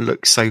 doesn't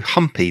look so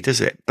humpy,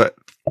 does it? But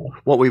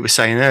what we were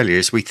saying earlier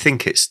is we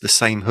think it's the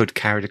same hood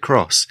carried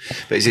across,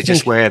 but is it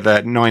just where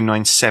the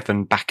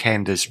 997 back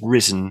end has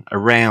risen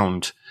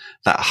around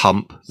that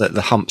hump that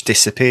the hump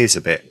disappears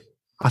a bit?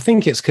 I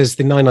think it's because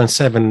the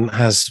 997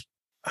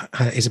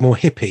 is more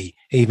hippie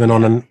even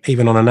on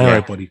a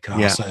narrow bodied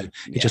car, so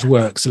it just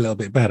works a little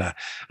bit better.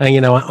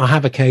 And I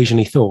have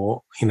occasionally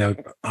thought,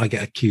 I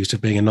get accused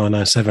of being a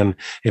 997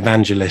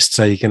 evangelist,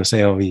 so you're going to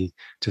say, oh, he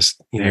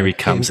just here he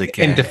comes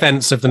again in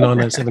defense of the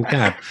 997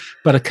 cab.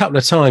 But a couple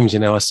of times,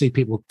 I see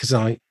people, because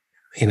I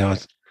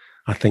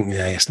think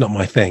it's not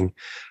my thing,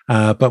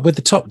 but with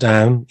the top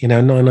down,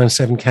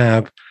 997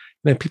 cab,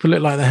 people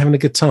look like they're having a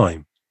good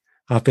time.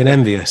 I've been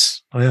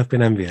envious.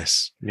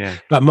 Yeah.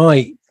 But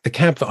the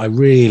cab that I'd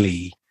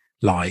really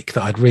like,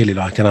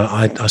 and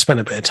I spent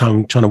a bit of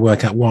time trying to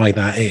work out why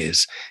that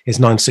is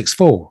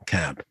 964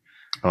 cab.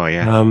 Oh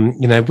yeah.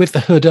 With the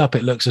hood up,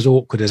 it looks as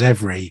awkward as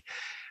every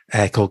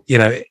air-cooled.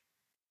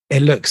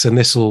 It looks, and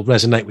this will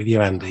resonate with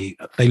you, Andy.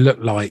 They look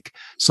like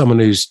someone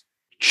who's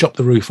chopped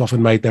the roof off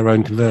and made their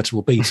own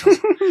convertible Beetle,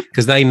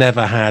 because they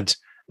never had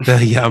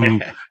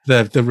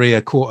the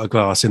rear quarter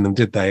glass in them,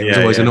 did they? It was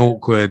always an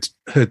awkward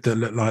hood that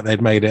looked like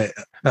they'd made it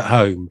at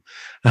home.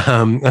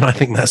 And I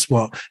think that's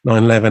what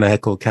 911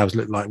 air-cooled cabs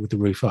look like with the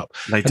roof up.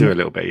 They do a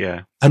little bit,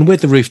 yeah. And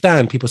with the roof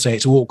down, people say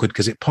it's awkward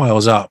because it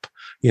piles up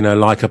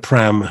like a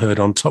pram hood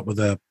on top of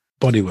the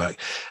bodywork.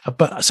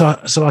 But so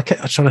I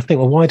kept trying to think,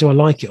 well, why do I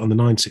like it on the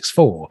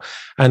 964?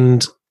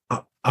 And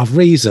I've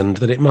reasoned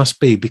that it must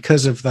be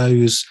because of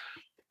those,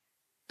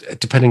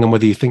 depending on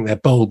whether you think they're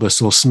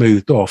bulbous or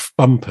smoothed off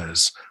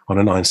bumpers on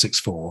a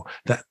 964,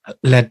 that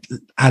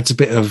adds a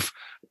bit of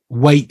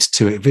weight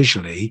to it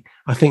visually.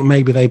 I think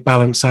maybe they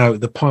balance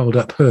out the piled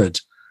up hood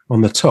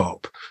on the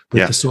top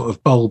with the sort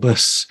of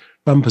bulbous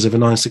bumpers of a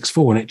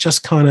 964, and it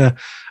just kind of,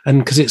 and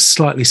because it's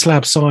slightly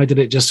slab sided,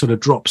 it just sort of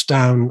drops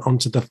down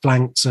onto the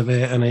flanks of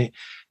it. And it,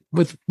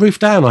 with roof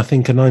down, I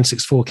think a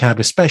 964 cab,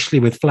 especially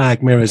with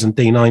flag mirrors and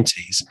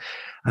D90s,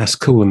 that's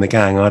cool in the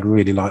gang. I'd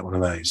really like one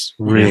of those.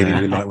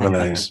 Really like one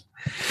of those.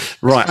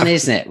 Right. It's funny,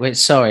 isn't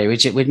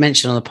it? We'd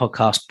mentioned on the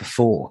podcast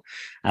before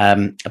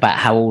about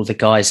how all the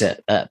guys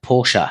at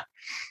Porsche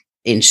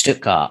in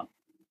Stuttgart,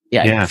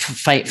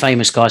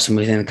 famous guys from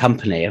within the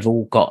company, have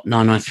all got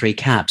 993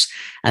 cabs.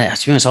 And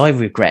to be honest, I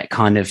regret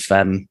kind of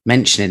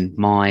mentioning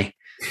my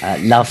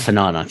love for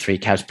 993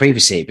 cabs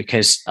previously,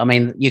 because I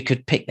mean, you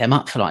could pick them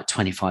up for like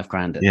 25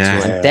 grand at the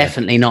time.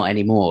 Definitely not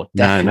anymore.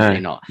 Definitely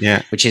not.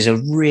 Yeah. Which is a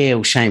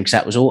real shame, because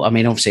that was all, I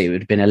mean, obviously it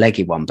would have been a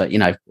leggy one, but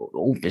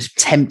it's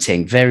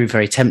tempting, very,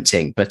 very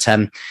tempting. But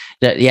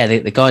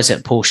the guys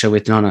at Porsche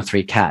with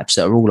 993 cabs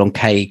that are all on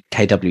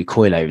KW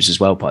coilovers as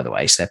well, by the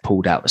way. So they're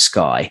pulled out the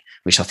sky,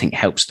 which I think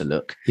helps the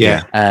look.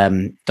 Yeah.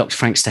 Dr.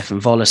 Frank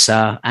Stefan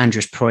Volliser,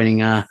 Andreas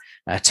Preuninger,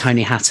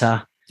 Tony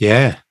Hatter.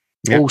 Yeah.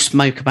 All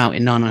smoke about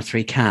in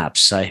 993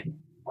 cabs. So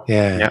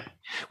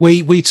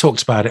we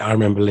talked about it, I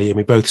remember, Lee, and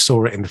we both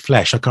saw it in the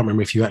flesh. I can't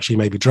remember if you actually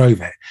maybe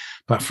drove it,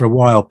 but for a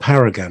while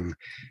Paragon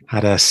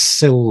had a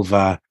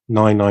silver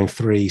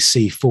 993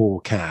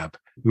 C4 cab,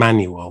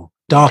 manual,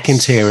 dark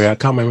interior. I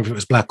can't remember if it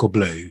was black or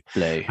blue.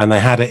 And they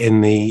had it in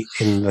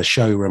the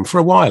showroom for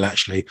a while,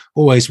 actually,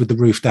 always with the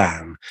roof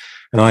down.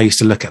 And I used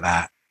to look at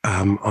that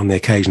on the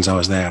occasions I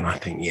was there, and I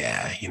think,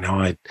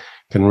 I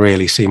can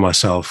really see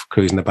myself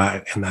cruising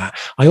about in that.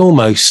 I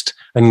almost,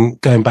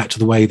 and going back to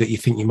the way that you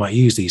think you might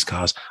use these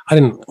cars,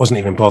 wasn't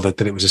even bothered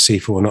that it was a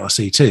C4, not a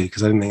C2,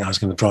 because I didn't think I was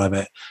going to drive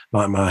it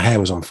like my hair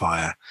was on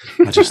fire.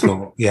 I just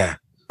thought,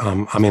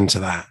 I'm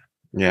into that.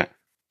 Yeah.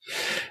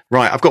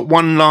 Right. I've got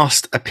one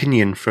last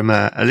opinion from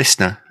a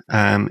listener.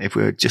 If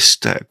we would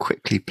just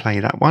quickly play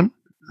that one.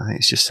 I think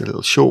it's just a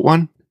little short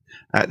one.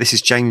 This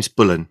is James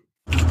Bullen.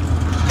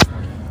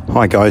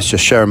 Hi guys,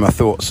 just sharing my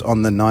thoughts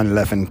on the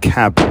 911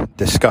 cab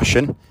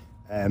discussion.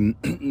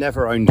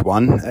 Never owned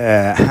one,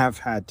 have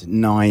had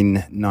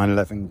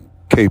 911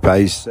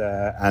 coupes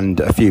and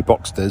a few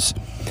Boxsters,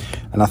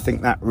 and I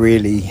think that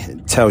really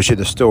tells you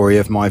the story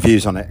of my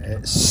views on it.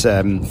 It's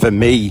for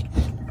me,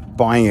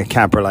 buying a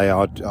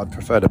cabriolet, I'd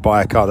prefer to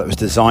buy a car that was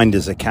designed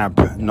as a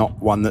cab, not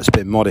one that's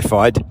been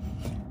modified.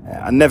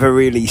 I never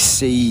really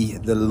see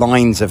the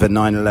lines of a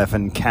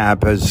 911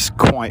 cab as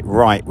quite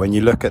right when you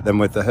look at them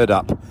with the hood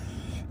up.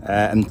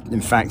 And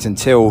in fact,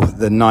 until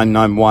the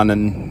 991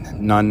 and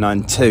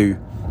 992,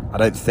 I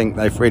don't think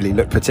they've really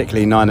looked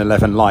particularly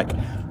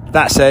 911-like.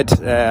 That said,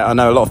 I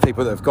know a lot of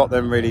people that have got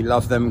them really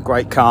love them,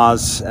 great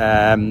cars,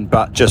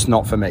 but just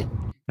not for me.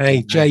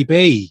 Hey,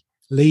 JB,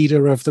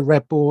 leader of the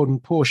Redbourne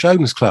Porsche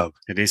Owners Club.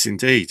 It is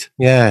indeed.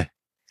 Yeah,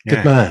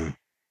 good man.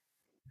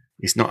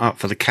 He's not up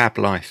for the cab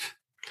life.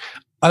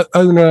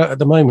 Owner at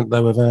the moment,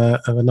 though, of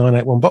a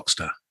 981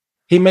 Boxster.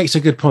 He makes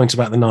a good point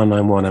about the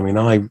 991. I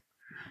mean,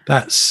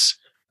 that's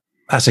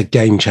a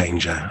game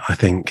changer, I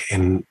think,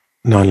 in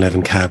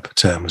 911 cab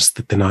terms,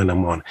 the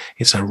 991.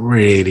 It's a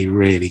really,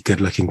 really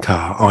good looking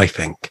car, I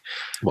think.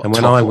 And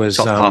when I was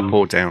top up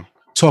or down?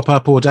 Top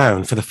up or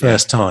down for the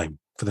first time.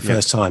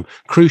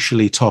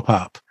 Crucially top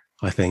up,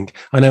 I think.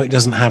 I know it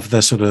doesn't have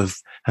the sort of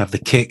have the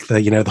kick, the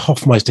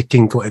Hofmeister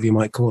kink, whatever you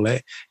might call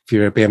it, if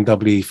you're a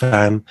BMW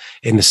fan,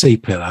 in the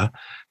C-pillar,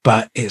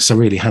 but it's a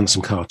really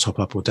handsome car, top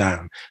up or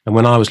down. And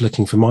when I was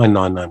looking for my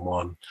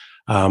 991,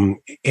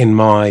 in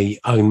my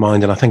own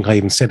mind, and I think I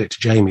even said it to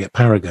Jamie at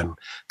Paragon,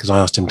 because I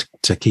asked him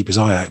to keep his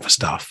eye out for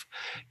stuff.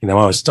 I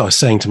was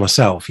saying to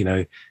myself,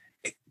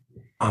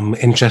 I'm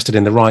interested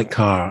in the right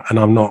car, and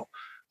I'm not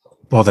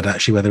bothered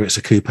actually whether it's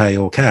a coupe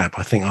or cab.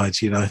 I think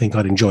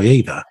I'd enjoy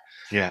either.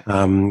 Yeah.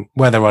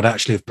 Whether I'd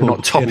actually have pulled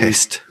not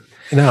toppist.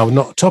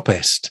 Not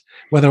toppist.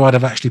 Whether I'd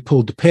have actually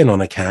pulled the pin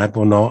on a cab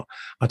or not,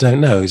 I don't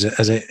know. As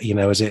it?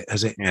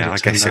 Yeah, I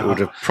guess it would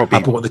have probably.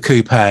 I bought the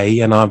coupe,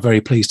 and I'm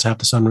very pleased to have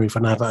the sunroof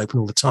and have it open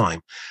all the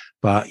time.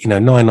 But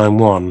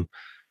 991,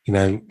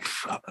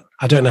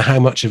 I don't know how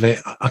much of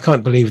it. I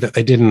can't believe that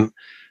they didn't,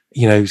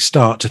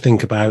 start to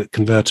think about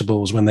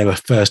convertibles when they were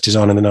first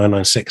designed in the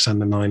 996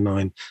 and the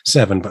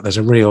 997. But there's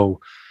a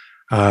real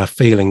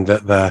feeling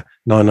that the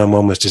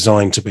 991 was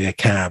designed to be a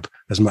cab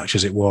as much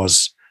as it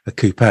was a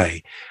coupe.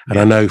 And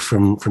I know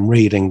from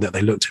reading that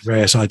they looked at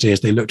various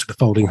ideas. They looked at the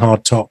folding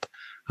hardtop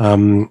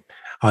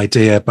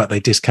idea, but they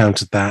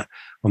discounted that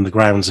on the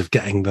grounds of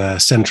getting the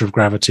center of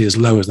gravity as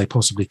low as they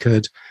possibly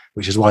could,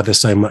 which is why there's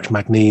so much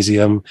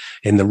magnesium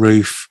in the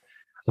roof.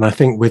 And I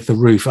think with the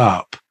roof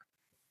up,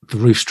 the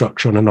roof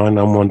structure on a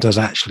 991 does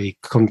actually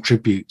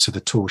contribute to the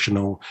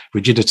torsional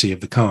rigidity of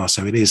the car,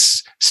 so it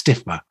is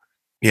stiffer.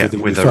 Yeah,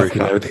 with the roof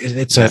up.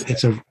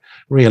 It's a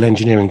real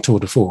engineering tour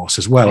de force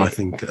as well. I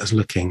think as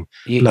looking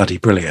bloody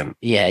brilliant.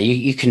 Yeah,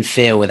 you can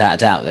feel without a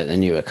doubt that the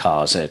newer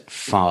cars are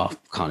far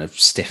kind of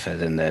stiffer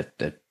than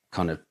the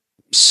kind of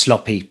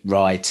sloppy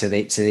ride to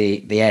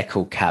the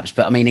air-cooled cabs.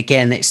 But I mean,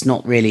 again, it's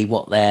not really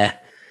what they're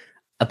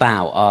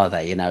about, are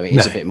they? You know, it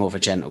is a bit more of a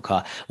gentle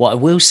car. What I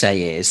will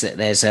say is that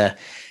there's a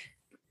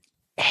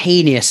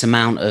heinous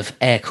amount of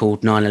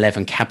air-cooled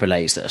 911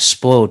 cabriolets that are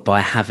spoiled by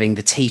having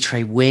the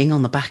T-tray wing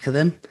on the back of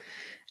them.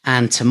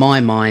 And to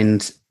my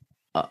mind,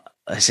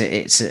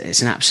 it's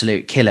an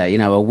absolute killer. You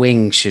know, a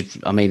wing should,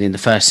 I mean, in the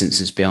first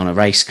instance, be on a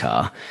race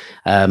car.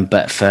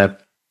 But for,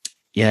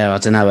 I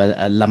don't know,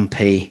 a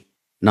lumpy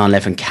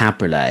 911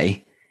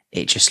 cabriolet,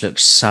 it just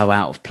looks so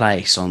out of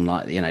place on,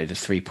 like, you know, the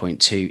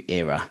 3.2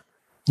 era.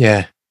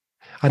 Yeah,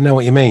 I know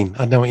what you mean.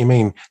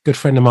 Good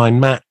friend of mine,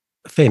 Matt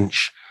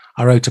Finch,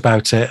 I wrote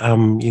about it.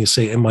 You'll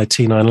see it in my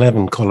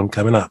T911 column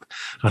coming up.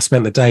 I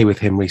spent the day with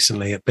him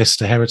recently at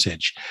Bicester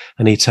Heritage,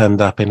 and he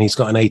turned up and he's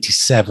got an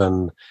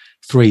 87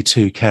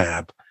 3.2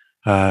 cab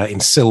in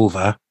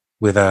silver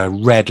with a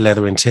red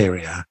leather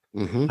interior,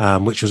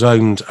 which was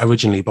owned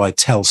originally by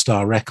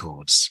Telstar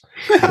Records,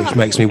 which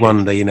makes me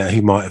wonder, you know,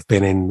 who might have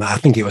been in. I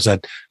think it was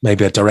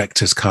maybe a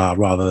director's car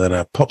rather than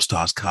a pop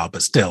star's car,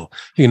 but still,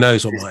 who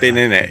knows what might have been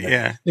in it?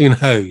 Yeah, who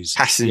knows?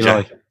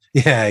 Passenger.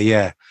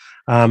 Yeah.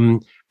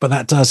 But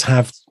that does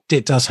have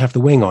the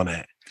wing on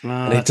it.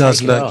 And it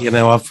does look, you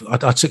know,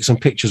 I took some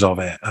pictures of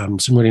it,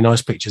 some really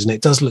nice pictures, and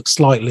it does look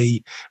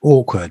slightly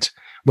awkward.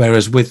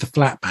 Whereas with the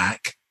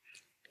flatback,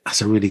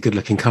 that's a really good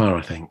looking car,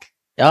 I think.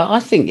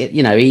 I think it,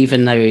 you know,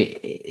 even though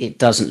it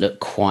doesn't look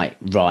quite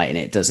right, and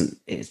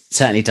it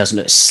certainly doesn't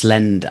look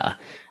slender.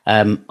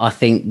 I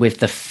think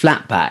with the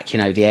flatback, you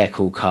know, the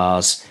air-cooled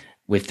cars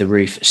with the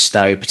roof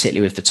stowed,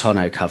 particularly with the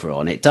tonneau cover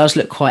on, it does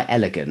look quite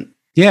elegant.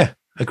 Yeah,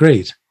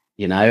 agreed.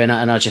 You know, and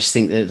I just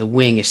think that the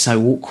wing is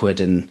so awkward,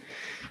 and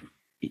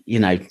you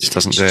know, just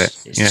doesn't do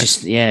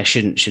it.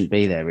 Shouldn't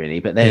be there really.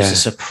 But there's a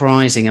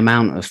surprising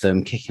amount of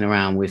them kicking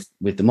around with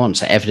the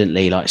Monster,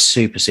 evidently like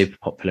super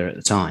popular at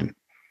the time.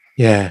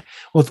 Yeah.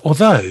 Well,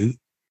 although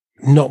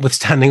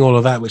notwithstanding all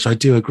of that, which I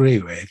do agree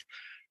with,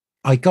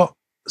 I got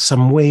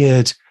some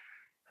weird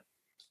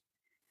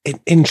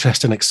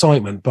interest and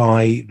excitement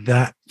by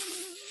that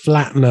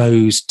flat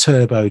nose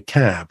turbo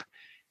cab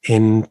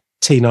in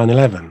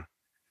T911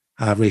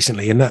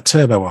 recently, in that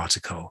turbo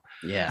article.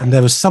 Yeah. And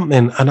there was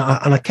something, and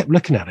I kept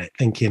looking at it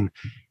thinking,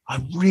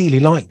 I really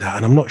like that,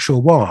 and I'm not sure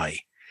why.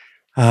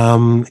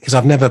 Because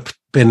I've never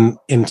been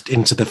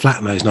into the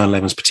flat nose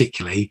 911s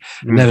particularly,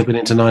 never been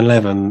into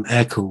 911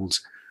 air-cooled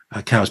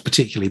cabs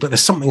particularly, but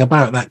there's something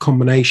about that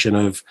combination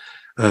of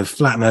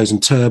flat nose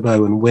and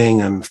turbo and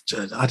wing, and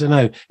I don't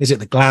know, is it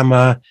the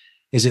glamour?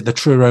 Is it the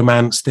true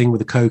romance thing with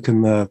the Coke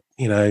and the,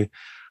 you know,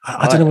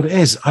 I don't know what it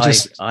is.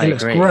 It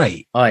looks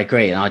great. I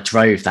agree. And I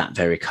drove that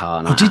very car,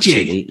 and I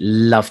absolutely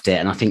loved it.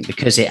 And I think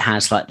because it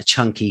has like the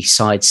chunky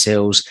side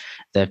sills,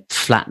 the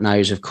flat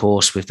nose, of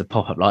course, with the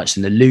pop-up lights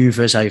and the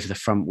louvers over the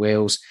front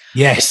wheels.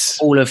 Yes.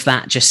 All of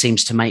that just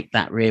seems to make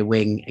that rear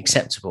wing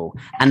acceptable.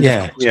 And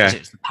it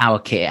was the power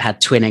kit. It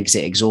had twin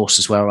exit exhaust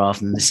as well, rather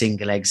than the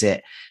single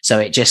exit. So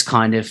it just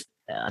kind of,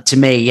 to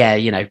me,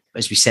 you know,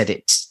 as we said,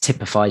 it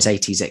typifies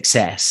 80s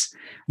excess.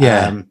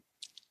 Yeah.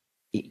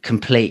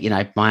 Complete, you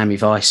know, Miami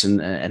Vice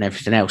and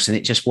everything else, and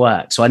it just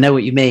works. So I know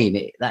what you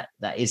mean. That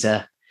is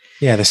a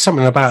there's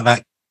something about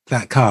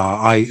that car.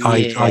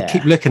 I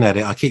keep looking at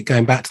it. I keep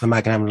going back to the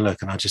mag and having a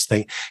look, and I just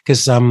think,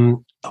 because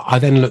I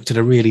then looked at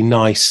a really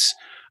nice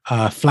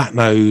flat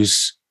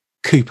nose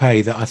coupe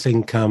that I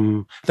think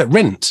that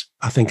Rent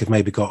I think have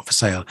maybe got for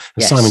sale.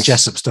 And Simon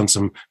Jessop's done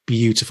some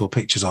beautiful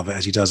pictures of it,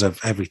 as he does of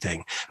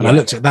everything. And I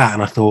looked at that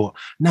and I thought,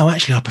 no,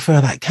 actually, I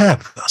prefer that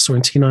cab that I saw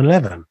in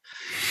T911.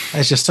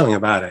 There's just something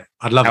about it.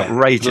 I'd love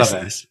outrageous. It.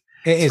 Love it.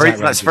 It is.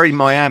 That's very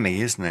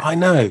Miami, isn't it? I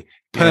know.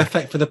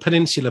 Perfect for the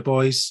peninsula,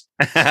 boys.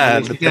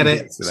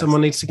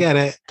 Someone needs to get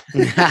it.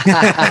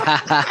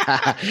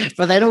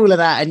 But then all of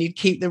that, and you'd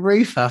keep the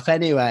roof up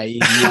anyway.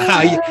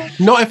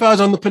 Not if I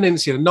was on the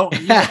peninsula. Not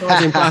if I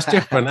was in, that's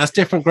different. That's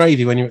different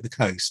gravy when you're at the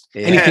coast.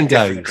 Anything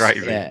goes.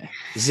 Gravy. Yeah.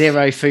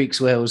 Zero Fuchs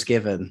wheels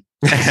given.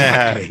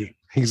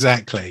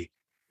 Exactly.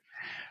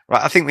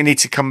 Right, I think we need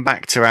to come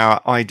back to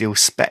our ideal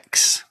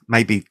specs.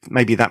 Maybe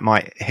that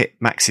might hit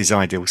Max's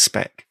ideal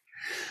spec.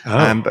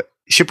 But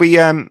should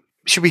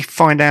we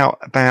find out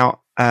about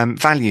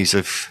values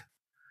of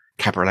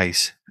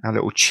cabriolets? Our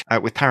little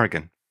with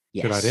Paragon.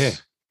 Yes. Good idea.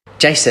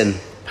 Jason,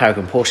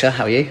 Paragon Porsche,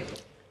 how are you?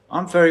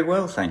 I'm very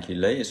well, thank you,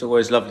 Lee. It's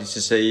always lovely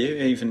to see you,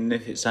 even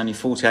if it's only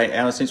 48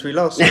 hours since we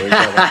last saw each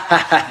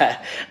other.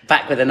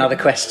 Back with another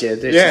question.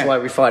 This is why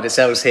we find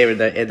ourselves here in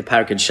the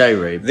Paragon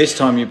showroom. This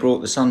time you brought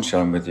the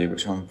sunshine with you,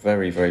 which I'm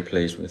very, very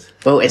pleased with.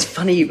 Well, it's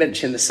funny you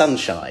mentioned the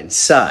sunshine.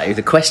 So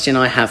the question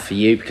I have for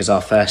you, because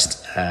our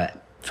first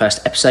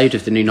episode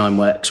of the New Nine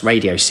Works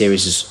radio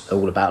series is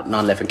all about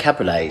 911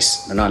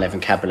 cabriolets. The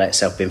 911 cabriolet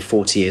itself being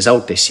 40 years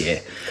old this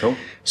year. Cool.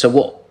 So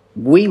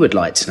we would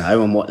like to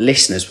know, and what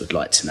listeners would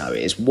like to know,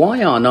 is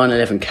why are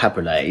 911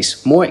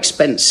 Cabriolets more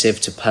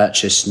expensive to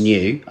purchase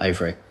new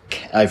over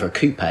a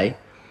coupe,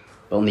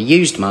 but on the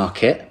used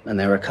market, and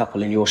there are a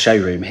couple in your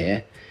showroom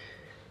here,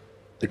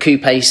 the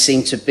coupes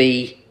seem to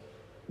be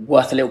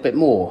worth a little bit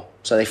more,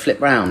 so they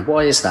flip round.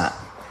 Why is that?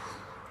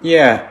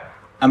 Yeah,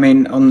 I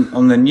mean,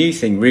 on the new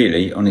thing,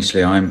 really,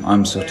 honestly,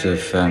 I'm sort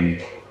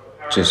of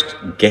just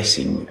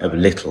guessing a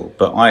little,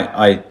 but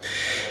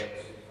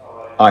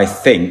I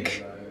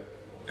think,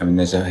 I mean,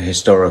 there's a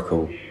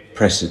historical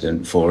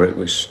precedent for it,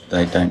 which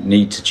they don't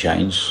need to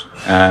change.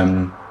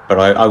 But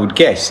I would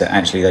guess that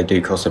actually they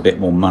do cost a bit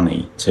more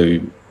money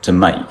to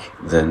make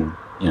than,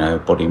 you know, a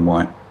body in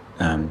white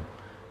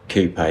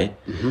coupe.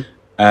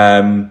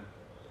 Mm-hmm.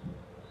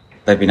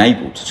 They've been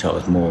able to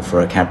charge more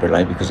for a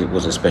cabriolet because it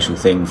was a special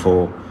thing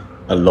for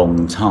a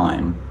long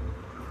time.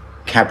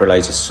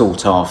 Cabriolets are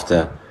sought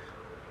after,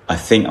 I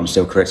think I'm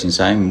still correct in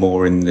saying,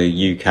 more in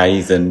the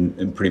UK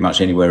than pretty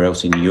much anywhere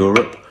else in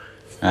Europe.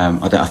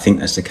 I think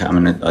that's the case. I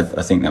mean,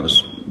 I think that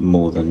was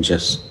more than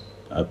just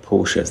a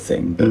Porsche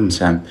thing, but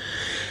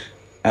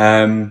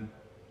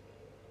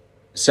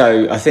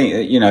so I think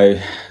that, you know,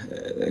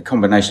 a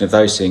combination of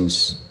those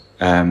things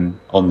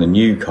on the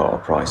new car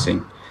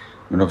pricing.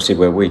 I mean, obviously,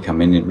 where we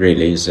come in, it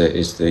really is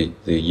the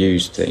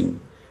used thing,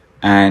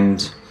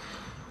 and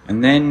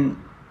then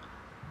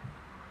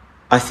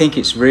I think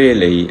it's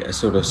really a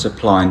sort of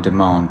supply and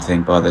demand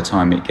thing by the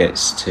time it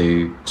gets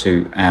to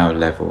our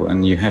level,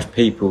 and you have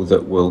people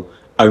that will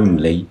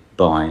only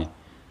buy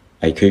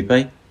a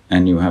coupe,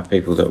 and you have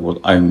people that will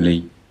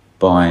only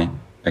buy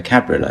a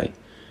cabriolet,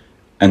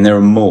 and there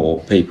are more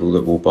people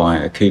that will buy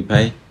a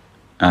coupe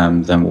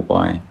than will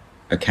buy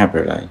a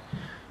cabriolet.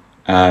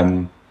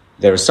 There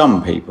are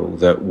some people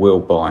that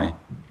will buy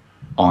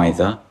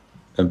either,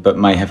 but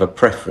may have a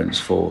preference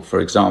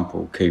for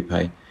example,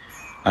 coupe,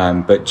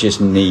 but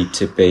just need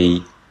to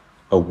be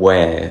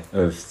aware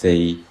of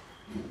the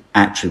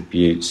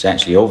attributes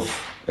actually of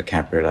a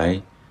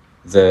cabriolet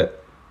that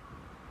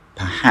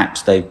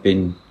perhaps they've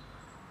been,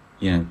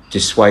 you know,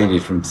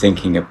 dissuaded from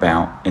thinking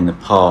about in the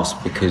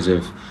past because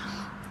of,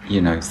 you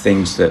know,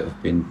 things that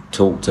have been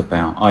talked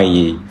about,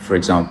 i.e., for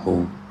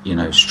example, you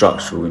know,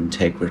 structural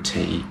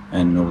integrity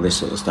and all this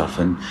sort of stuff,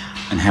 and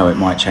how it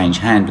might change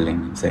handling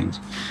and things.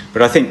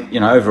 But I think,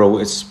 you know, overall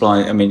it's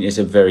supply. I mean, it's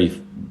a very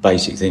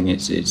basic thing.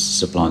 It's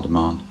supply and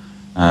demand.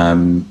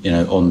 You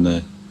know, on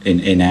the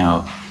in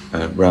our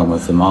realm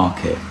of the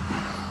market,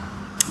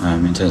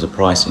 in terms of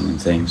pricing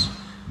and things.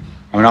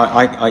 I mean,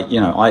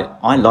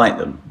 I like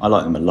them. I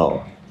like them a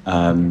lot.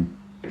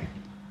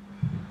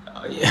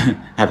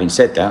 Having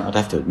said that, I'd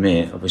have to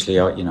admit, obviously,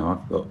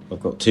 I've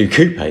got two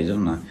coupes,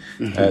 haven't I?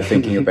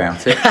 Thinking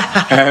about it,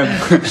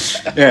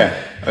 yeah.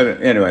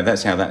 Anyway,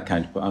 that's how that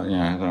came to pass. You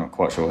know, I'm not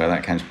quite sure how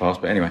that came to pass,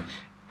 but anyway,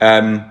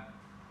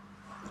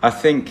 I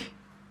think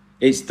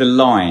it's the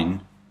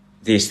line,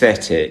 the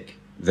aesthetic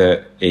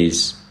that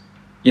is,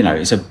 you know,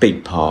 it's a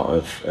big part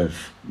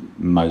of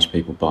most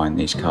people buying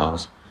these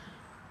cars.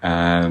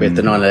 With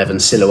the 911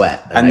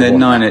 silhouette, and the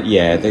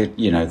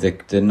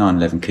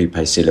 911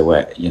 coupe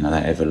silhouette, you know,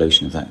 that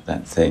evolution of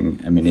that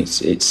thing. I mean,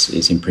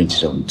 it's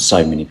imprinted on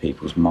so many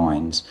people's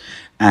minds,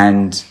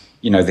 and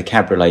you know, the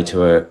cabriolet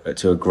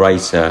to a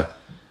greater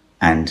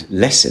and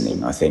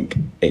lessening, I think,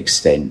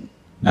 extent,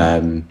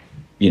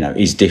 you know,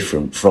 is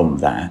different from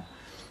that.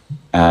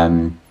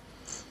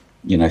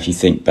 You know, if you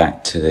think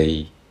back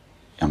to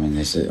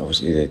there's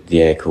obviously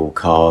the air-cooled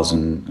cars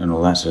and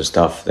all that sort of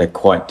stuff. They're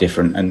quite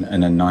different, and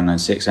a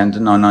 996 and a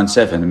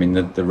 997. I mean,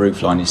 the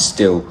roofline is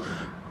still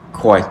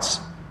quite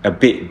a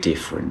bit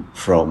different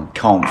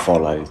can't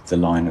follow the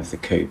line of the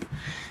coupe.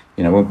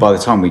 You know, by the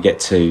time we get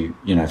to,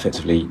 you know,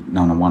 effectively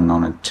 991,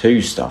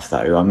 992 stuff,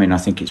 though, I mean, I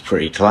think it's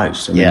pretty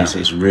close. I mean,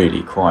 it's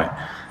really quite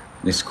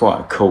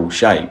a cool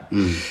shape,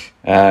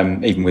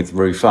 even with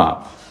roof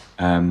up.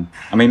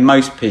 I mean,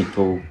 most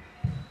people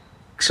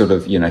sort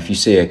of, you know, if you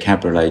see a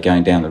cabriolet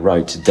going down the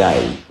road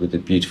today with the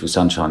beautiful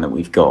sunshine that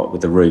we've got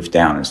with the roof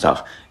down and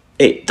stuff,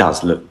 it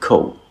does look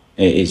cool.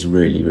 It is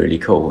really, really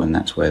cool, and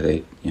that's where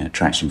the, you know,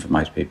 attraction for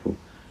most people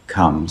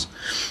comes,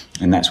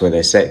 and that's where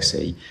they're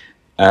sexy.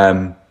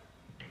 I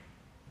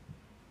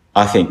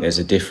think there's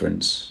a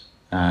difference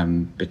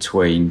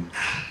between,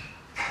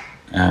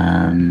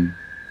 you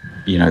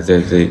know,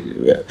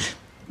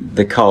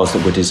 the cars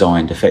that were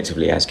designed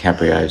effectively as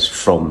cabrios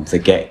from the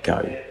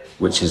get-go,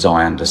 which, as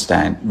I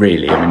understand,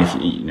 really, I mean, if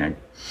you know,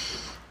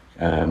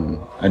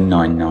 a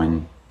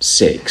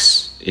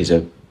 996 is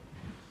a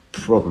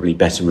probably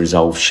better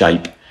resolved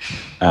shape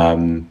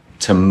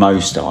to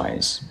most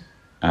eyes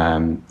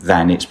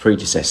than its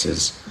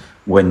predecessors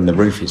when the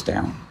roof is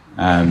down.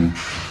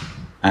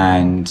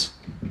 And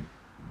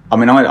I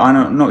mean,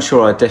 I'm not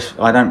sure.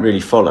 I don't really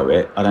follow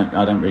it. I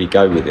don't really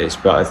go with this,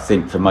 but I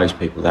think for most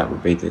people that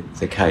would be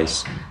the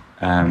case.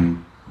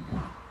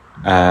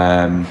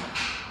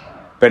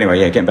 But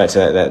anyway, yeah, getting back to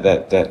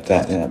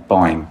that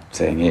buying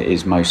thing, it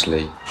is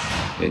mostly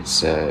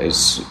it's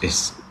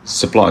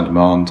supply and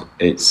demand,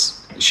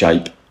 it's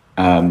shape,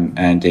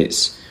 and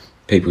it's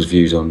people's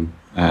views on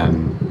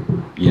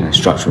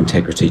structural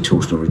integrity,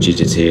 torsional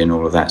rigidity, and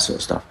all of that sort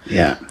of stuff.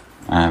 Yeah.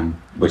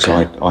 Which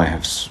I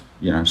have,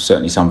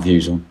 certainly some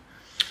views on.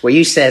 Well,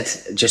 you said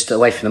just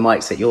away from the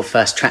mics that your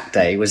first track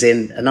day was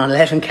in a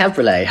 911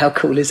 Cabriolet. How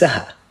cool is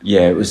that?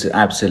 Yeah, it was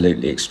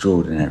absolutely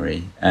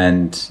extraordinary,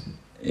 and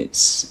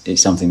it's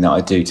something that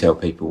I do tell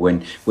people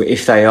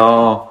if they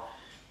are,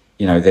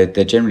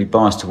 they're generally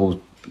biased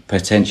towards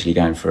potentially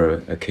going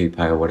for a coupe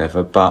or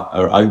whatever, but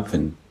are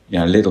open,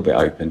 a little bit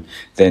open.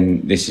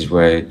 Then this is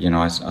where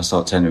I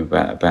start telling them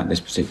about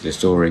this particular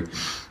story.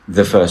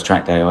 The first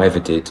track day I ever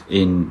did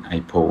in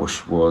a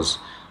Porsche was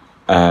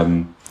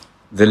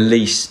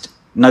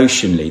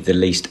notionally the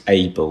least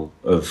able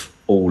of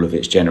all of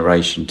its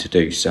generation to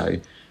do so.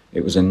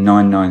 It was a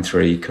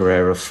 993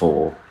 Carrera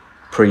 4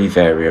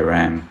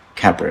 pre-Variaram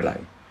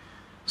Cabriolet.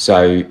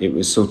 So it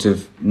was sort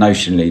of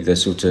notionally the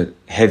sort of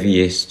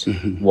heaviest,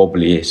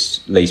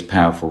 wobbliest, least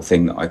powerful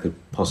thing that I could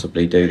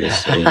possibly do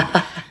this in.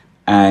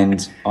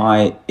 And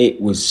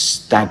it was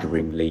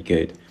staggeringly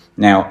good.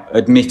 Now,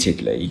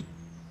 admittedly,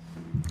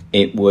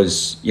 it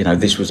was,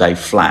 this was a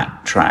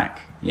flat track.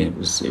 It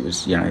was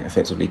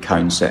effectively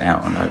cone set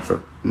out on over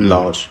a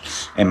large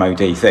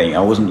MOD thing.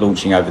 I wasn't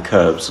launching over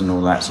curbs and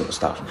all that sort of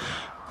stuff,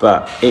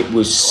 but it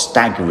was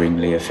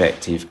staggeringly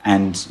effective,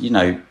 and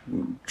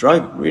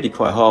drove really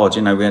quite hard.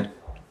 We had a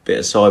bit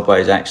of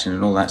sideways action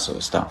and all that sort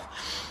of stuff,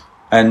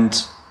 and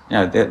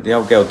the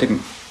old girl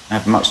didn't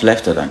have much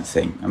left, I don't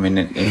think. I mean,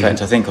 in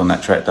fact, I think on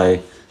that track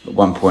day at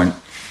one point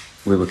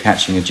we were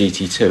catching a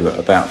GT2 at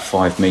about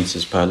 5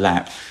 meters per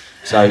lap.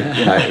 So,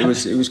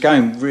 it was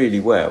going really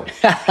well.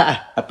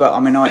 But,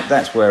 I mean,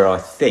 that's where I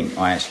think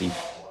I actually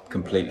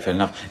completely fell in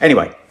love.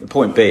 Anyway, the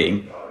point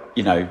being,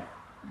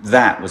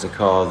 that was a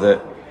car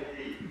that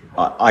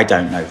I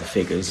don't know the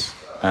figures.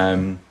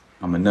 I'm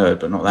a nerd,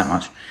 but not that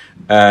much.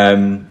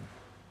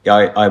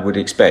 I would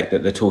expect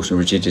that the torsional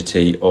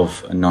rigidity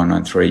of a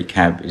 993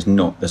 cab is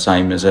not the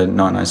same as a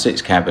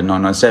 996 cab, a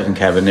 997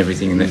 cab, and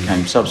everything that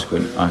came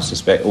subsequent. I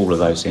suspect all of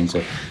those things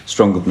are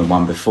stronger than the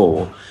one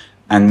before.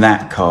 And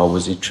that car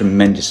was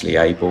tremendously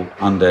able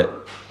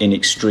in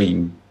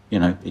extreme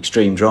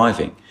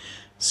driving.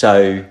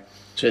 So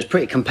it's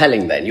pretty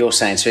compelling then, you're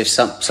saying. So if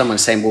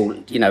someone's saying, well,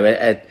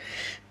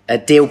 a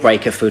deal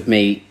breaker for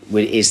me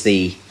is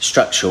the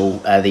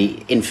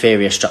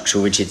inferior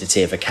structural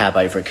rigidity of a cab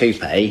over a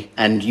coupe,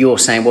 and you're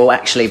saying, well,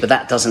 actually, but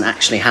that doesn't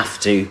actually have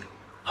to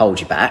hold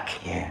you back.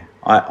 Yeah,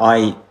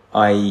 I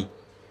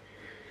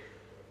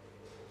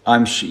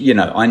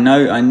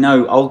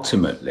know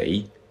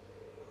ultimately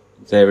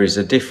there is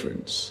a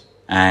difference,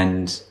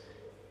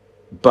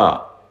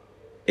 but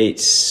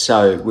it's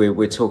so if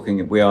we're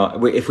talking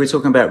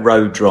about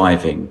road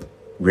driving,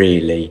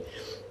 really,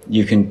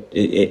 you can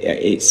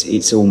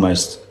it's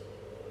almost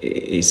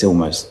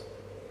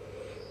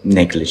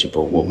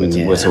negligible what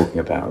we're talking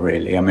about,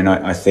 really. I mean,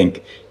 I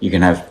think you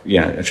can have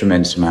a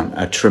tremendous amount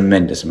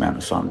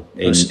of fun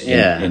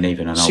in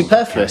even an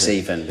superfluous old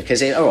even, because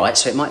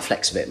so it might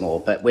flex a bit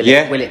more, but will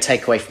it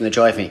take away from the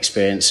driving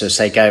experience of,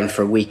 say, going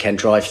for a weekend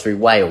drive through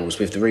Wales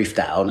with the roof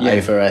down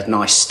over a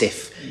nice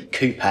stiff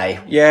coupe?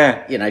 Tinton.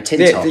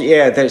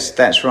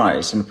 That's right.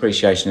 It's an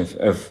appreciation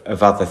of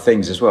other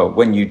things as well.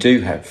 When you do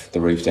have the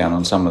roof down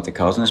on some of the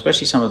cars, and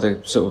especially some of the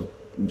sort of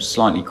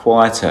slightly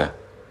quieter,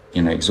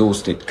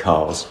 exhausted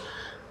cars,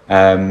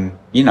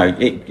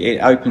 it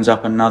opens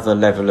up another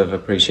level of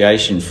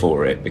appreciation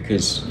for it,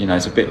 because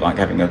it's a bit like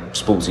having a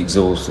sports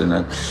exhaust and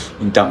an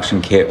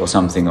induction kit or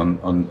something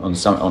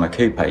on a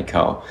coupe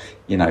car,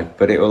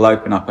 but it will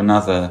open up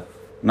another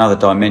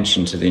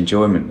dimension to the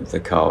enjoyment of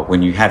the car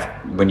when you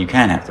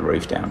can have the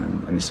roof down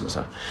and this sort of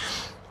stuff.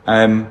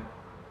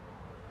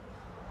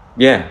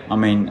 That's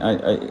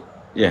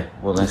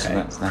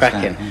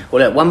cracking. That.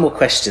 Well, look, one more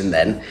question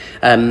then.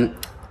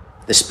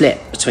 The split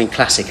between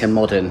classic and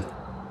modern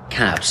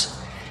cabs.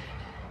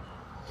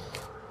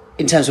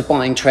 In terms of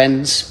buying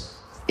trends,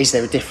 is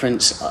there a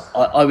difference?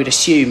 I would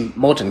assume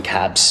modern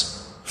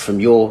cabs, from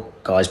your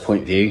guys'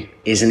 point of view,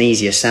 is an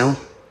easier sell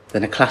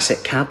than a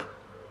classic cab.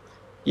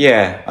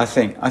 Yeah, I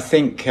think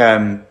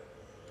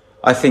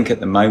at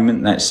the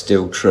moment that's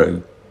still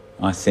true.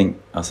 I think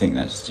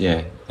that's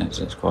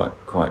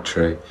quite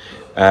true.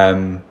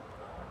 And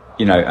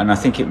I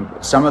think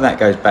some of that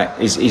goes back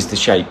is the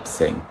shape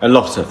thing. A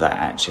lot of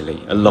that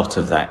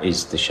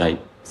is the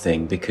shape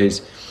thing,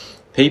 because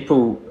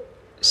people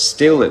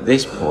still at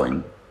this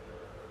point,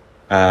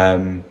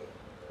 think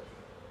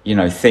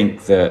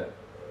that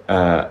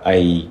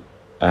an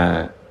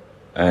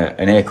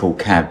air-cooled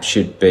cab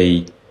should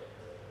be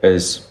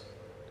as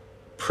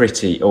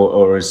pretty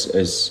or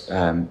as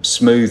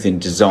smooth in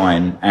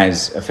design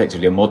as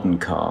effectively a modern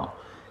car.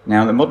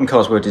 Now, the modern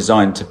cars were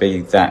designed to be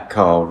that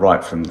car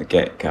right from the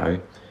get-go,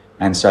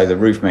 and so the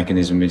roof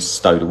mechanism is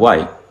stowed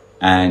away,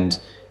 and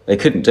they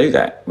couldn't do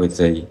that with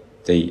the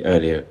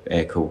earlier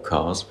air-cooled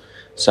cars.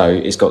 So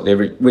it's got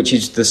which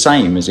is the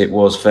same as it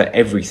was for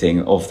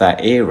everything of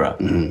that era.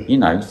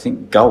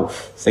 Think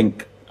Golf,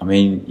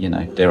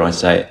 dare I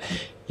say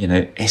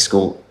it,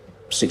 Escort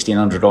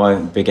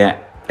 1600i, Big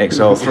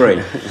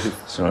XR3.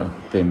 Sorry,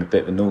 being a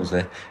bit of a nose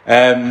there.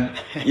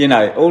 You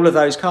know, all of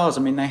those cars.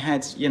 I mean, they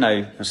had, you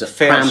know,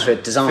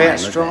 Fiat design, Fiat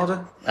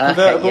Strada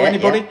convertible.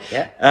 Anybody?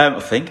 Yeah. I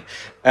think.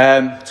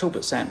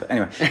 Talbot Sam, but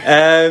anyway.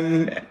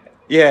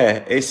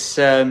 Yeah, it's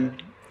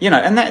you know,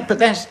 and that, but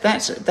that's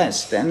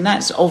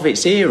of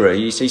its era.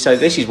 You see, so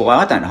this is why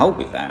I don't hold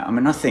with that. I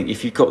mean, I think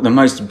if you've got the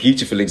most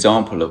beautiful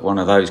example of one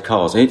of those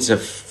cars, it's a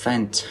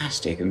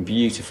fantastic and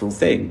beautiful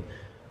thing,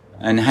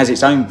 and has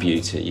its own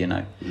beauty, you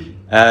know.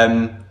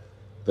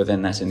 But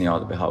then that's in the eye of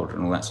the beholder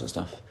and all that sort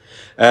of stuff.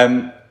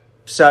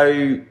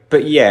 So,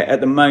 but yeah, at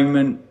the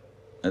moment,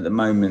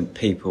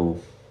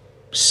 people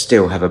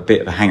still have a bit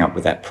of a hang up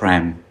with that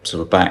pram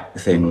sort of back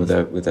thing with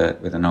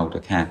an older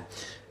cab.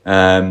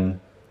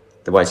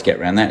 The way to get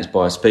around that is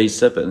buy a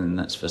speedster, but then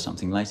that's for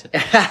something later.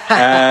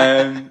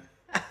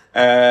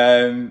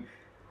 Then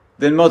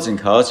mods in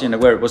cars, you know,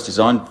 where it was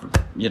designed,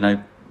 you know,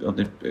 on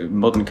the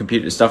modern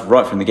computer stuff,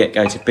 right from the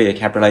get-go to be a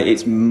cabriolet,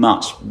 it's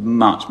much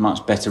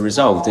better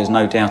resolved. There's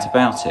no doubt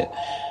about it.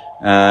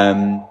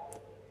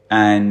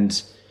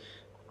 And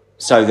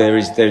so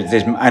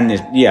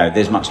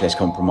there's much less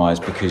compromise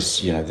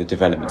because, you know, the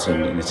developments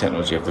in the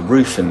technology of the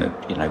roof and the,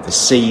 you know, the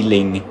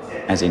sealing,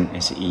 as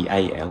in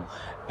SEAL,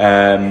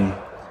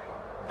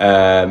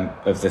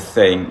 of the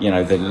thing, you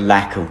know, the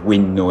lack of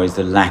wind noise,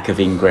 the lack of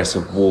ingress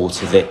of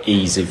water, the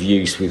ease of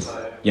use with,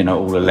 you know,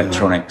 all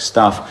electronic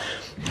stuff.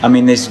 I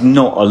mean, there's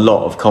not a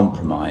lot of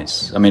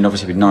compromise. I mean,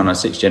 obviously with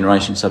 996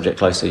 generation, subject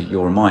close to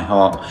your and my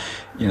heart,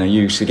 you know,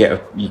 you used to get a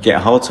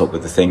hardtop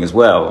with the thing as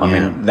well. I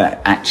mean,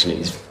 that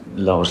actually is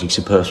largely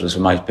superfluous for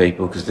most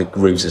people because the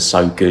grooves are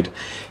so good.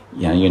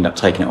 You know, you end up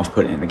taking it off,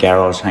 putting it in the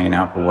garage, hanging it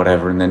up or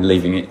whatever, and then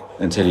leaving it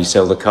until you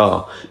sell the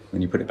car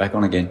when you put it back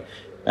on again.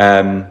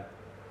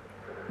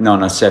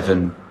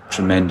 997,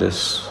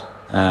 tremendous.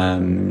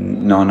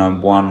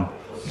 991, do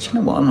you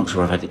know what? I'm not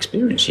sure I've had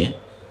experience yet.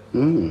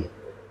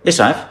 Yes,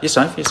 I have.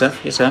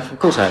 Of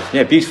course I have.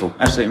 Yeah, beautiful.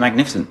 Absolutely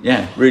magnificent.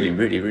 Yeah, really,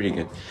 really, really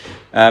good.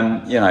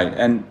 You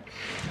know,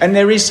 and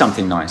there is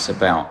something nice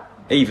about,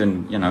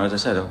 even, you know, as I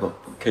said, I've got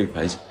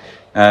coupes.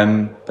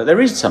 But there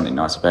is something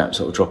nice about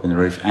sort of dropping the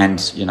roof and,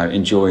 you know,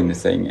 enjoying the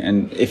thing.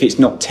 And if it's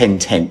not 10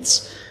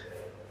 tenths,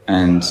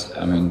 and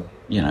I mean,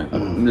 you know,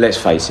 let's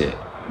face it,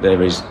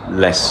 there is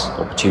less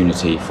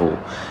opportunity for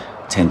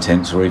 10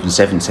 tenths or even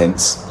 7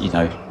 tenths, you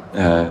know,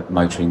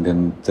 motoring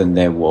than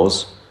there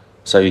was.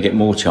 So you get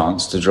more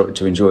chance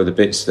to enjoy the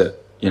bits that,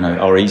 you know,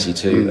 are easy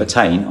to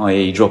attain,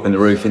 i.e. dropping the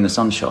roof in the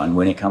sunshine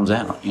when it comes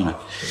out, you know.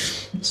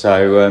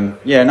 So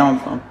yeah,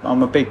 no,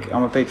 I'm a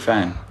big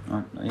fan.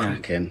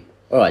 Cracking.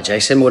 All right,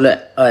 Jason. Well,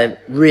 look, I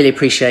really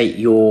appreciate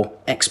your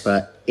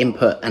expert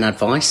input and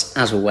advice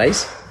as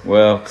always.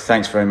 Well,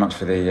 thanks very much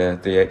for the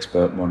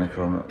expert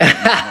moniker. I'm not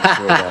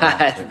sure about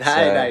that.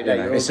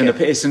 No,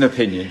 it's an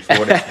opinion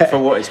for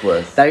what it's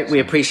worth. We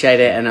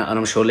appreciate it, and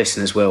I'm sure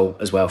listeners will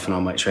as well for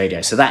 9works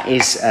Radio. So that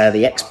is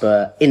the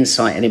expert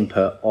insight and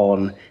input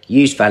on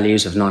used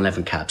values of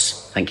 911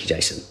 cabs. Thank you,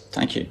 Jason.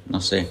 Thank you.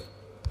 Nice to see you.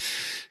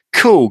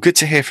 Cool. Good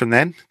to hear from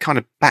them. Kind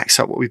of backs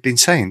up what we've been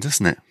saying,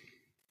 doesn't it?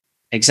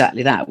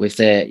 Exactly that. With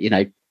the, you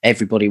know,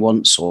 everybody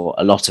wants, or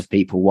a lot of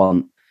people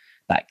want,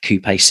 that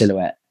coupe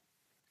silhouette.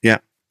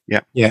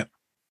 Yeah.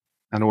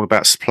 And all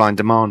about supply and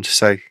demand.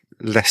 So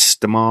less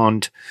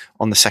demand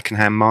on the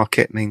second-hand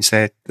market means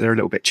they're a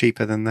little bit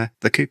cheaper than the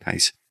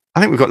coupes. I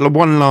think we've got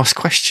one last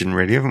question,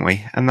 really, haven't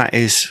we? And that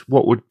is,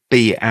 what would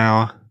be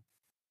our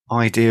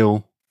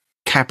ideal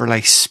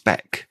cabriolet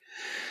spec?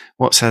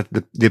 What's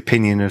the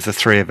opinion of the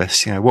three of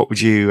us? You know, what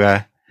would you,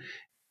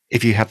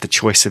 if you had the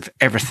choice of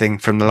everything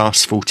from the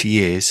last 40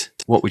 years,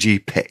 what would you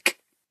pick?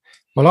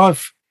 Well,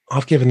 I've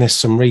given this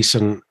some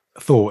recent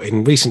thought.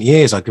 In recent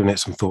years, I've given it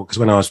some thought because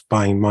when I was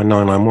buying my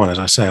 991, as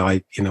I say,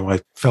 I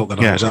felt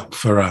that I was up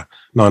for a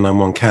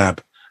 991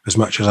 cab as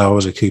much as I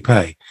was a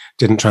coupe.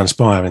 Didn't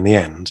transpire in the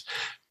end,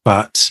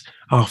 but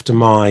after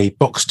my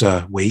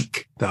Boxster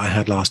week that I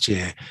had last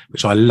year,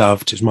 which I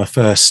loved, it was my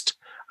first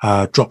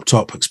drop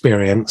top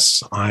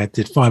experience. I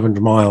did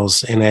 500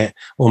 miles in it.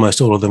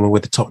 Almost all of them were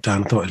with the top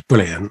down. I thought it was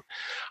brilliant.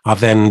 I've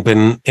then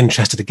been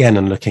interested again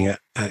in looking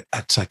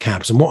at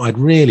cabs, and what I'd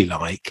really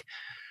like,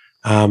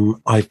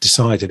 I've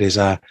decided, is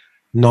a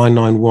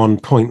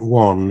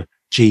 991.1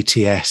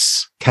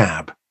 GTS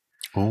cab.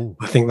 Oh.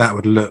 I think that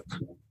would look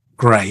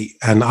great.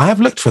 And I have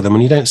looked for them,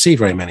 and you don't see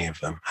very many of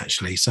them,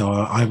 actually. So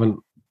I haven't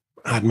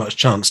had much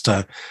chance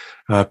to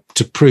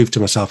prove to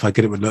myself how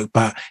good it would look.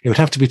 But it would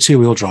have to be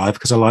two-wheel drive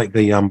because I like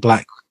the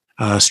black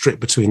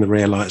strip between the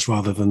rear lights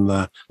rather than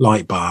the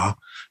light bar.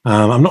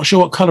 I'm not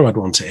sure what colour I'd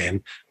want it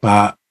in,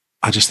 but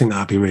I just think that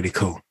would be really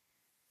cool.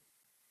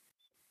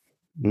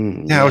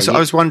 I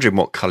was wondering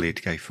what colour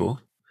you'd go for,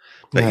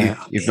 but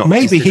you've not.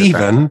 Maybe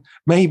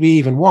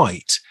even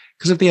white,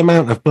 because of the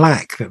amount of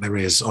black that there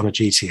is on a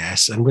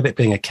GTS, and with it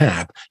being a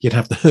cab, you'd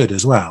have the hood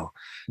as well.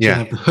 So you'd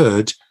have the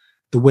hood,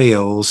 the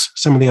wheels,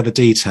 some of the other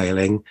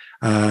detailing,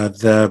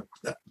 the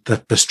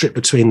strip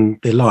between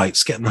the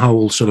lights, getting the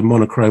whole sort of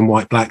monochrome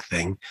white black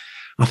thing.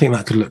 I think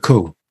that could look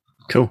cool.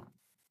 Cool,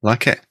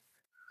 like it.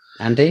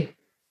 Andy?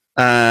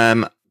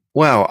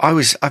 Well,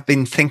 I've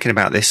been thinking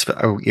about this,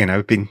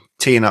 been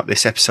teeing up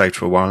this episode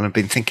for a while and I've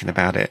been thinking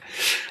about it.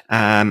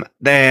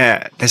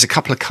 There's a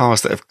couple of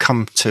cars that have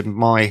come to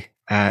my,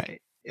 that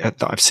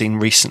I've seen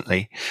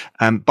recently.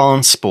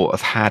 Barnsport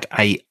have had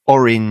a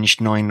orange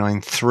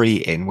 993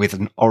 in with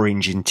an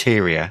orange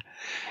interior,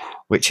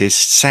 which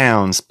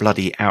sounds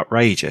bloody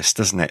outrageous,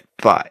 doesn't it?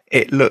 But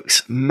it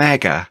looks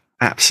mega,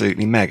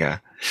 absolutely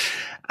mega.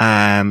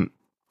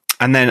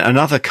 And then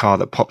another car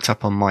that popped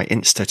up on my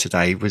Insta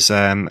today was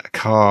a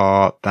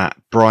car that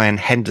Brian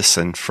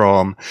Henderson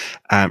from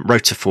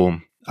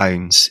Rotiform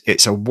owns.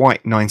 It's a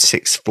white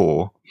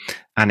 964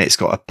 and it's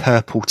got a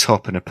purple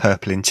top and a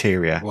purple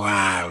interior.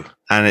 Wow.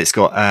 And it's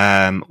got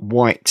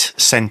white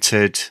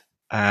centered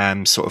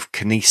sort of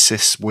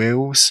Kinesis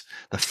wheels,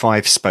 the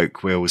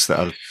 5-spoke wheels that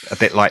are a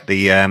bit like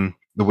the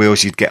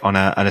wheels you'd get on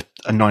a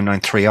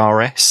 993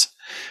 RS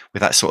with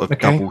that sort of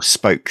double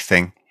spoke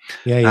thing.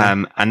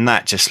 Yeah. And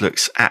that just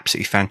looks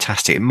absolutely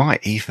fantastic. It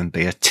might even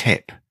be a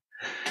tip.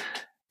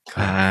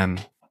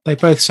 They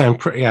both sound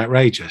pretty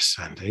outrageous,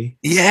 Andy.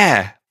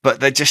 Yeah, but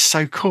they're just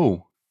so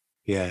cool.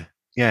 Yeah.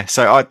 Yeah.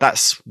 So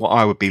that's what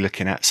I would be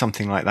looking at,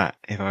 something like that,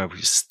 if I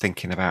was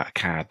thinking about a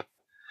cab.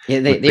 Yeah,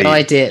 the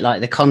idea,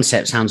 like the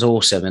concept sounds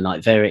awesome and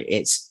like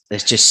it's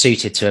just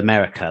suited to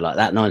America. Like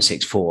that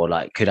 964,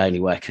 like could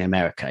only work in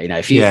America. You know,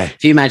 if you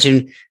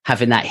imagine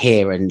having that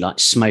here and like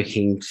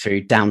smoking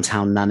through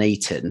downtown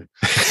Nuneaton,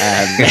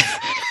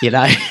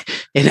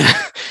 in a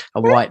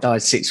white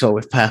 964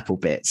 with purple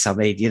bits. I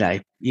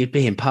mean, you'd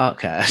be in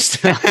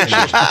Parkhurst.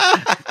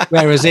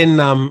 Whereas in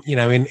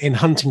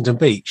Huntington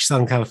Beach,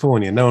 Southern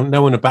California, no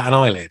one would bat an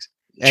eyeyelid.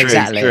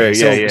 Exactly. True.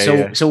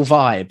 It's all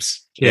vibes.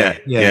 Yeah.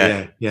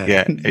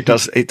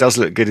 It does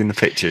look good in the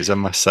pictures, I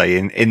must say,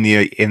 in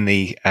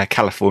the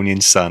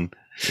Californian sun.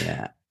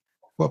 Yeah.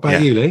 What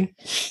about you, Lee?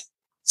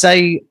 So,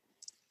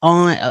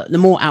 the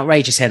more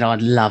outrageous end,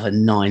 I'd love a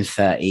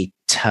 930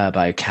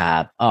 turbo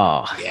cab.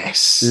 Oh,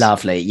 yes,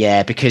 lovely.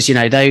 Yeah, because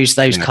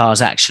those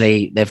cars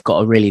actually, they've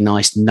got a really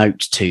nice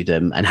note to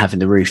them, and having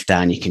the roof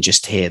down, you can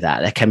just hear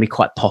that. They can be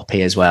quite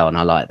poppy as well, and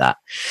I like that.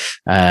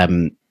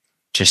 Like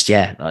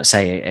I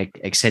say, it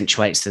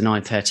accentuates the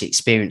 930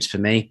 experience for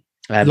me.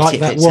 Like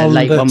that it's one, a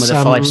late one with a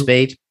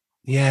 5-speed.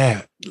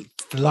 Yeah,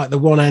 like the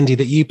one, Andy,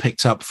 that you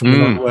picked up from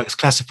the Works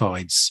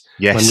Classifieds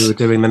when we were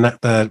doing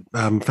the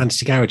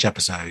Fantasy Garage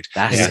episode.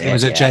 It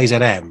was a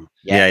JZM.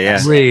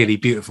 Yeah. Really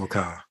beautiful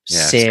car.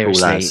 Yeah,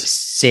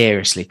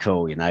 seriously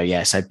cool.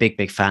 So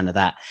big fan of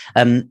that.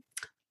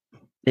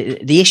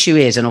 The issue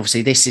is, and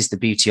obviously this is the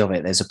beauty of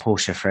it, there's a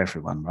Porsche for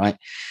everyone, right?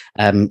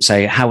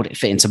 So how would it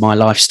fit into my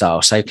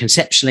lifestyle? So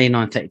conceptually,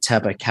 930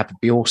 turbo cab would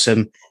be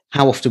awesome.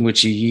 How often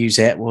would you use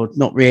it? Well,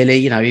 not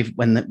really.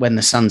 When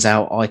the sun's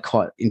out, I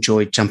quite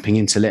enjoy jumping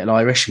into Little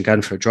Irish and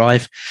going for a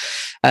drive.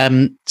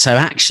 So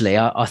actually,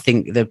 I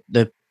think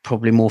the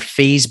probably more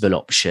feasible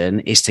option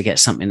is to get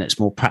something that's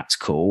more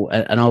practical.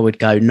 And I would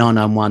go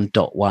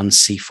 991.1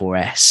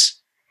 C4S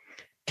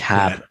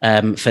cab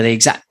for the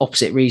exact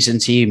opposite reason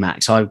to you,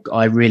 Max.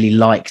 I really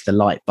like the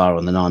light bar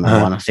on the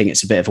 991. I think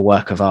it's a bit of a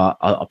work of art.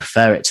 I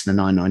prefer it to the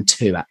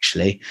 992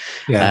 actually.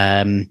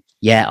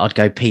 I'd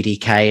go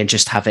PDK and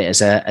just have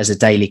it as a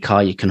daily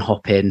car. You can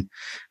hop in,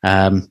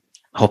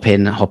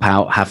 hop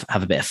out, have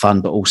a bit of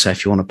fun, but also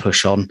if you want to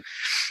push on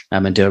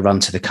and do a run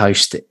to the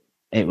coast,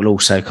 it will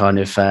also kind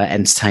of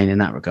entertain in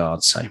that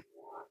regard. So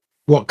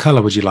what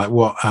color would you like?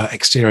 What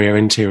exterior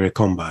interior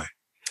combo?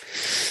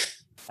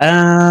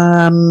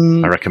 I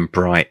reckon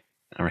bright.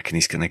 I reckon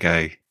he's going to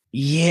go.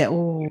 Yeah.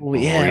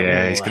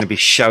 He's going to be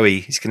showy.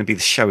 He's going to be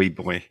the showy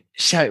boy.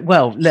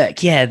 Well, look,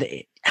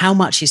 how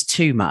much is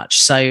too much?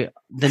 So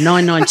the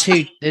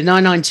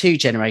 992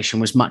 generation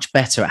was much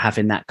better at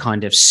having that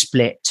kind of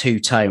split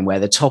two-tone where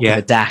the top of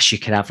the dash you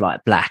could have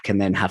like black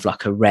and then have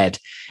like a red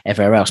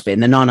everywhere else. But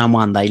in the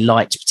 991, they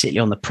liked, particularly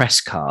on the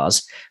press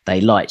cars, they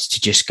liked to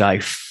just go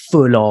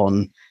full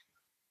on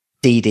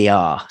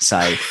DDR. So,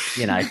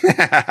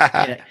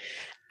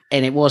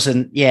 and it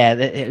wasn't,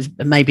 it was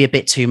maybe a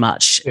bit too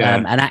much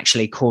and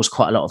actually caused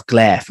quite a lot of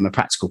glare from a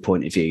practical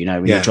point of view.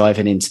 When you're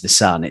driving into the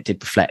sun, it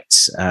did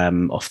reflect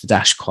off the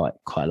dash quite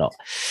a lot.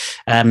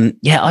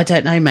 I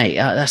don't know, mate.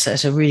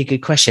 That's a really good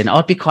question.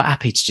 I'd be quite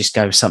happy to just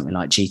go with something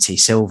like GT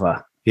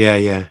Silver.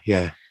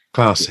 Yeah.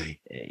 Classy.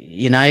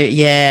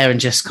 And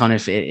just kind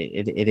of,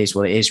 it is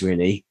what it is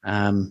really.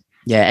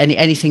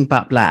 Anything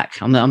but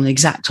black. I'm the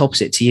exact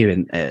opposite to you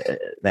in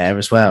there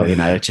as well,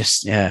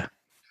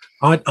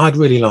 I'd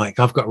really like,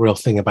 I've got a real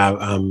thing about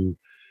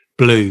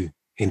blue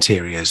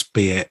interiors,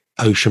 be it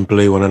ocean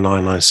blue on a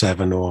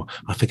 997 or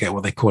I forget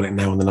what they call it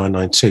now on the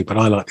 992, but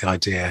I like the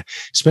idea,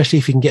 especially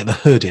if you can get the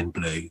hood in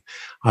blue.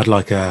 I'd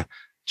like a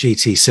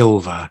GT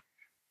Silver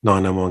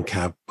 991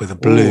 cab with a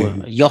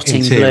blue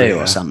yachting interior.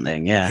 Blue or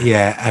something.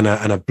 Yeah, and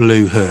a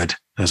blue hood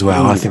as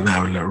well. I think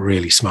that would look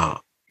really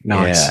smart.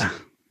 Nice.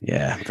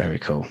 Yeah, very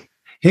cool.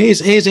 Here's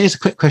a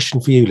quick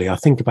question for you, Lee. I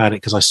think about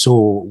it because I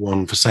saw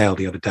one for sale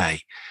the other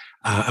day.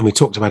 And we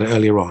talked about it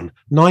earlier on.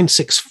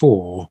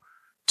 964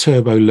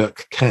 turbo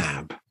look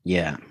cab.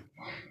 Yeah.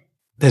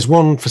 there's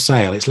one for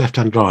sale. It's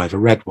left-hand drive, a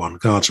red one,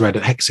 guards red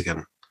at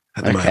Hexagon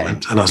at the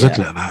moment. And I was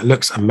looking at that. It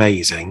looks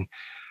amazing.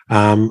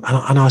 And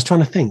I was trying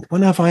to think,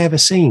 when have I ever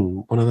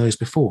seen one of those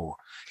before?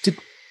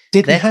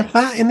 Did they have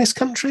that in this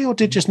country, or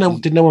did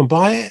no one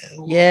buy it?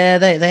 Yeah,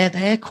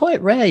 they're quite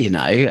rare, you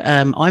know.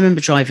 I remember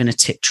driving a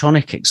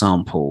Tiptronic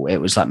example. It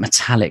was like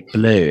metallic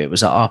blue. It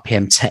was at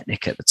RPM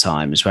Technic at the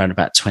time. It was around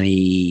about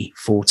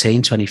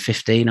 2014,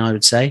 2015, I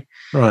would say.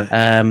 Right.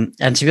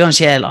 And to be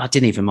honest, I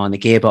didn't even mind the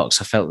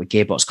gearbox. I felt the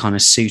gearbox kind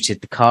of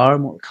suited the car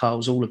and what the car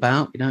was all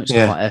about. You know, it's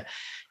quite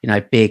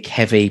a big,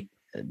 heavy,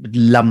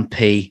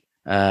 lumpy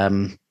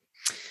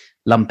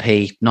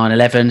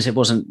 911s. It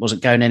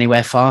wasn't going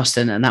anywhere fast,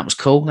 and that was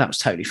cool. That was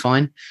totally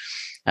fine.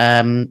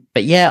 But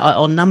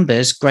on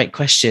numbers, great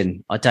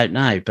question. I don't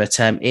know, but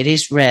it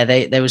is rare.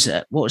 There was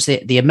what was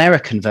the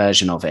American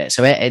version of it?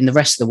 So in the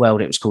rest of the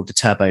world, it was called the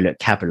Turbo Look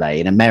Cabriolet.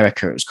 In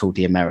America, it was called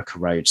the America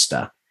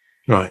Roadster.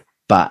 Right.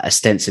 But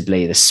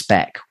ostensibly, the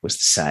spec was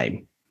the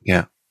same.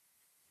 Yeah.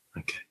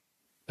 Okay.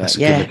 That's a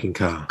good looking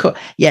car. Cool.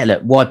 Yeah,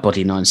 look, wide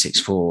body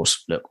 964s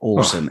look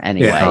awesome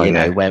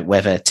anyway,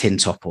 whether tin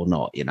top or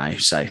not, you know.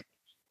 So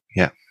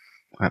yeah,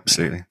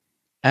 absolutely.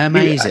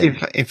 Amazing.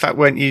 In fact,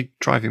 weren't you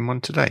driving one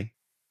today?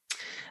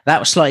 That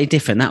was slightly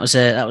different. That was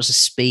a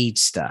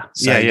speedster.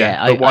 So,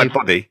 a wide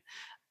body.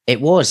 It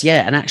was,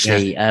 and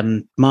actually,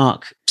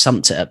 Mark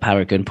Sumter at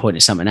Paragon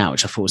pointed something out,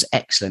 which I thought was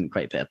excellent.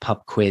 Great bit of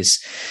pub quiz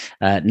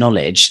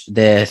knowledge.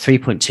 The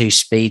 3.2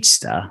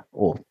 Speedster,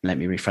 or let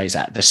me rephrase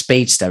that: the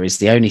Speedster is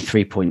the only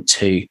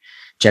 3.2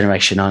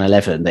 generation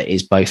 911 that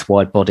is both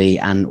wide body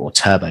or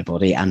turbo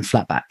body and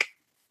flatback.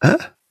 Huh?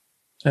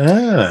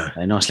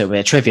 A nice little bit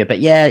of trivia, but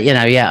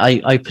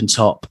open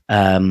top,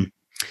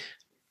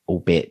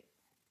 albeit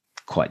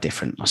quite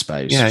different, I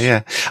suppose.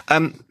 Yeah.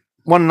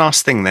 One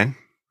last thing then.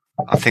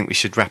 I think we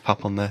should wrap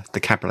up on the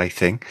Cabriolet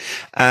thing.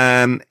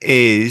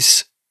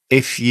 Is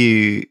if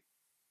you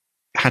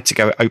had to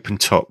go open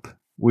top,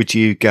 would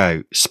you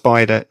go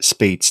Spider,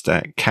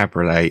 Speedster,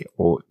 Cabriolet,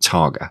 or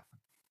Targa?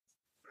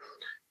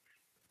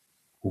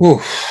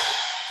 Well,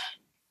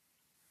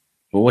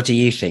 what do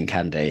you think,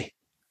 Andy?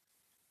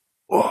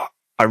 Oh,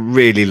 I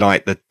really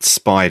like the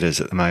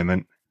Spiders at the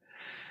moment.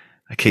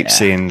 I keep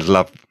seeing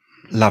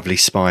lovely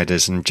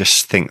Spiders and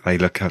just think they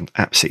look an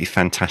absolutely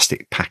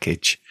fantastic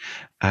package.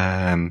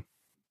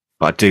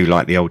 But I do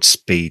like the old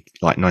speed,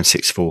 like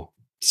 964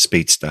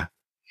 Speedster.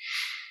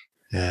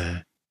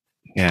 Yeah.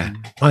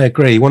 I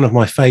agree. One of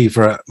my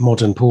favourite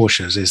modern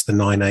Porsches is the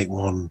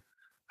 981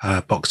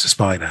 Boxster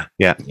Spider.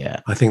 Yeah.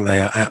 I think they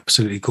are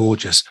absolutely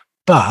gorgeous.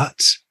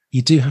 But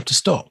you do have to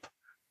stop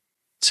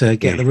to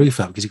get the roof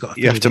up because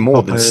you have to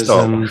more than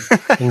stop and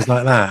things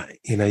like that.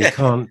 You know, you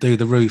can't do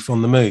the roof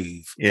on the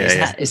move. Is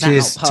that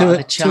not part of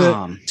the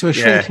charm? To a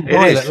shrinking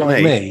pilot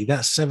like me,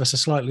 that's ever so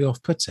slightly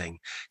off-putting.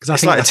 Because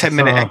it's like a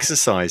 10-minute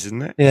exercise,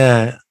 isn't it?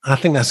 Yeah, I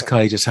think that's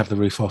okay. You just have the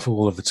roof off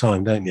all of the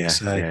time, don't you?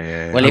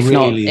 Well,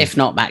 if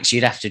not, Max,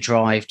 you'd have to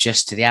drive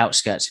just to the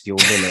outskirts of your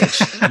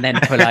village and then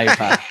pull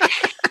over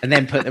and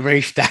then put the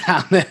roof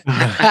down.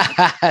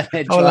 And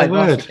then drive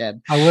off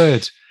again. I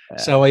would.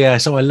 So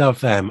I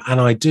love them,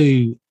 and I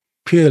do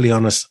purely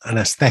on an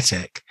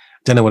aesthetic.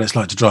 Don't know what it's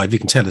like to drive. You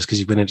can tell us because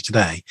you've been in it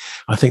today.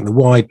 I think the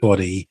wide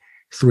body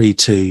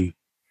 3.2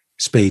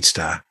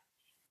 Speedster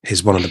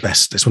is one of the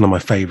best. It's one of my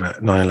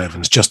favourite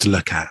 911s just to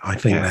look at. I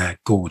think they're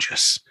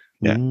gorgeous.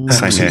 Yeah,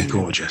 absolutely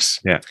gorgeous.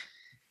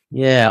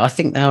 Yeah, I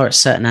think they are at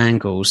certain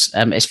angles.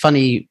 It's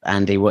funny,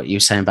 Andy, what you were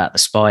saying about the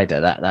Spider.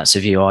 That's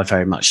a view I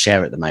very much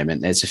share at the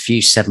moment. There's a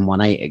few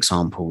 718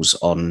 examples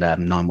on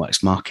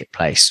Nineworks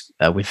Marketplace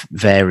with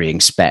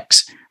varying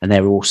specs, and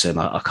they're awesome.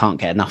 I can't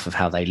get enough of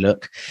how they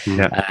look.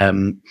 Yeah.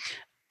 An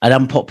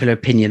unpopular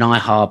opinion I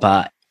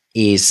harbour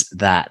is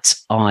that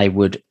I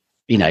would,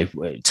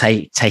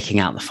 taking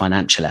out the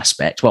financial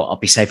aspect. Well, I'll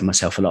be saving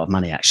myself a lot of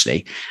money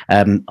actually.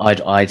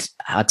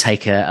 I'd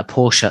take a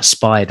Porsche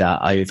Spider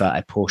over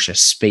a Porsche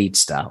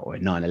Speedster or a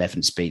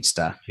 911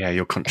 Speedster. Yeah,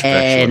 you're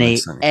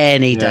controversial.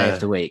 Any day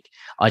of the week.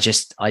 I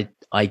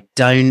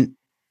don't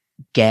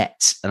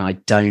get and I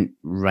don't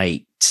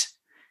rate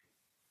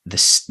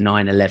the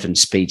 911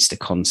 Speedster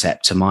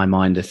concept. To my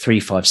mind, the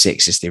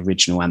 356 is the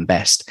original and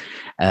best.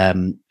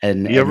 And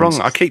you're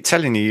wrong. I keep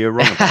telling you're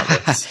wrong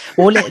about this.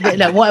 Well,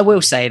 what I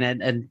will say,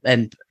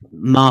 and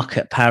Mark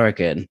at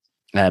Paragon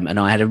and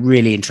I had a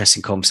really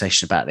interesting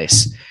conversation about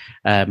this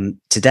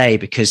today,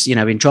 because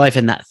in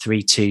driving that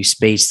 3.2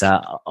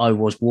 Speedster, I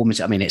was warming.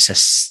 I mean, it's a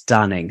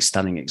stunning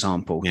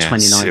example.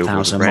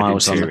 29,000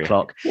 miles on the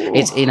clock. Ooh.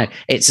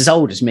 It's as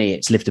old as me.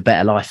 It's lived a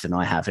better life than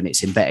I have, and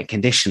it's in better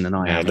condition than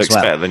I have. It looks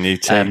better than you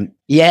too.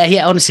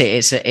 Yeah. Honestly,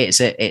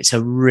 it's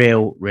a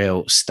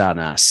real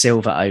stunner.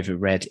 Silver over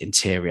red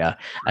interior,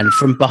 and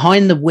from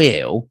behind the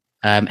wheel.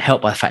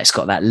 Helped by the fact it's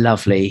got that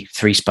lovely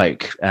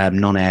 3-spoke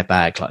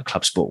non-airbag like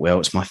Club Sport wheel.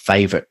 It's my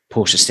favourite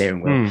Porsche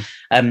steering wheel.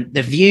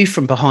 The view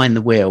from behind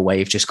the wheel, where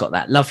you've just got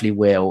that lovely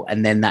wheel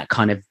and then that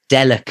kind of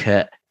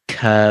delicate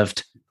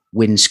curved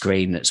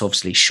windscreen that's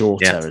obviously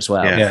shorter as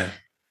well,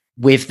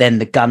 with then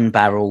the gun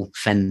barrel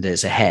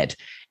fenders ahead.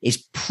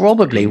 is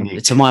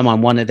probably, to my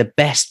mind, one of the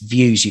best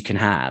views you can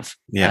have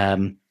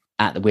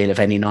at the wheel of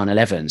any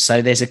 911.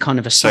 So there's a kind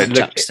of a slight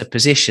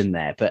juxtaposition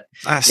there. But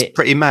that's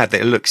pretty mad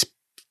that it looks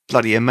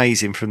bloody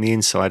amazing from the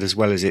inside as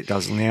well as it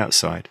does on the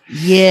outside.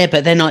 Yeah,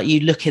 but then you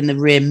look in the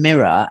rear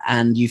mirror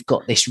and you've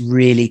got this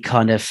really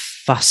kind of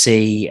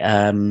fussy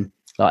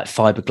like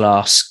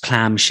fiberglass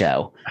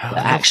clamshell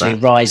that actually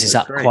rises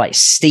up quite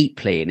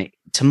steeply. And it,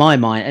 to my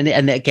mind,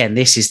 and again,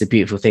 this is the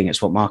beautiful thing.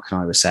 It's what Mark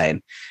and I were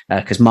saying,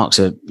 because Mark's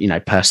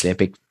personally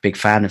a big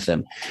fan of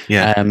them.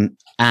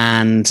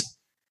 And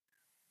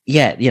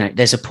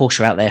there's a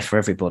Porsche out there for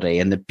everybody.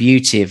 And the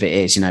beauty of it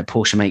is,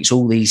 Porsche makes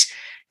all these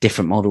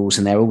different models,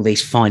 and there are all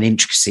these fine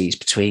intricacies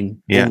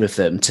between all of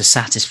them to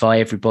satisfy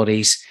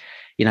everybody's,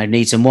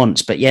 needs and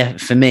wants. But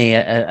for me,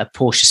 a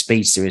Porsche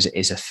Speedster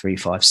is a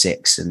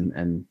 356,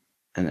 and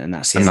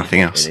that's and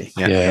nothing else. Really.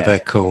 Yeah, they're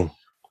cool.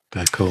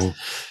 They're cool.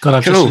 God,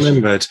 I've just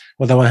remembered,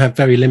 although I have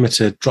very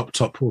limited drop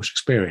top Porsche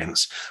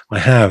experience, I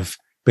have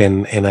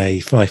been in a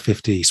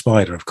 550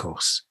 Spider, of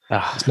course.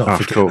 Let's not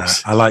forget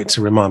that. I like to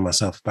remind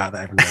myself about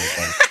that every now and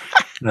then.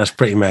 That's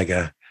pretty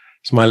mega.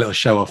 It's my little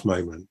show off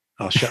moment.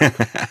 I'll shut up.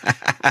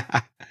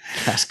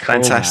 That's cool,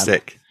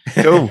 fantastic.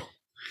 Cool.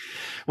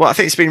 Well, I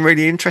think it's been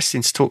really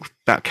interesting to talk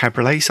about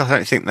cabriolets. I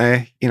don't think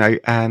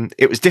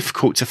it was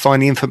difficult to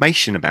find the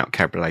information about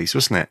cabriolets,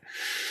 wasn't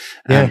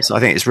it? So I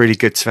think it's really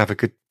good to have a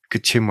good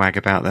chinwag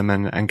about them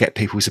and get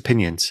people's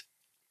opinions.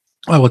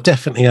 I will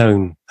definitely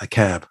own a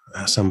cab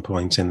at some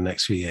point in the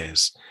next few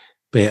years,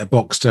 be it a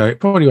Boxster. It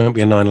probably won't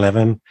be a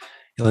 911.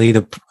 It'll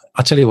either be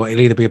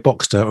a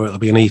Boxster or it'll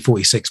be an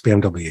E46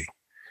 BMW.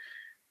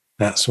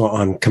 That's what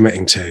I'm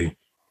committing to.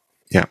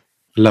 Yeah.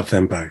 Love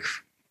them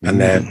both.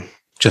 And they're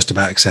just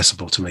about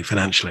accessible to me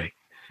financially.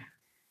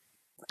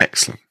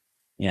 Excellent.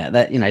 Yeah,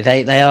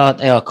 they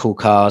are cool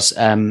cars.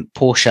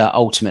 Porsche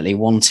ultimately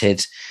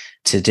wanted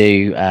to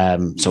do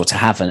to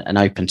have an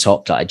open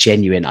top, like a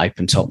genuine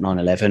open top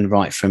 911,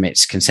 right from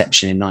its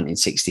conception in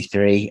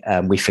 1963.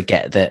 We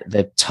forget that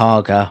the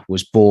Targa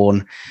was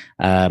born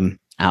out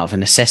of a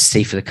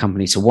necessity for the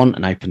company to want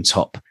an open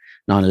top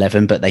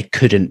 911, but they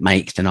couldn't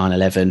make the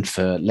 911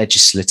 for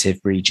legislative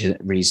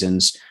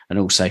reasons and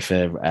also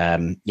for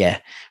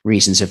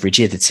reasons of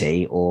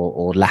rigidity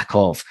or lack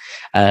of.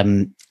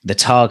 The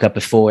Targa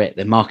before it,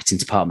 the marketing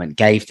department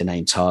gave the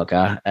name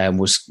Targa,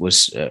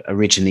 was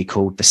originally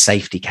called the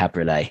Safety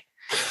Cabriolet.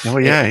 Oh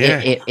yeah,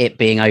 It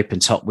being open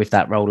top with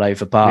that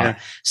rollover bar. Yeah.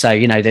 So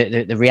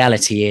the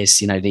reality is,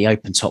 the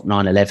open top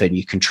 911,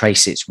 you can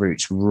trace its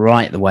roots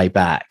right the way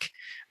back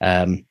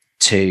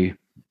to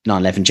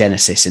 911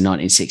 Genesis in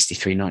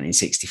 1963,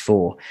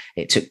 1964.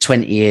 It took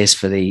 20 years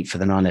for the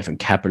 911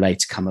 Cabriolet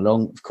to come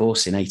along, of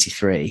course, in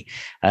 83.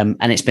 And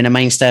it's been a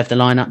mainstay of the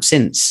lineup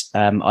since.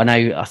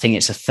 I think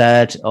it's a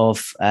third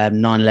of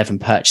 911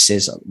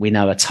 purchases. We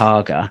know a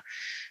Targa.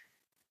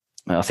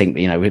 I think,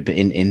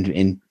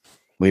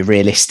 we're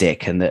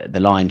realistic and the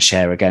lion's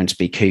share are going to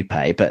be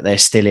coupe, but there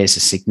still is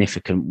a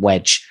significant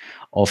wedge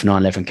of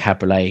 911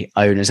 Cabriolet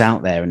owners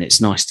out there. And it's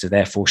nice to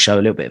therefore show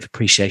a little bit of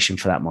appreciation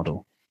for that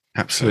model.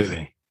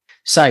 Absolutely.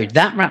 So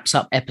that wraps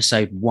up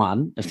episode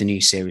 1 of the new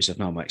series of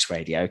Nineworks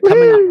Radio.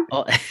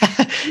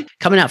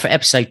 Coming up for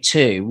episode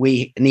 2,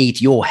 we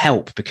need your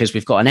help because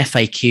we've got an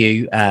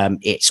FAQ.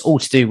 It's all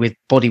to do with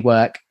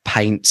bodywork,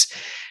 paint,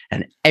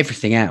 and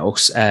everything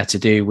else to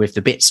do with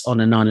the bits on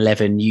a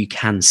 911 you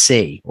can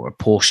see, or a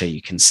Porsche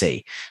you can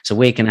see. So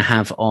we're going to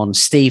have on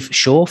Steve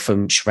Shaw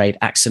from Charade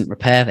Accident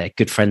Repair. They're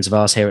good friends of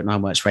ours here at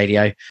Nineworks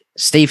Radio.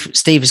 Steve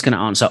is going to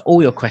answer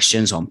all your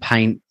questions on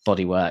paint,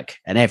 bodywork,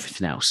 and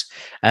everything else.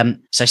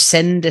 So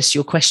send us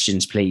your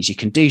questions, please. You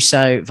can do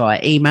so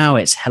via email.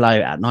 It's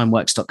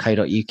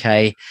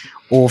hello@nineworks.co.uk,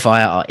 or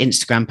via our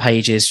Instagram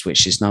pages,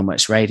 which is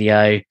Nineworks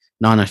Radio,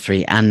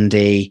 903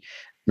 Andy,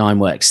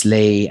 Nineworks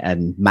Lee,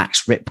 and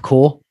Max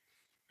Ripcore,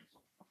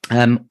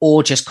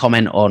 or just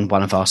comment on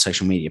one of our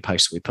social media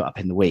posts that we put up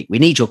in the week. We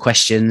need your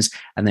questions,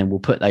 and then we'll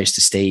put those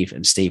to Steve,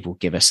 and Steve will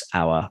give us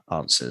our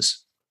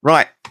answers.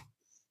 Right,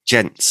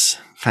 gents,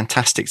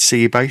 fantastic to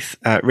see you both.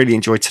 Really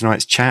enjoyed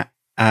tonight's chat.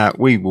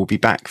 We will be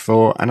back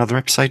for another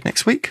episode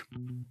next week.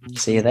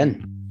 See you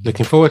then.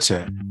 Looking forward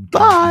to it.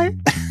 Bye.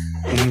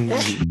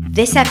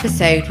 This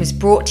episode was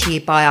brought to you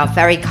by our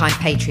very kind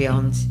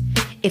Patreons.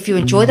 If you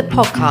enjoy the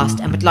podcast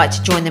and would like to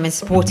join them in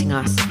supporting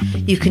us,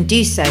 you can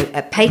do so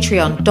at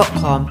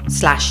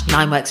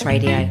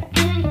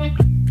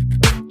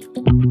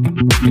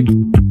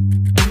patreon.com/nineworksradio.